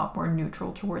becoming a lot more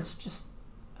neutral towards just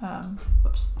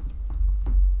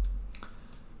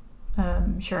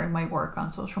sharing my work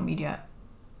on social media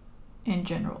in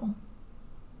general.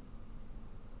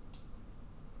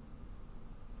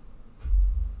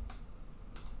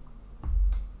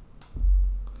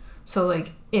 So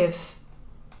like if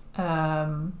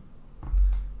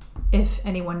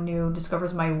anyone new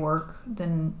discovers my work,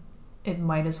 then it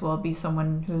might as well be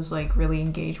someone who's like really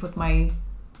engaged with my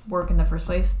work in the first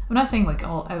place. I'm not saying like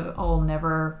I'll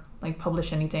never like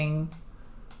publish anything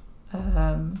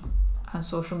on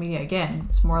social media again.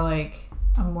 It's more like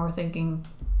I'm more thinking,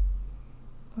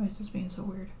 why is this being so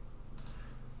weird?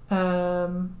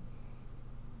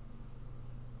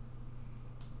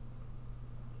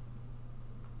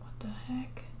 What the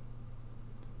heck?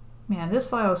 Man, this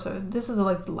file, so this is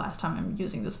like the last time I'm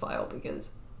using this file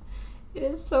because it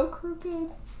is so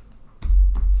crooked.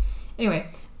 Anyway,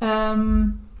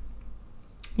 yeah,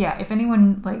 if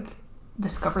anyone like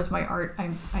discovers my art, I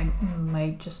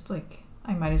might just like,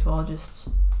 I might as well just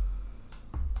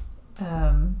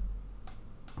have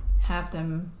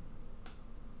them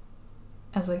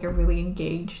as like a really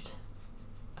engaged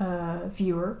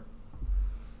viewer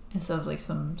instead of like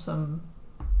some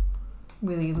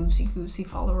really loosey-goosey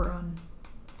follower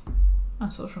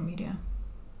on social media.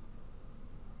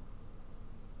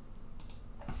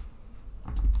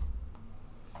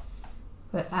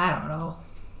 But I don't know.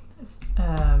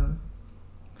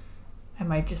 I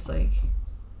might just like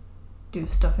do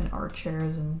stuff in art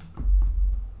shares and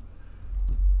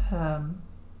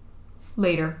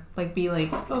later like be like,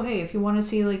 oh hey, if you want to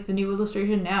see like the new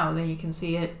illustration now, then you can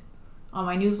see it on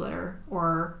my newsletter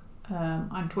or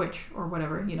on Twitch or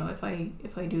whatever, you know, if I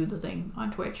do the thing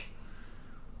on Twitch,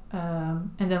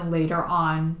 and then later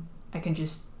on I can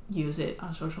just use it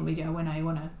on social media when I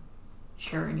want to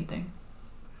share anything.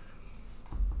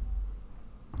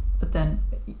 But then,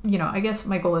 you know, I guess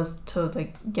my goal is to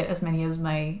like get as many as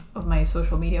of my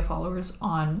social media followers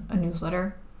on a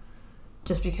newsletter,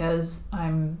 just because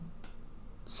I'm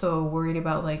so worried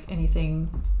about like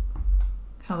anything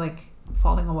kind of like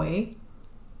falling away.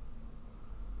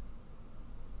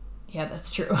 Yeah,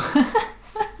 that's true.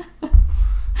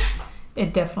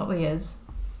 It definitely is.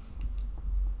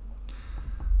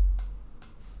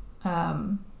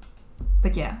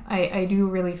 But yeah, I do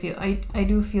really feel I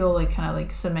do feel like kind of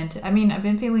like cemented. I mean, I've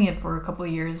been feeling it for a couple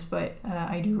of years, but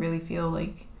I do really feel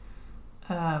like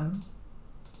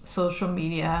social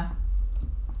media,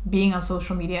 being on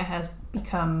social media has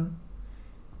become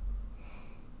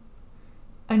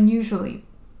unusually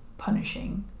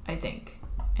punishing, I think,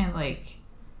 and like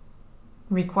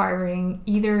requiring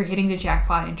either hitting the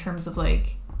jackpot in terms of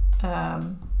like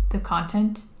the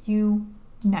content you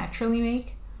naturally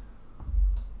make,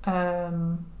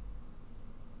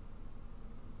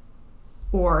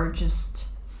 or just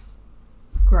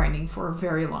grinding for a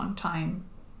very long time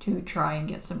to try and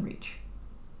get some reach.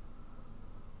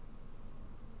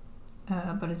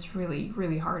 But it's really,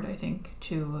 really hard, I think,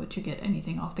 to get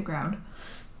anything off the ground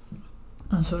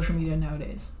on social media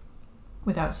nowadays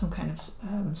without some kind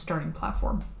of starting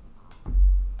platform.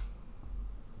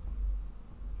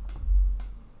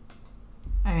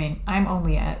 I mean, I'm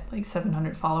only at like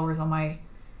 700 followers on my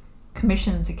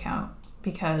commissions account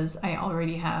because I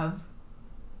already have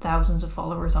thousands of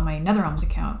followers on my Netherrealms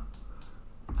account.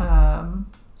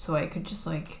 So I could just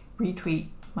like retweet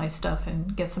my stuff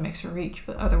and get some extra reach,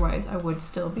 but otherwise I would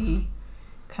still be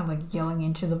kind of like yelling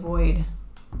into the void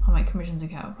on my commissions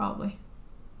account probably.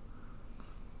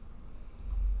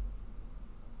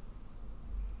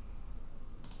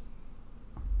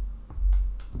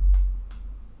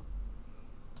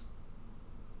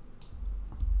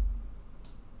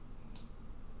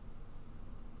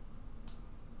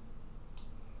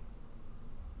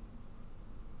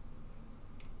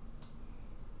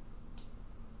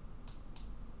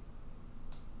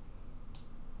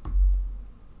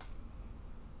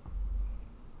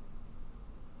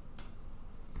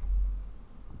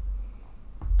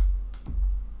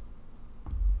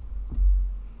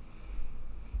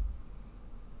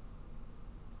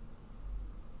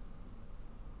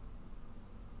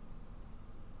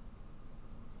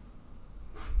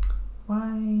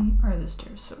 Why are the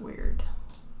stairs so weird?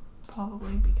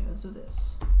 Probably because of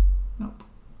this. Nope.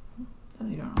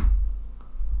 Then I don't know.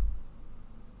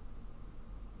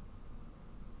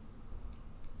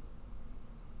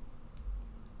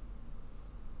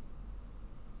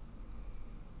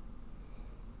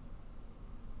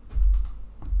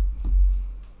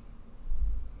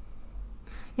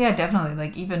 Yeah, definitely.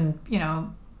 Like even, you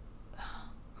know,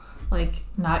 like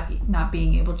not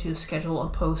being able to schedule a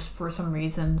post for some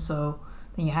reason, so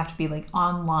then you have to be like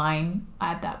online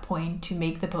at that point to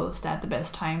make the post at the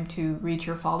best time to reach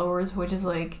your followers, which is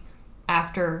like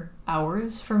after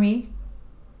hours for me.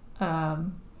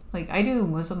 Like I do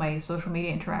most of my social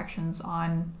media interactions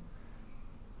on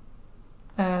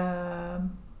at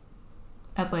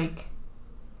like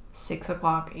 6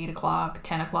 o'clock, 8 o'clock,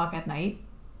 10 o'clock at night,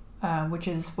 which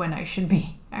is when I should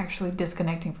be actually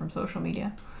disconnecting from social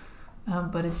media.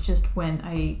 But it's just when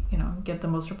I, you know, get the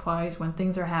most replies when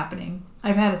things are happening.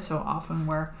 I've had it so often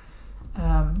where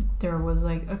there was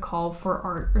like a call for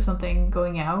art or something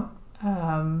going out,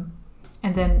 and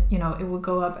then, you know, it would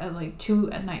go up at like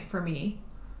 2 at night for me,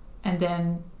 and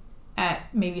then at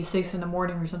maybe 6 in the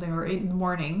morning or something, or 8 in the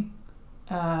morning,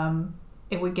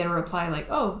 it would get a reply like,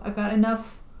 oh, I've got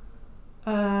enough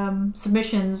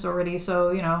submissions already,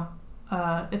 so, you know,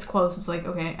 it's close. It's like,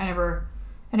 okay, I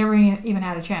never even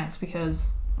had a chance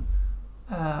because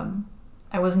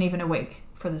I wasn't even awake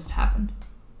for this to happen.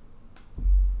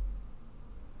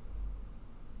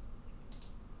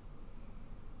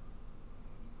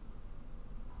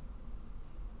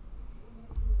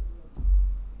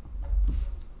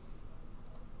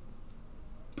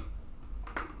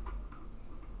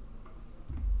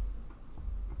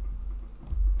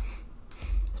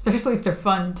 Especially if they're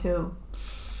fun too.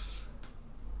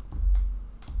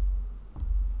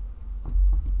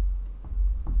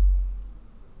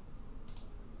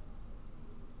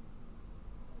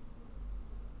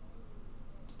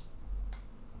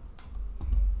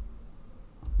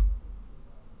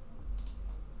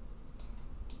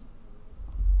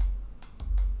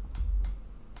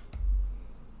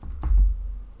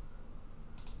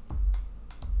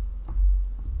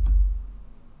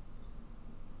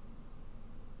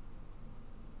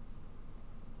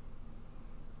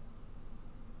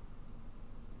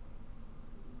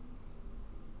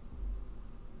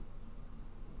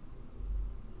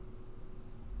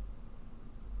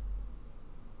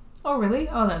 Oh, really?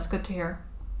 Oh, that's good to hear.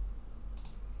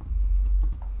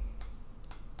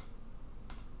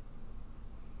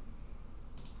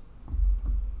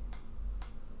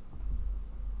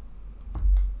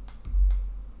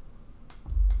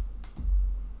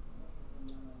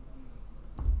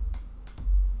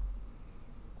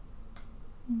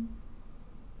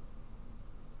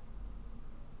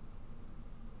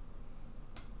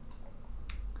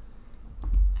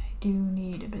 do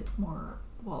need a bit more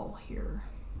wall here.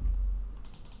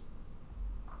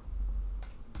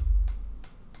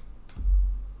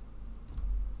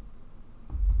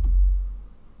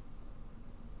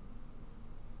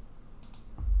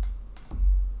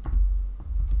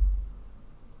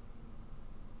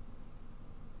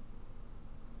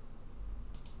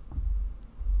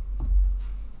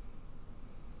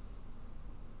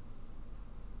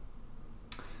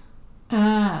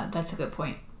 That's a good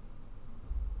point.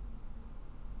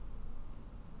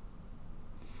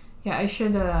 Yeah, I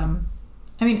should, I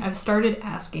mean, I've started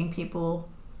asking people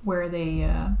where they,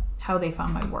 how they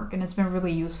found my work, and it's been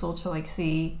really useful to like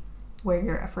see where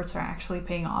your efforts are actually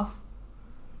paying off.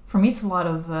 For me, it's a lot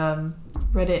of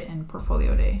Reddit and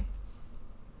Portfolio Day.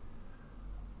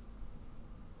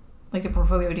 Like the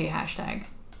Portfolio Day hashtag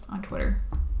on Twitter.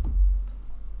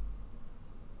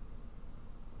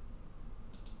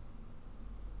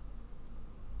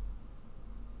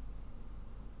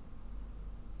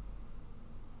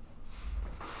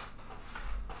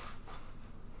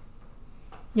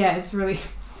 Yeah, it is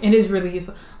really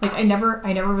useful. Like I never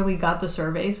really got the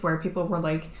surveys where people were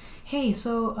like, "Hey,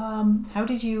 so how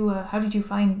did you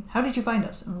find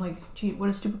us?" I'm like, "Gee, what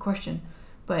a stupid question,"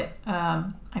 but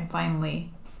I'm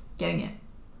finally getting it.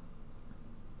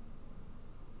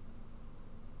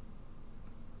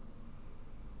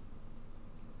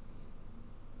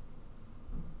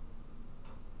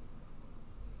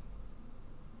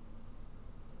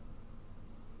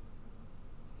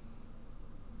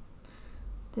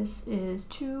 This is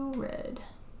too red.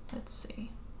 Let's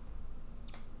see.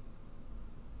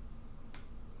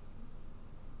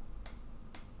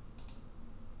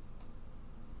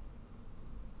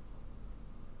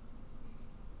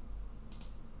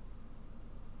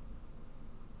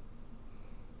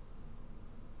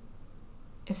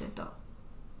 Is it though?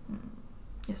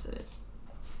 Yes, it is.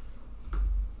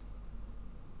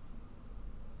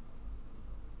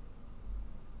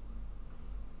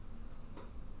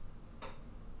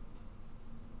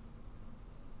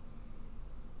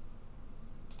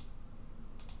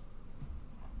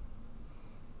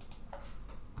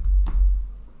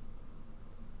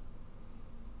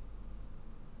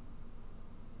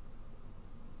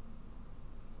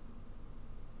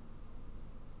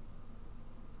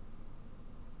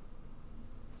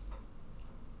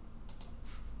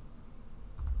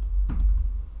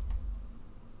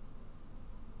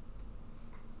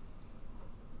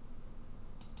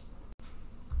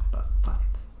 About 5.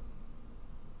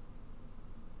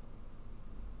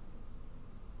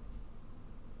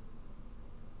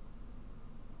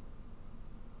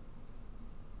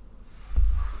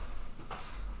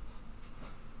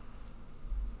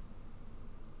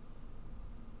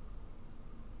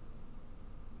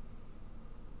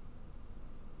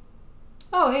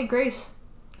 Oh, hey, Grace.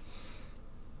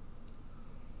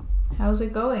 How's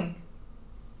it going?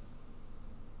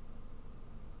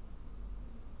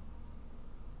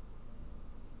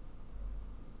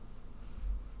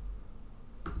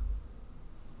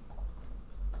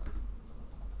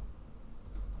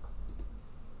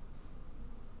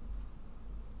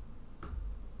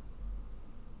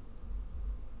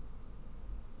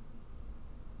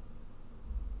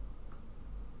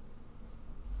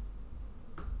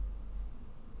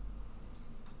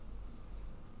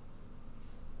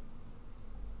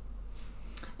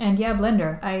 And yeah,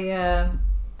 Blender.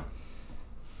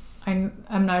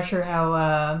 I'm not sure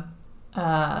how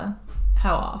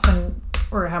often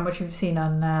or how much you've seen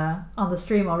on the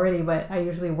stream already, but I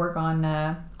usually work on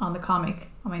the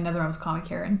comic, on my Netherrealms comic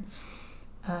here, and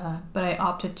but I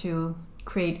opted to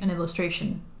create an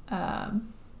illustration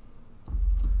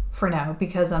for now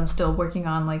because I'm still working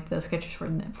on like the sketches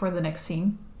for the next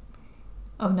scene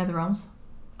of Netherrealms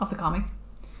of the comic.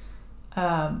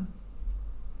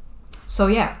 So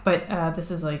yeah, but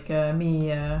this is like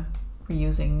me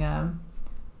reusing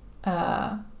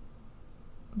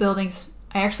buildings.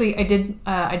 I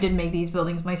did make these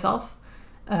buildings myself.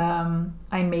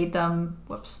 I made them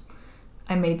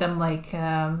like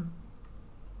I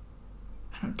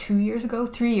don't know, 2 years ago,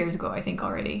 3 years ago, I think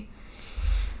already.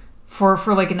 For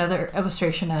like another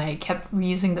illustration, and I kept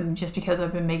reusing them just because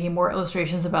I've been making more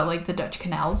illustrations about like the Dutch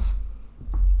canals.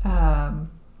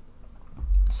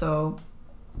 So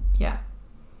yeah,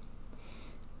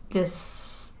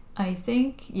 this I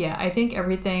think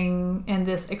everything in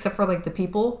this except for like the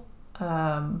people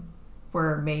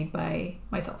were made by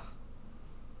myself.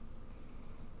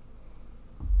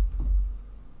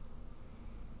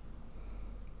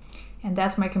 And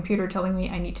that's my computer telling me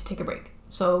I need to take a break.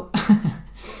 So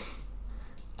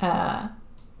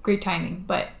great timing,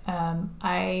 but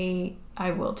I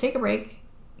will take a break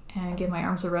and give my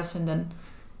arms a rest, and then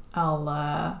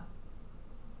I'll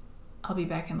be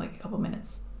back in like a couple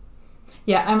minutes.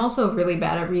 Yeah, I'm also really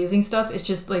bad at reusing stuff. It's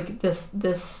just like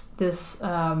this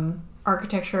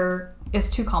architecture is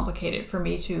too complicated for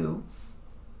me to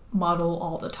model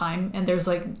all the time, and there's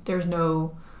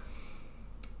no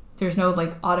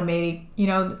like automated, you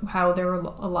know how there are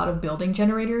a lot of building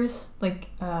generators like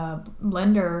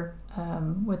Blender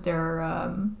with their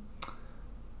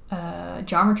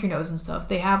geometry nodes and stuff.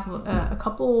 They have a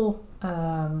couple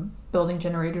building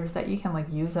generators that you can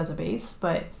like use as a base,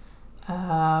 but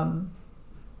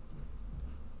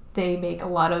they make a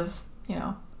lot of, you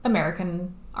know,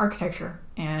 American architecture,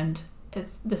 and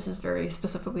this is very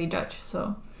specifically Dutch.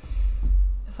 So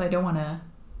if I don't want to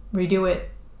redo it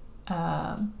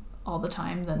all the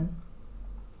time, then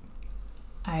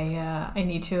I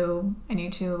need to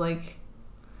like,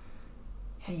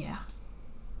 yeah,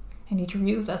 I need to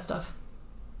reuse that stuff.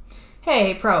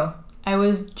 Hey, Pro, I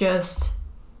was just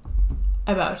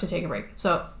about to take a break.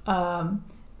 So,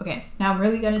 okay, now I'm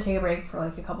really gonna take a break for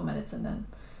like a couple minutes, and then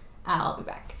I'll be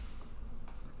back.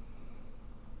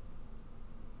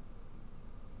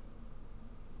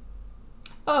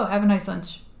 Oh, have a nice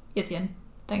lunch, Etienne.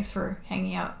 Thanks for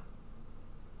hanging out.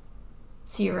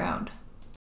 See you around.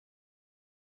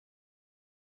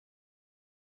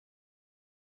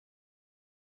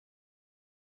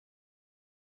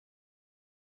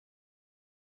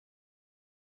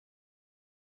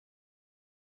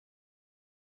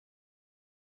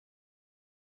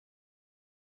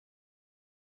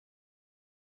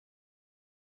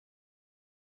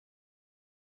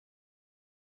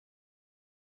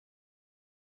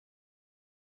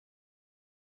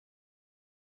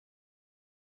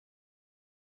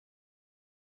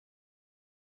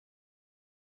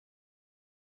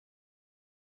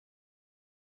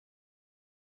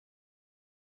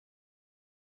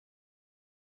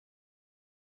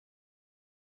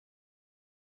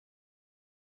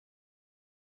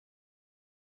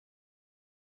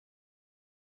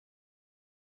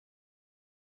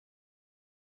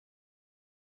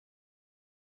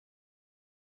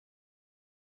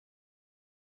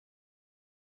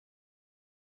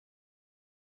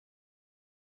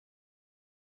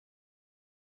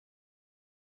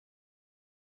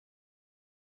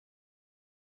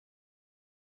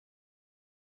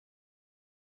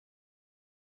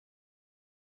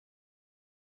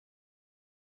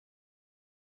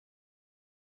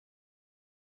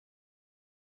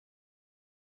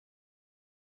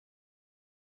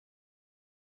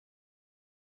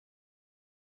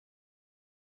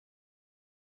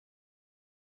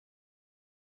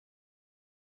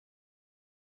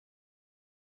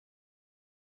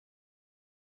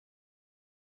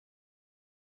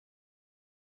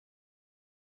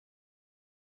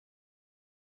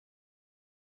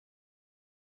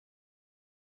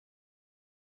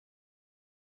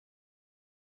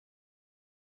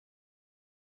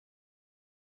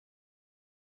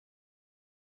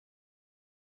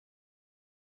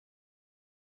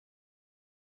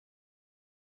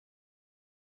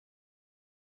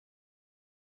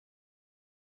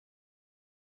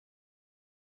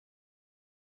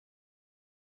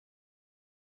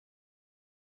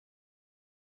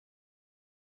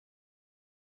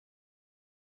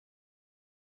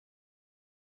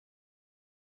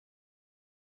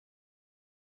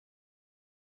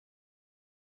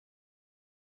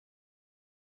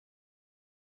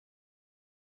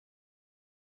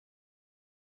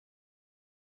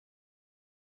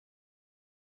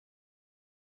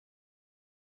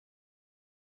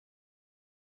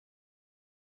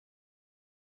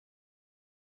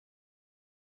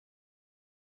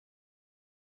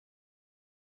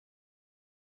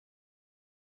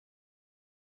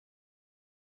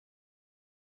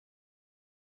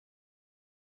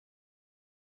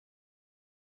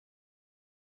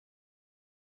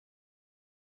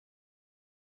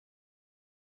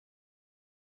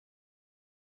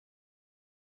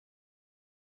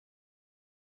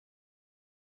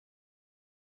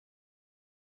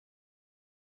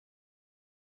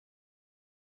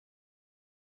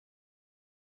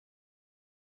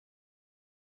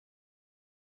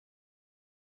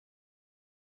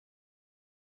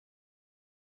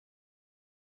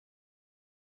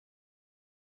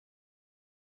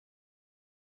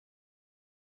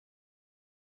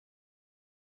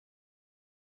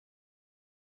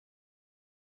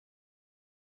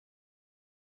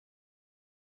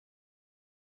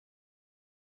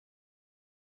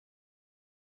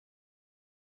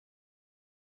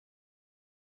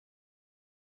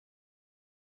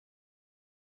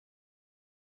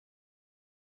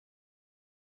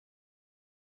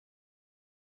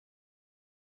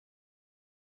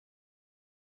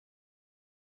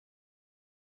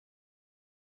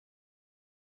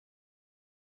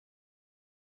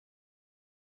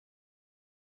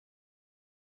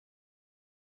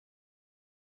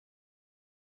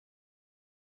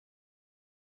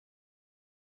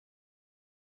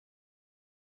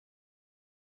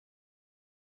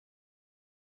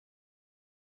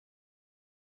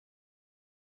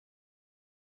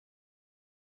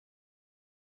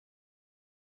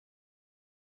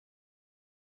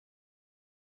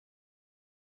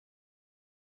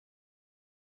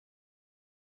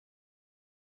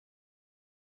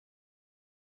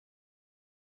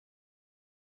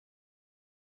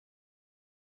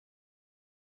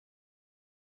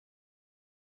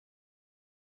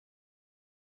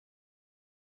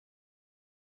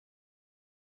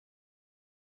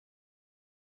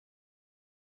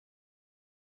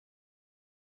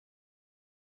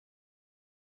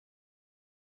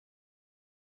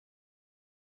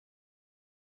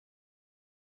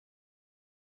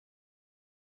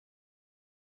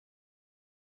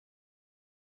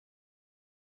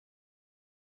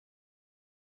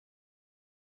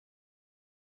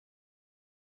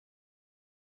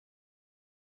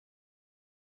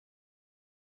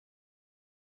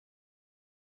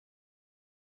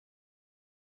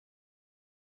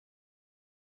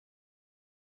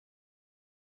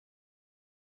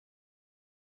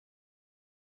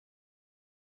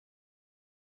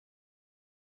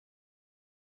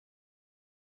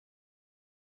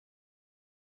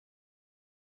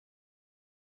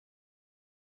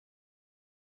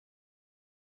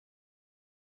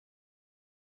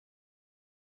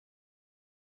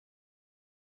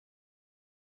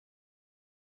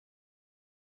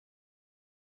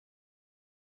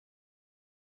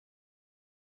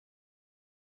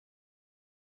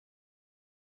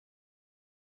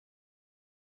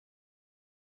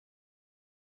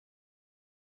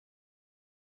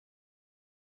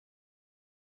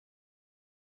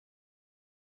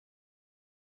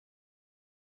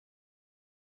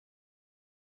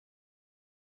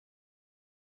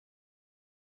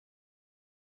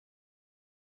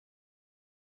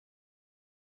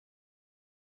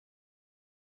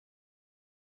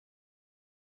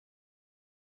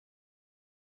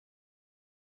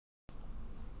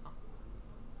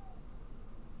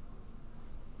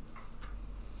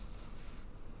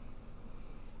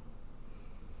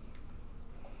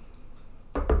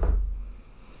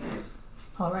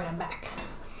 All right, I'm back.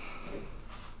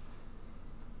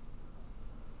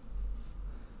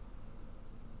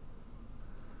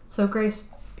 So Grace,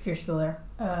 if you're still there,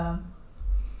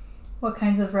 what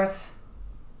kinds of ref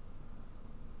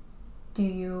do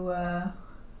you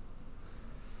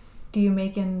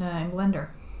make in Blender?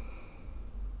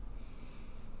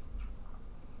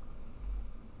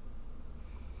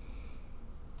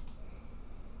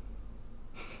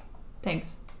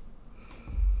 Thanks.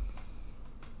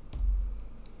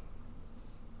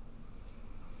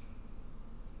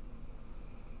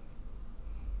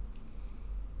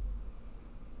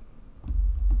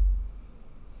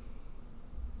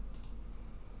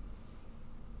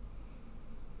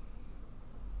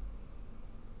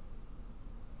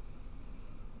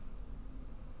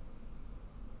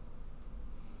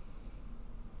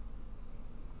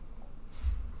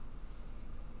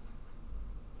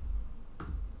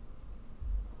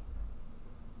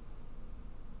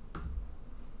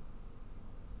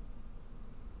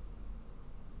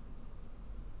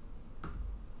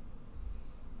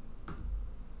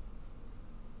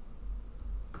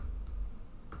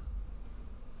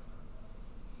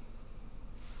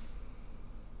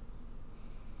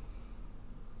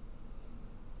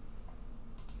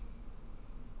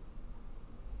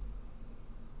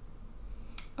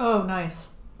 Oh,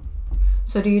 nice.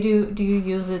 So do you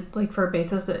use it like for a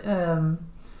basis that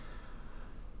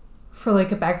for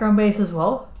like a background base as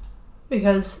well?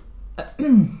 Because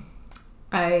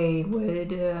I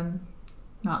would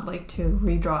not like to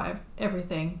redraw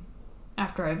everything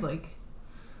after I've like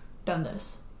done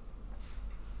this.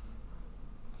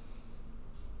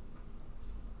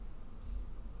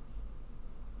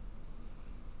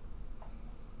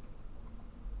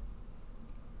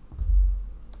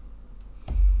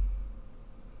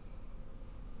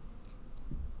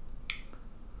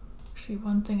 Actually,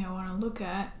 one thing I want to look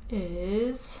at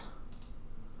is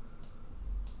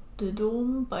the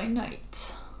Dome by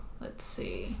Night. Let's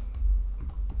see.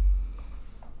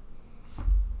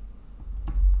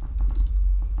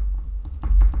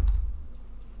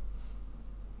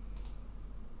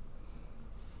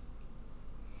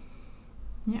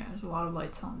 Yeah, there's a lot of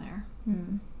lights on there.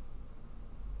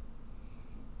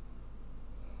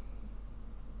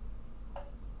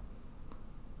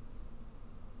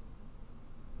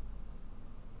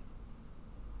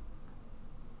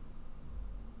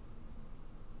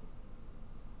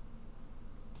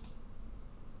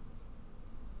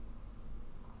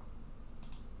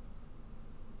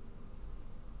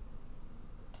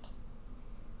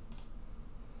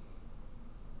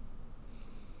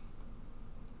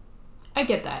 I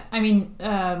get that. I mean,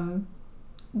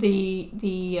 the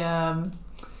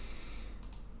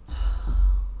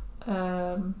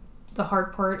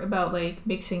hard part about like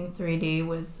mixing 3D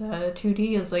with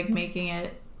 2D is like making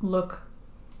it look,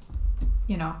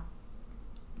 you know,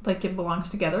 like it belongs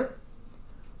together.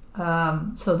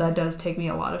 So that does take me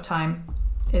a lot of time.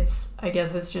 I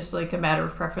guess it's just like a matter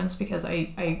of preference because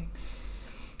I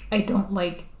don't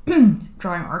like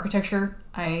drawing architecture.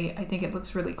 I think it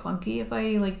looks really clunky if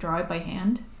I like draw it by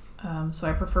hand. So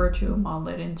I prefer to model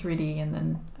it in 3D and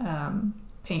then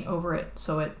paint over it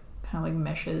so it kind of like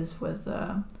meshes with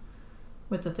the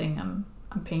thing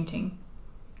I'm painting.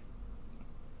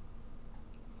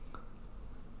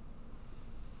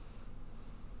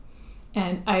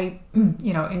 And I,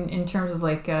 you know, in terms of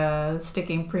like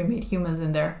sticking pre-made humans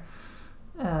in there,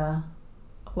 a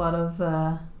lot of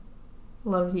the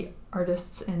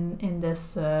artists in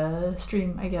this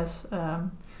stream, I guess,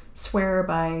 swear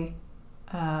by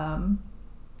DAZ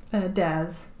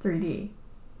 3D.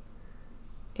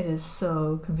 It is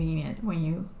so convenient when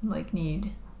you like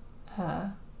need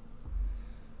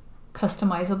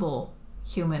customizable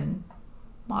human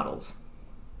models.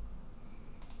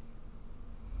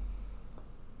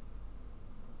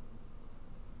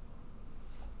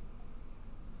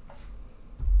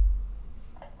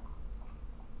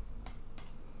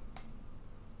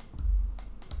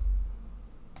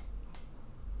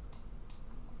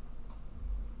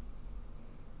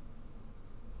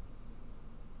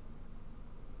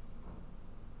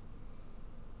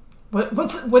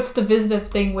 What's the visitive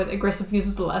thing with aggressive use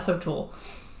of the lasso tool?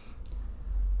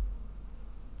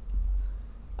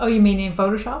 Oh, you mean in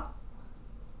Photoshop?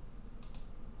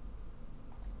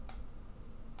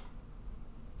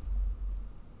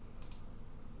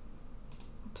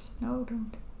 Oops, no,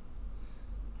 don't.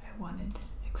 I wanted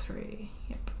X-ray.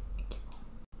 Yep, thank you.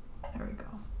 There we go.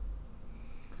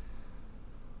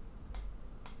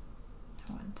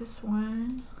 I want this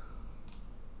one.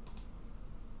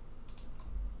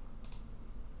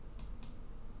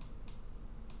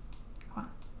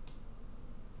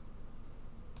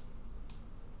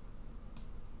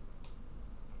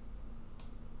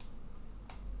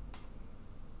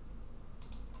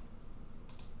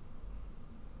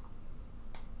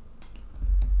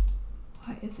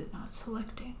 Why is it not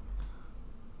selecting?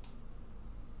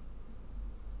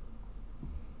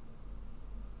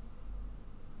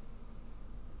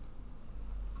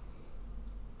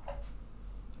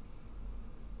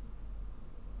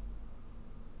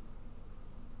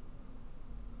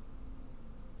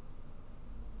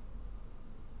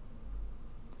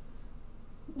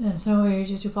 There's no way,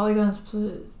 just do polygons,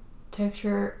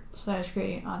 texture /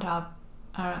 gradient on top.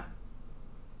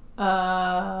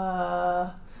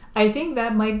 I think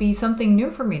that might be something new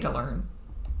for me to learn.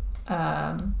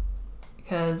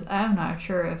 Because I'm not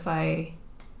sure if I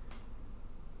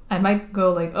might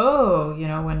go like, oh, you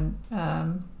know,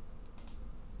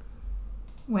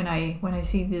 when I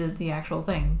see the actual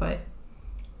thing, but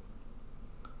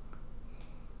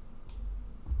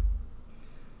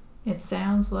it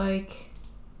sounds like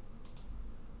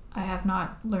I have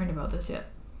not learned about this yet.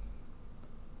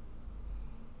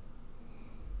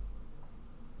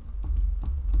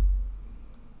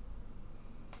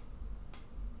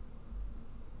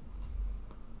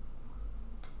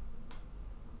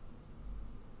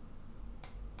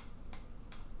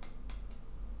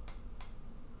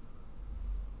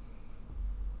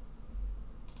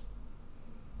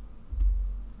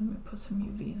 Let me put some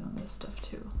UVs on this stuff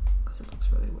too, because it looks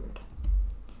really weird.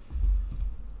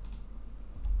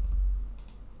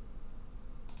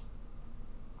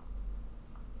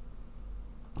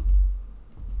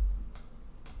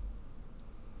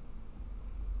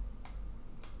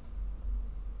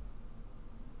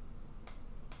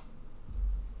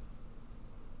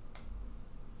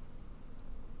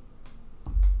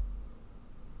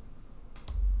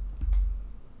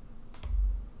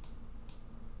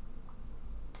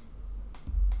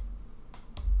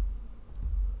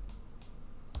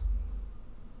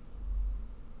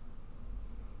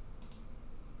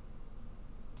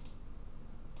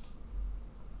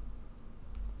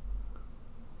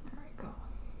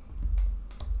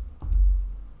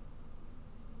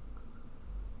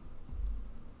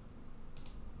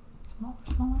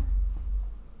 Smaller.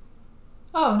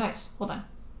 Oh, nice. Hold on.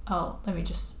 Oh, let me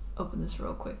just open this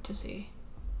real quick to see.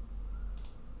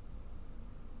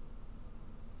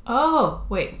 Oh,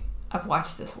 wait. I've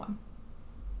watched this one.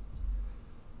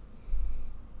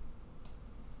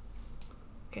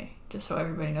 Okay, just so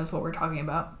everybody knows what we're talking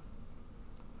about.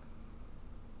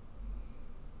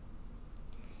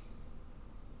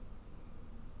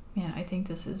 Man, I think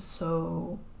this is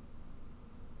so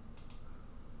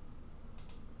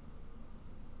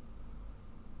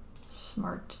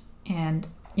smart. And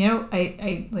you know,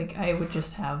 I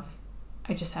just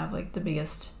have like the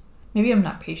biggest, maybe I'm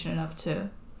not patient enough to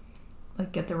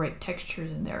like get the right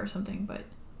textures in there or something, but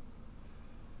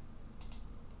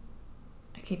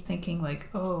I keep thinking like,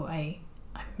 oh, I'm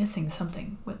missing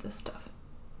something with this stuff.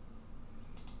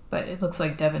 But it looks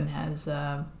like Devin has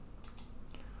a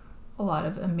lot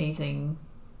of amazing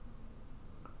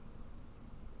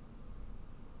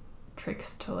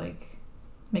tricks to like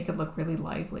make it look really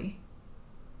lively.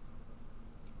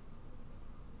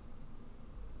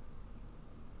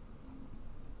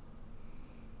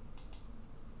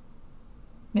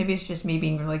 Maybe it's just me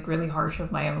being like really harsh of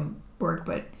my own work,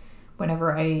 but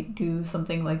whenever I do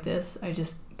something like this, I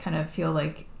just kind of feel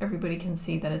like everybody can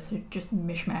see that it's just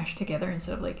mishmash together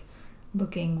instead of like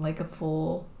looking like a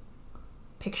full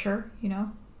picture, you know?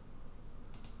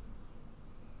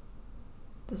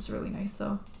 This is really nice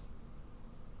though.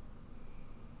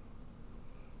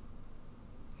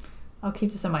 I'll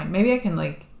keep this in mind. Maybe I can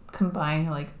like combine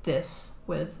like this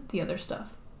with the other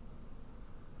stuff.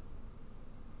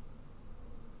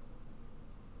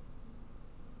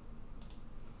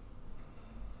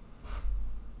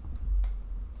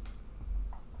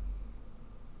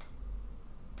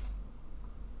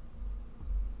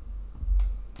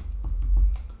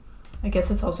 I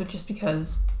guess it's also just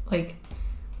because like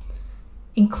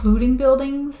including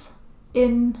buildings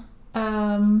in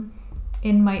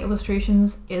my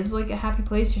illustrations is like a happy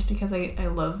place, just because I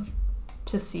love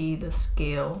to see the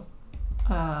scale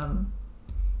and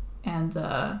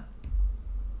the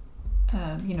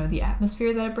you know, the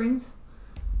atmosphere that it brings.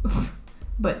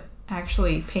 But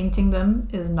actually painting them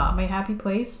is not my happy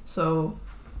place, so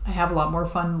I have a lot more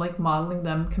fun like modeling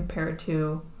them compared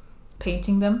to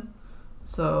painting them.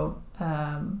 So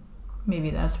maybe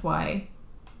that's why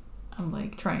I'm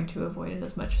like trying to avoid it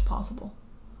as much as possible.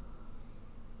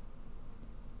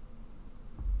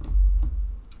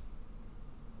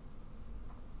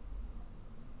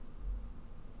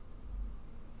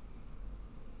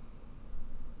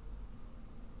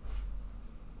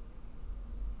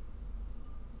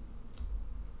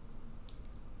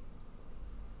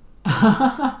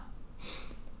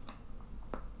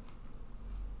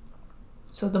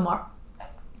 So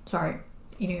Sorry,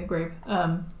 eating a grape.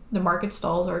 The market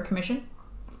stalls are commission.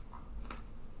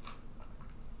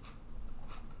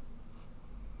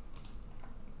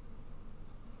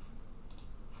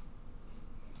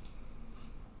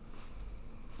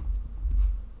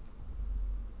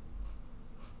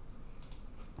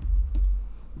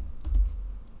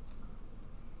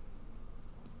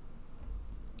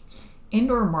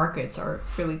 Indoor markets are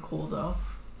really cool though.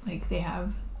 Like they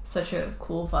have such a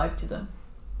cool vibe to them.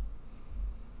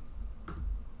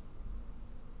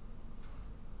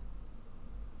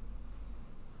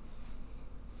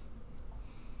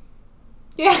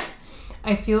 Yeah,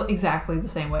 I feel exactly the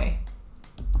same way.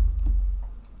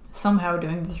 Somehow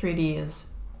doing the 3D is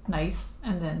nice,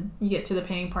 and then you get to the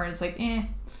painting part, it's like, eh.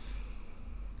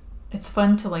 It's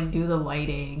fun to like do the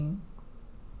lighting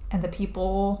and the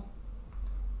people,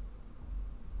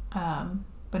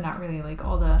 but not really like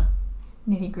all the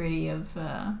nitty gritty of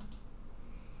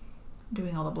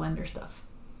doing all the Blender stuff.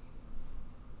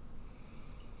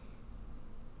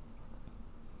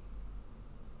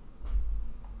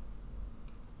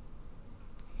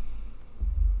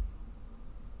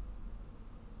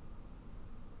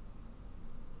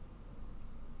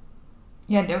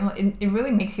 Yeah, definitely. It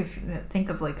really makes you think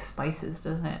of like spices,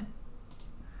 doesn't it?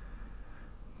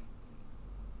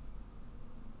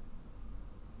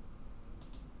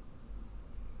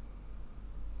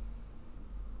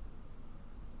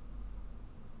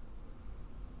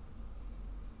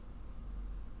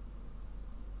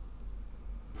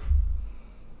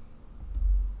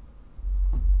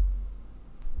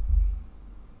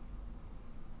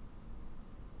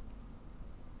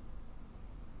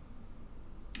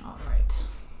 All right.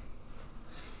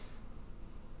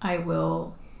 I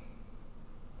will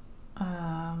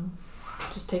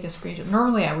just take a screenshot.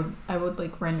 Normally I would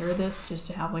like render this just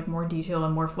to have like more detail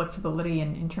and more flexibility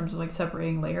in terms of like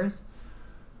separating layers.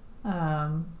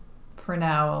 For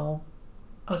now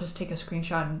I'll just take a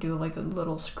screenshot and do like a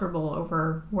little scribble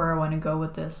over where I want to go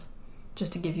with this,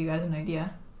 just to give you guys an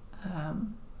idea.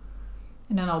 And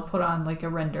then I'll put on like a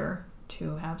render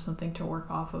to have something to work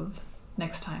off of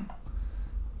next time.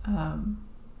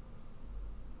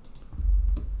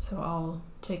 So I'll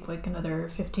take like another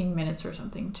 15 minutes or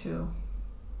something to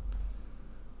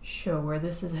show where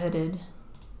this is headed.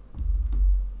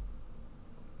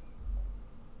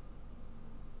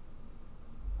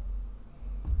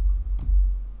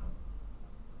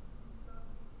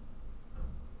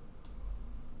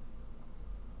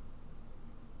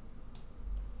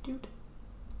 Dude.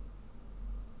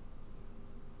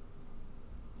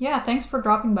 Yeah, thanks for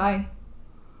dropping by.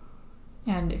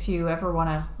 And if you ever want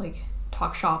to like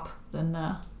talk shop, then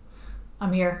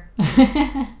I'm here.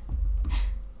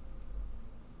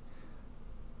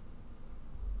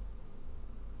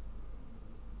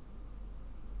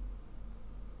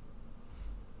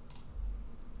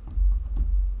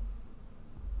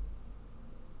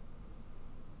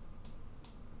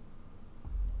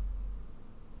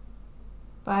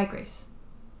 Bye, Grace.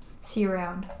 See you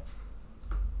around.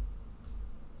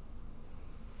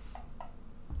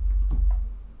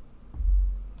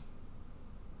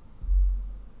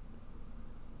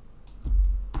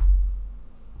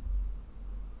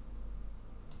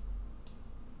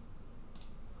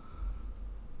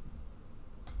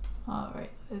 All right,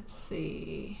 let's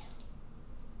see.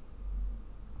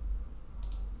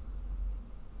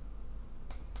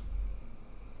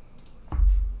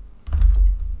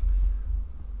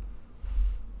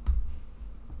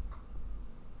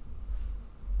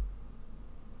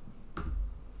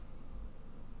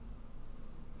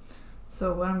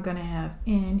 So what I'm gonna have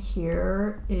in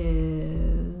here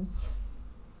is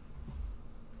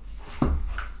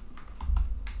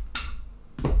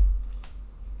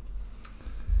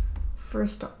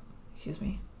first off, excuse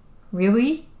me.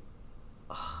 Really?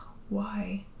 Ugh,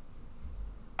 why?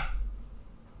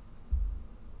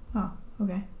 Oh,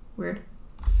 okay. Weird.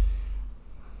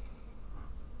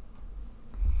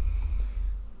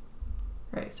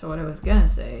 Right, so what I was gonna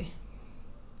say,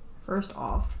 first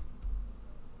off,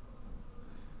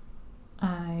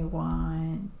 I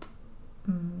want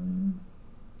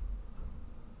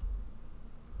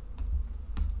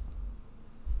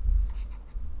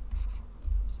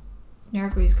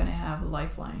Nergui's gonna have a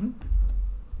lifeline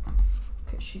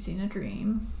because she's in a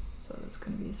dream, so it's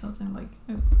gonna be something like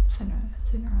center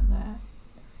on that.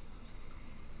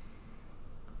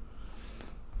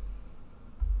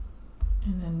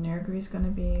 And then Nergui's gonna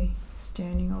be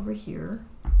standing over here.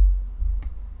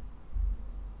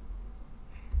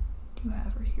 Do you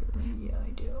have her here? Yeah, I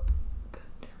do.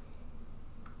 Good.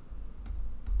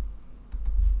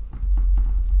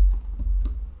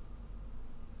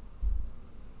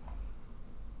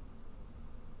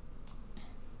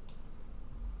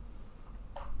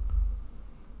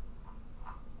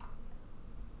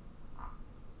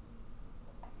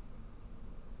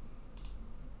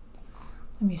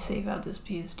 Let me save out this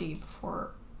PSD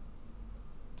before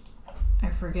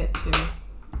I forget to,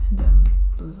 and then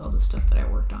lose all the stuff that I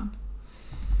worked on.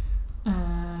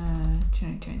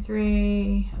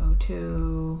 2023,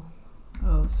 02,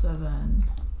 07.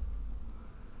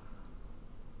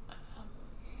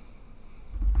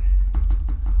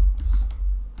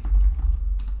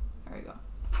 There we go.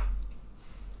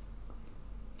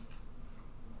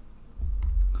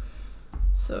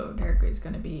 So Derek is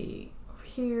going to be over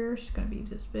here. She's going to be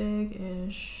this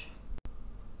big-ish.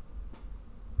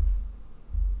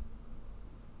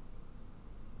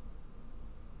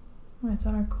 I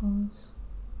thought our clothes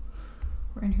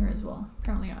were in here as well.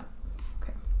 Apparently not.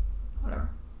 Okay, whatever.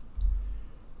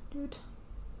 Dude.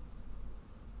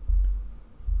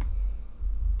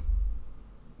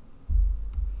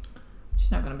 She's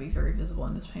not going to be very visible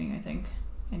in this painting, I think.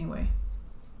 Anyway,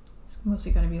 it's mostly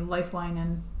going to be Lifeline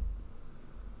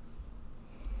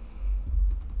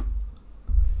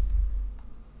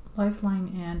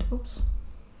and oops.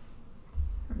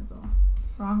 There we go.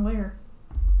 Wrong layer.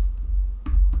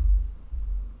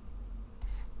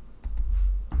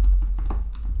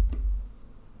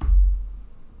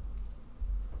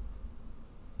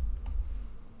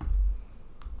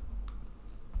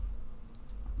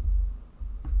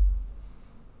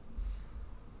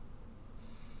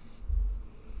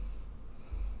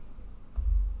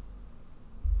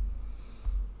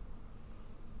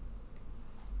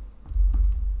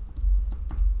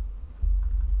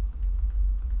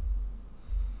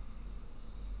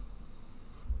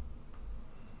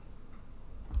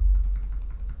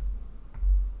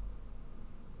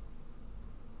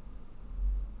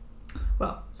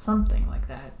 Well, something like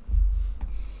that.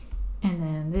 And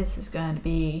then this is going to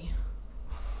be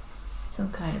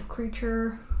some kind of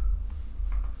creature,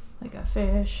 like a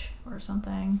fish or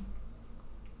something.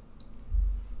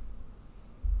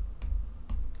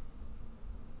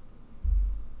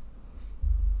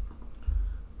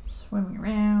 Swimming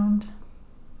around.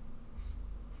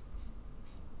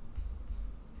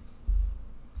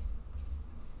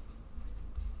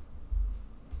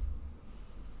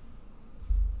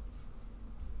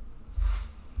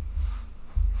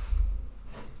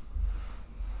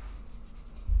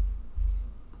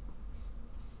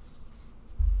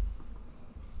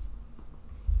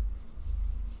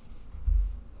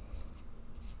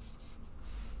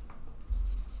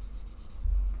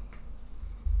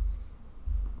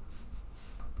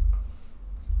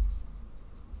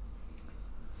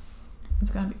 It's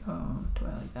gonna be, oh, do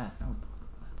I like that? Nope.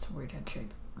 That's a weird head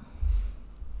shape.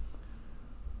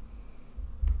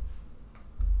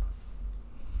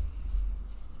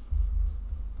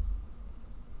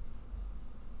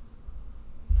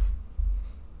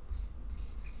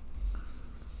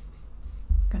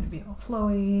 It's gonna be all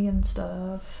flowy and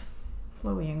stuff.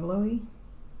 Flowy and glowy.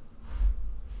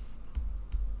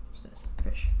 What's this?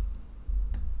 Fish.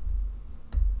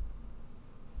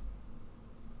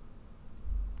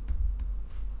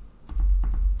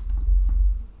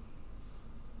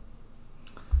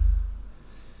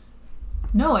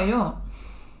 No, I don't.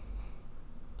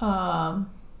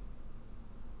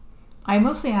 I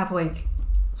mostly have like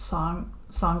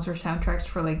songs or soundtracks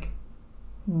for like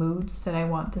moods that I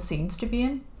want the scenes to be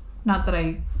in. Not that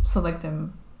I select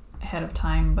them ahead of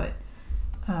time, but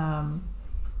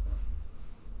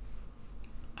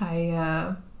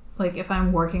I like if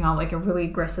I'm working on like a really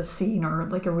aggressive scene or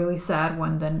like a really sad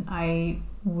one, then I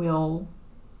will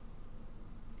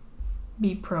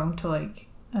be prone to like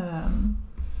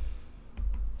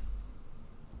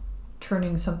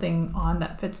turning something on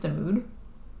that fits the mood.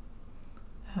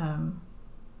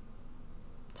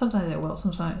 Sometimes I will,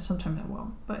 sometimes I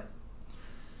won't. But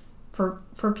for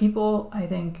people, I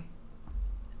think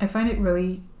I find it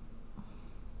really.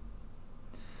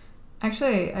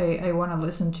 Actually, I want to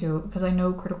listen to, because I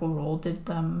know Critical Role did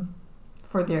them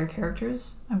for their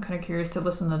characters. I'm kind of curious to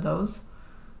listen to those.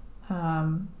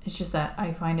 It's just that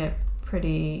I find it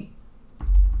pretty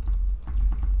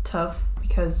tough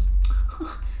because.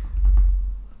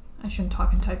 I shouldn't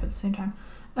talk and type at the same time.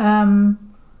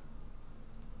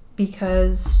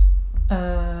 Because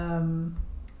there's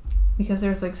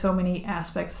like so many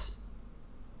aspects.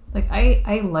 Like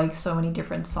I like so many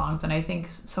different songs, and I think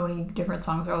so many different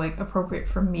songs are like appropriate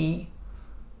for me.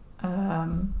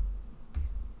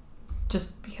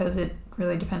 Just because it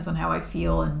really depends on how I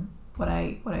feel and what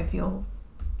I feel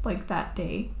like that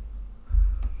day.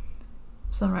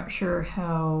 So I'm not sure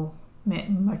how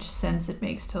much sense it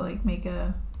makes to like make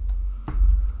a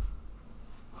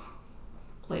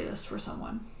playlist for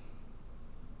someone.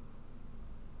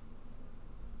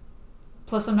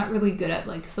 Plus, I'm not really good at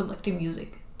like selecting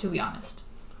music, to be honest.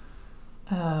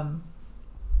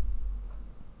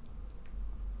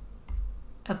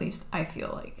 At least I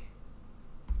feel like.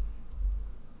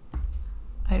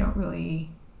 I don't really...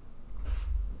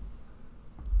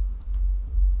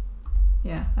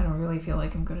 Yeah, I don't really feel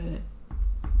like I'm good at it.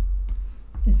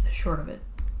 Is the short of it.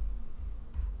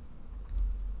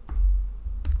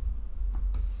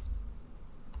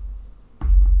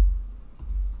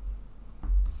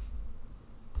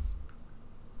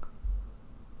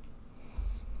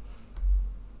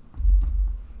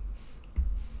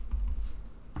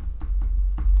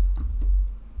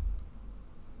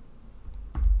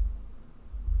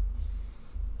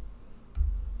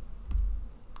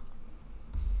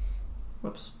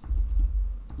 Whoops.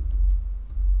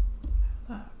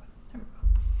 There we go.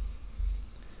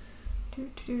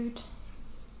 Doot doot.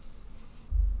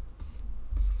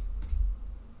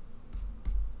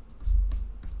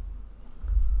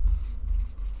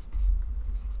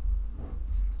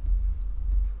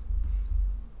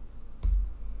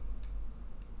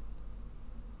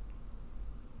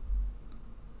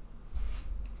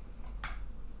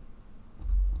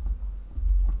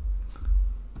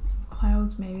 Some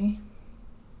clouds maybe.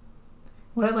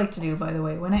 What I like to do, by the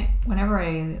way, whenever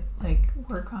I like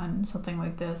work on something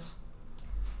like this,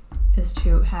 is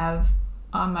to have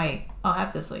on my, I'll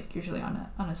have this like usually on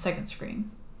a second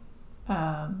screen.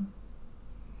 I'll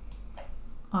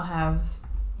have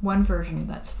one version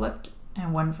that's flipped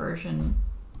and one version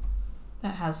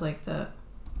that has like the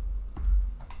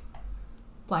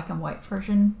black and white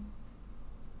version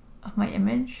of my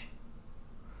image.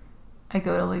 I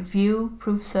go to like view,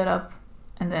 proof setup,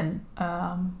 and then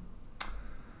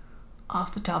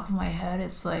off the top of my head,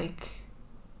 it's like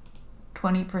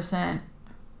 20%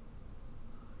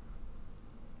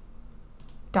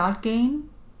 dot gain.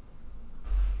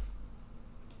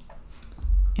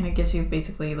 And it gives you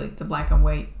basically like the black and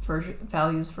white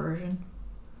values version.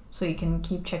 So you can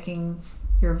keep checking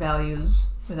your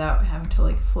values without having to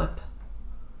like flip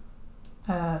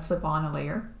on a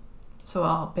layer. So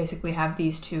I'll basically have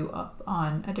these two up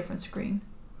on a different screen,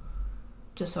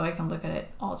 just so I can look at it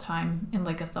all the time in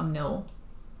like a thumbnail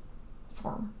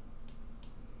form.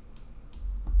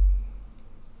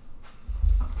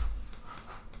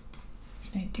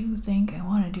 And I do think I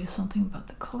want to do something about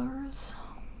the colors.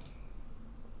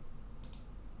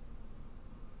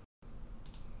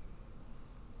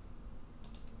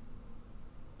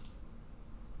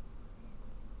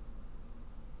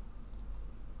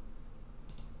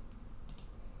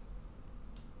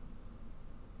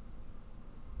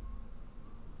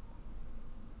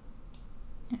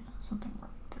 Something like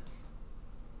this.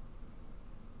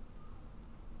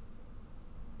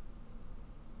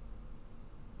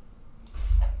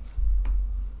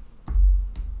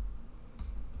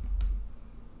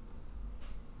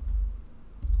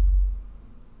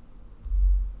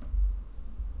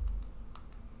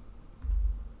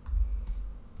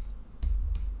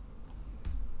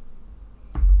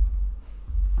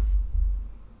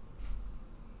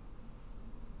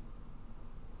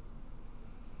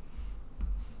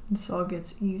 This all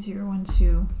gets easier once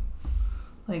you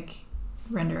like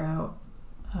render out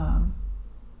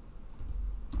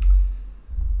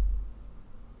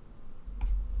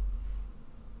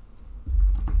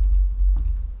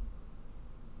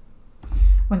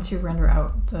once you render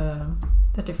out the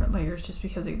different layers, just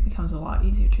because it becomes a lot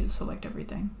easier to select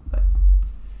everything. But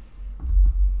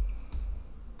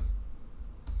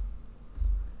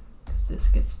because this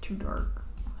gets too dark,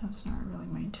 that's not really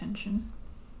my intention.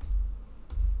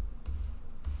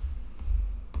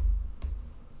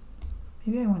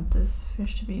 Maybe I want the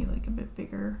fish to be like a bit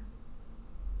bigger,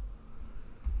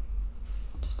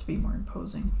 just to be more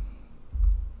imposing.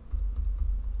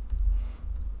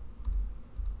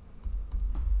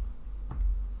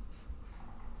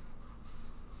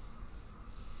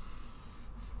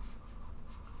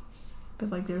 But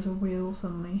like there's a whale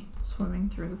suddenly swimming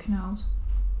through the canals.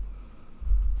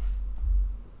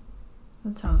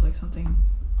 That sounds like something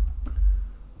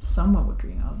someone would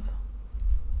dream of.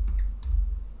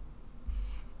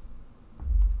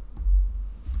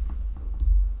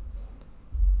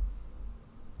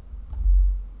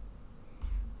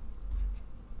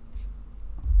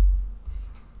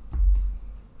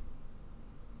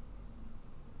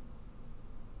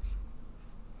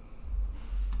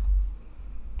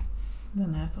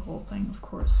 Then I have the whole thing, of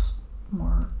course,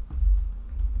 more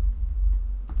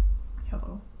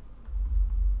yellow.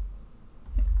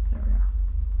 Yeah, there we are.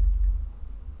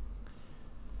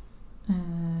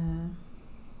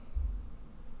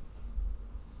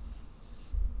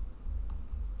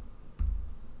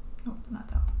 Nope, not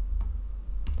that one.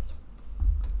 This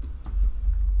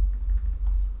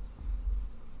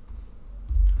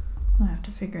one. I have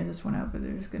to figure this one out, but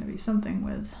there's going to be something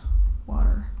with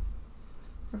water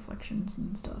reflections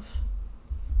and stuff.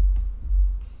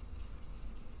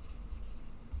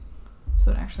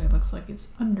 So it actually looks like it's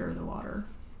under the water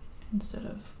instead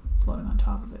of floating on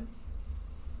top of it.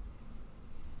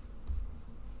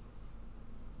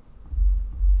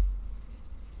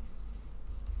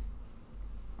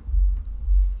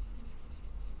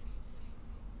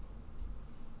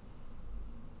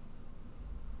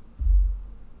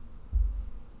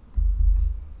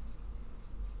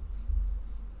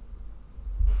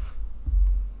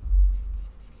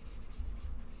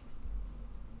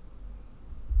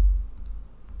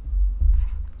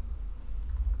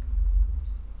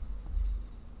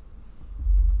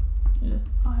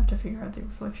 I'll have to figure out the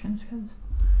reflections because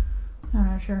I'm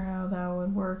not sure how that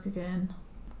would work again.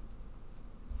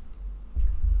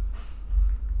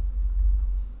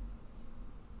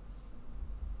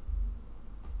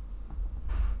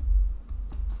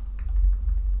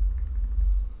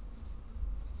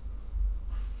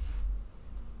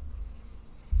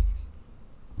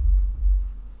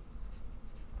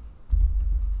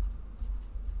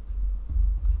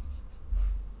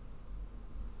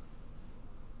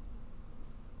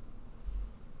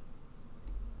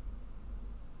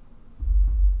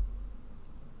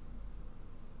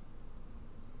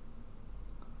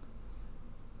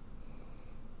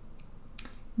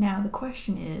 Now the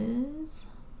question is,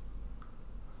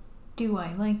 do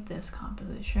I like this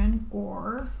composition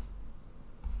or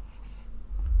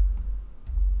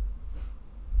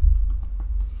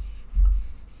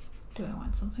do I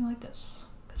want something like this?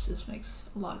 Because this makes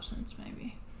a lot of sense,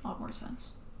 maybe. A lot more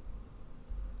sense.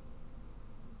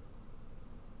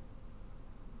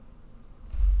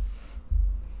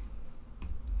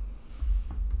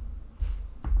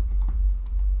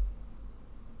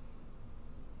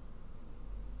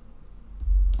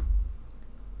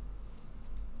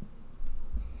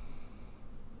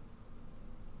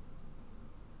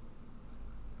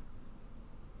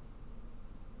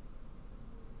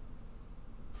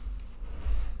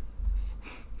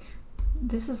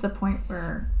 This is the point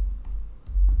where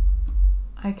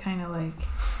I kind of like,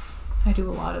 I do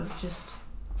a lot of just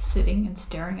sitting and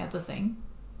staring at the thing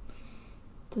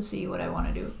to see what I want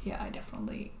to do. Yeah, I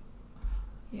definitely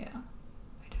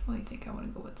think I want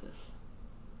to go with this.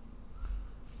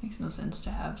 Makes no sense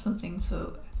to have something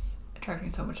so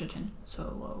attracting so much attention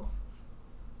so low.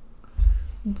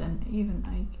 And then even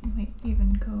I might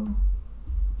even go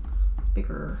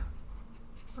bigger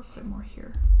or put more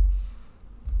here.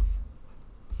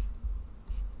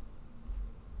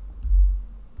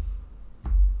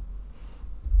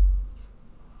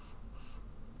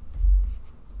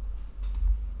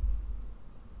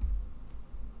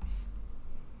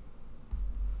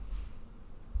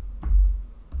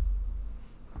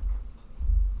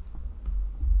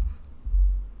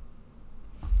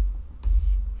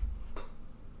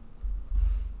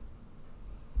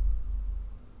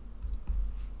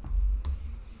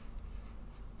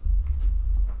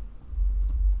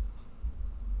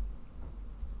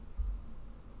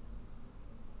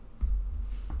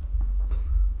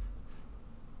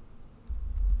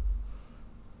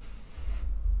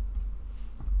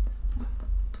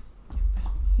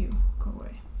 You go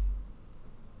away.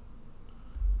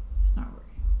 It's not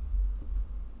working.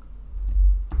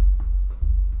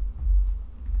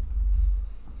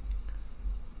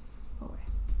 Go away.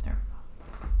 There we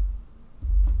go.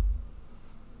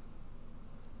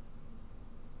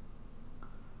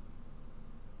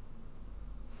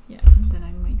 Yeah, and then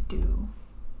I might do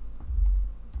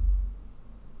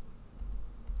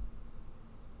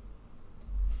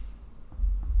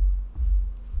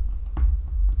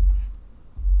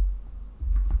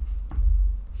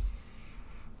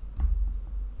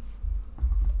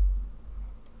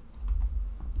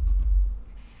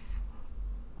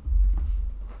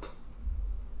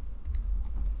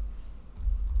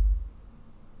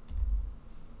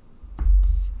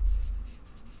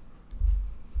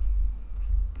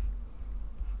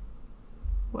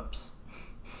whoops.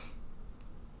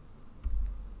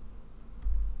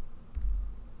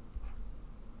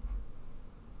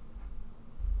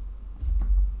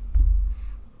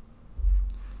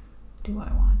 Do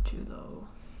I want to though?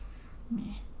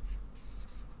 Meh.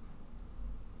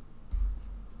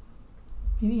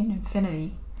 Maybe an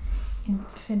infinity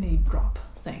drop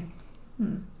thing.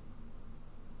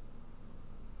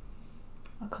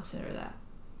 I'll consider that.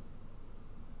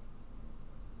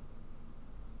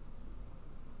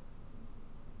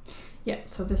 Yeah,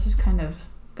 so this is kind of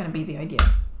gonna be the idea,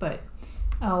 but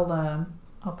I'll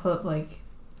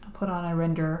put on a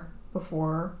render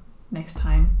before next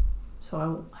time, so I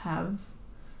will have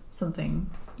something,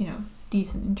 you know,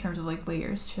 decent in terms of like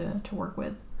layers to work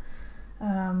with.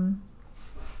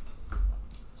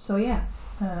 So yeah,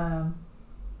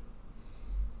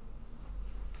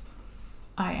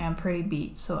 I am pretty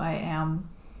beat, so I am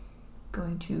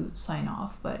going to sign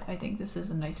off, but I think this is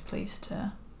a nice place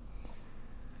to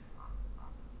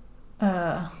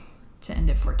end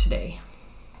it for today.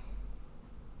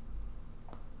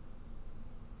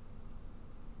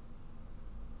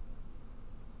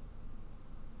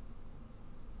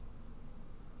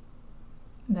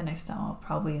 The next time I'll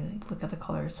probably look at the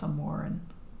colors some more and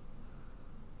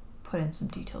put in some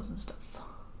details and stuff.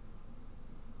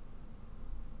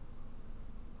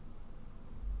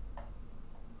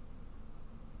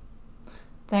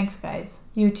 Thanks guys,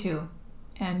 you too.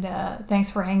 And thanks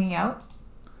for hanging out.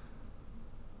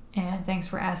 And thanks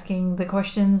for asking the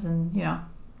questions and, you know,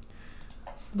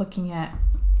 looking at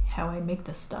how I make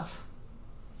this stuff.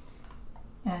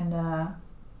 And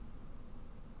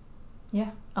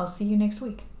yeah, I'll see you next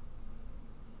week.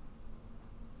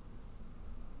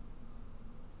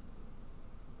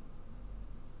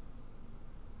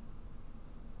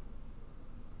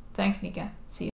 Thanks, Nika. See you.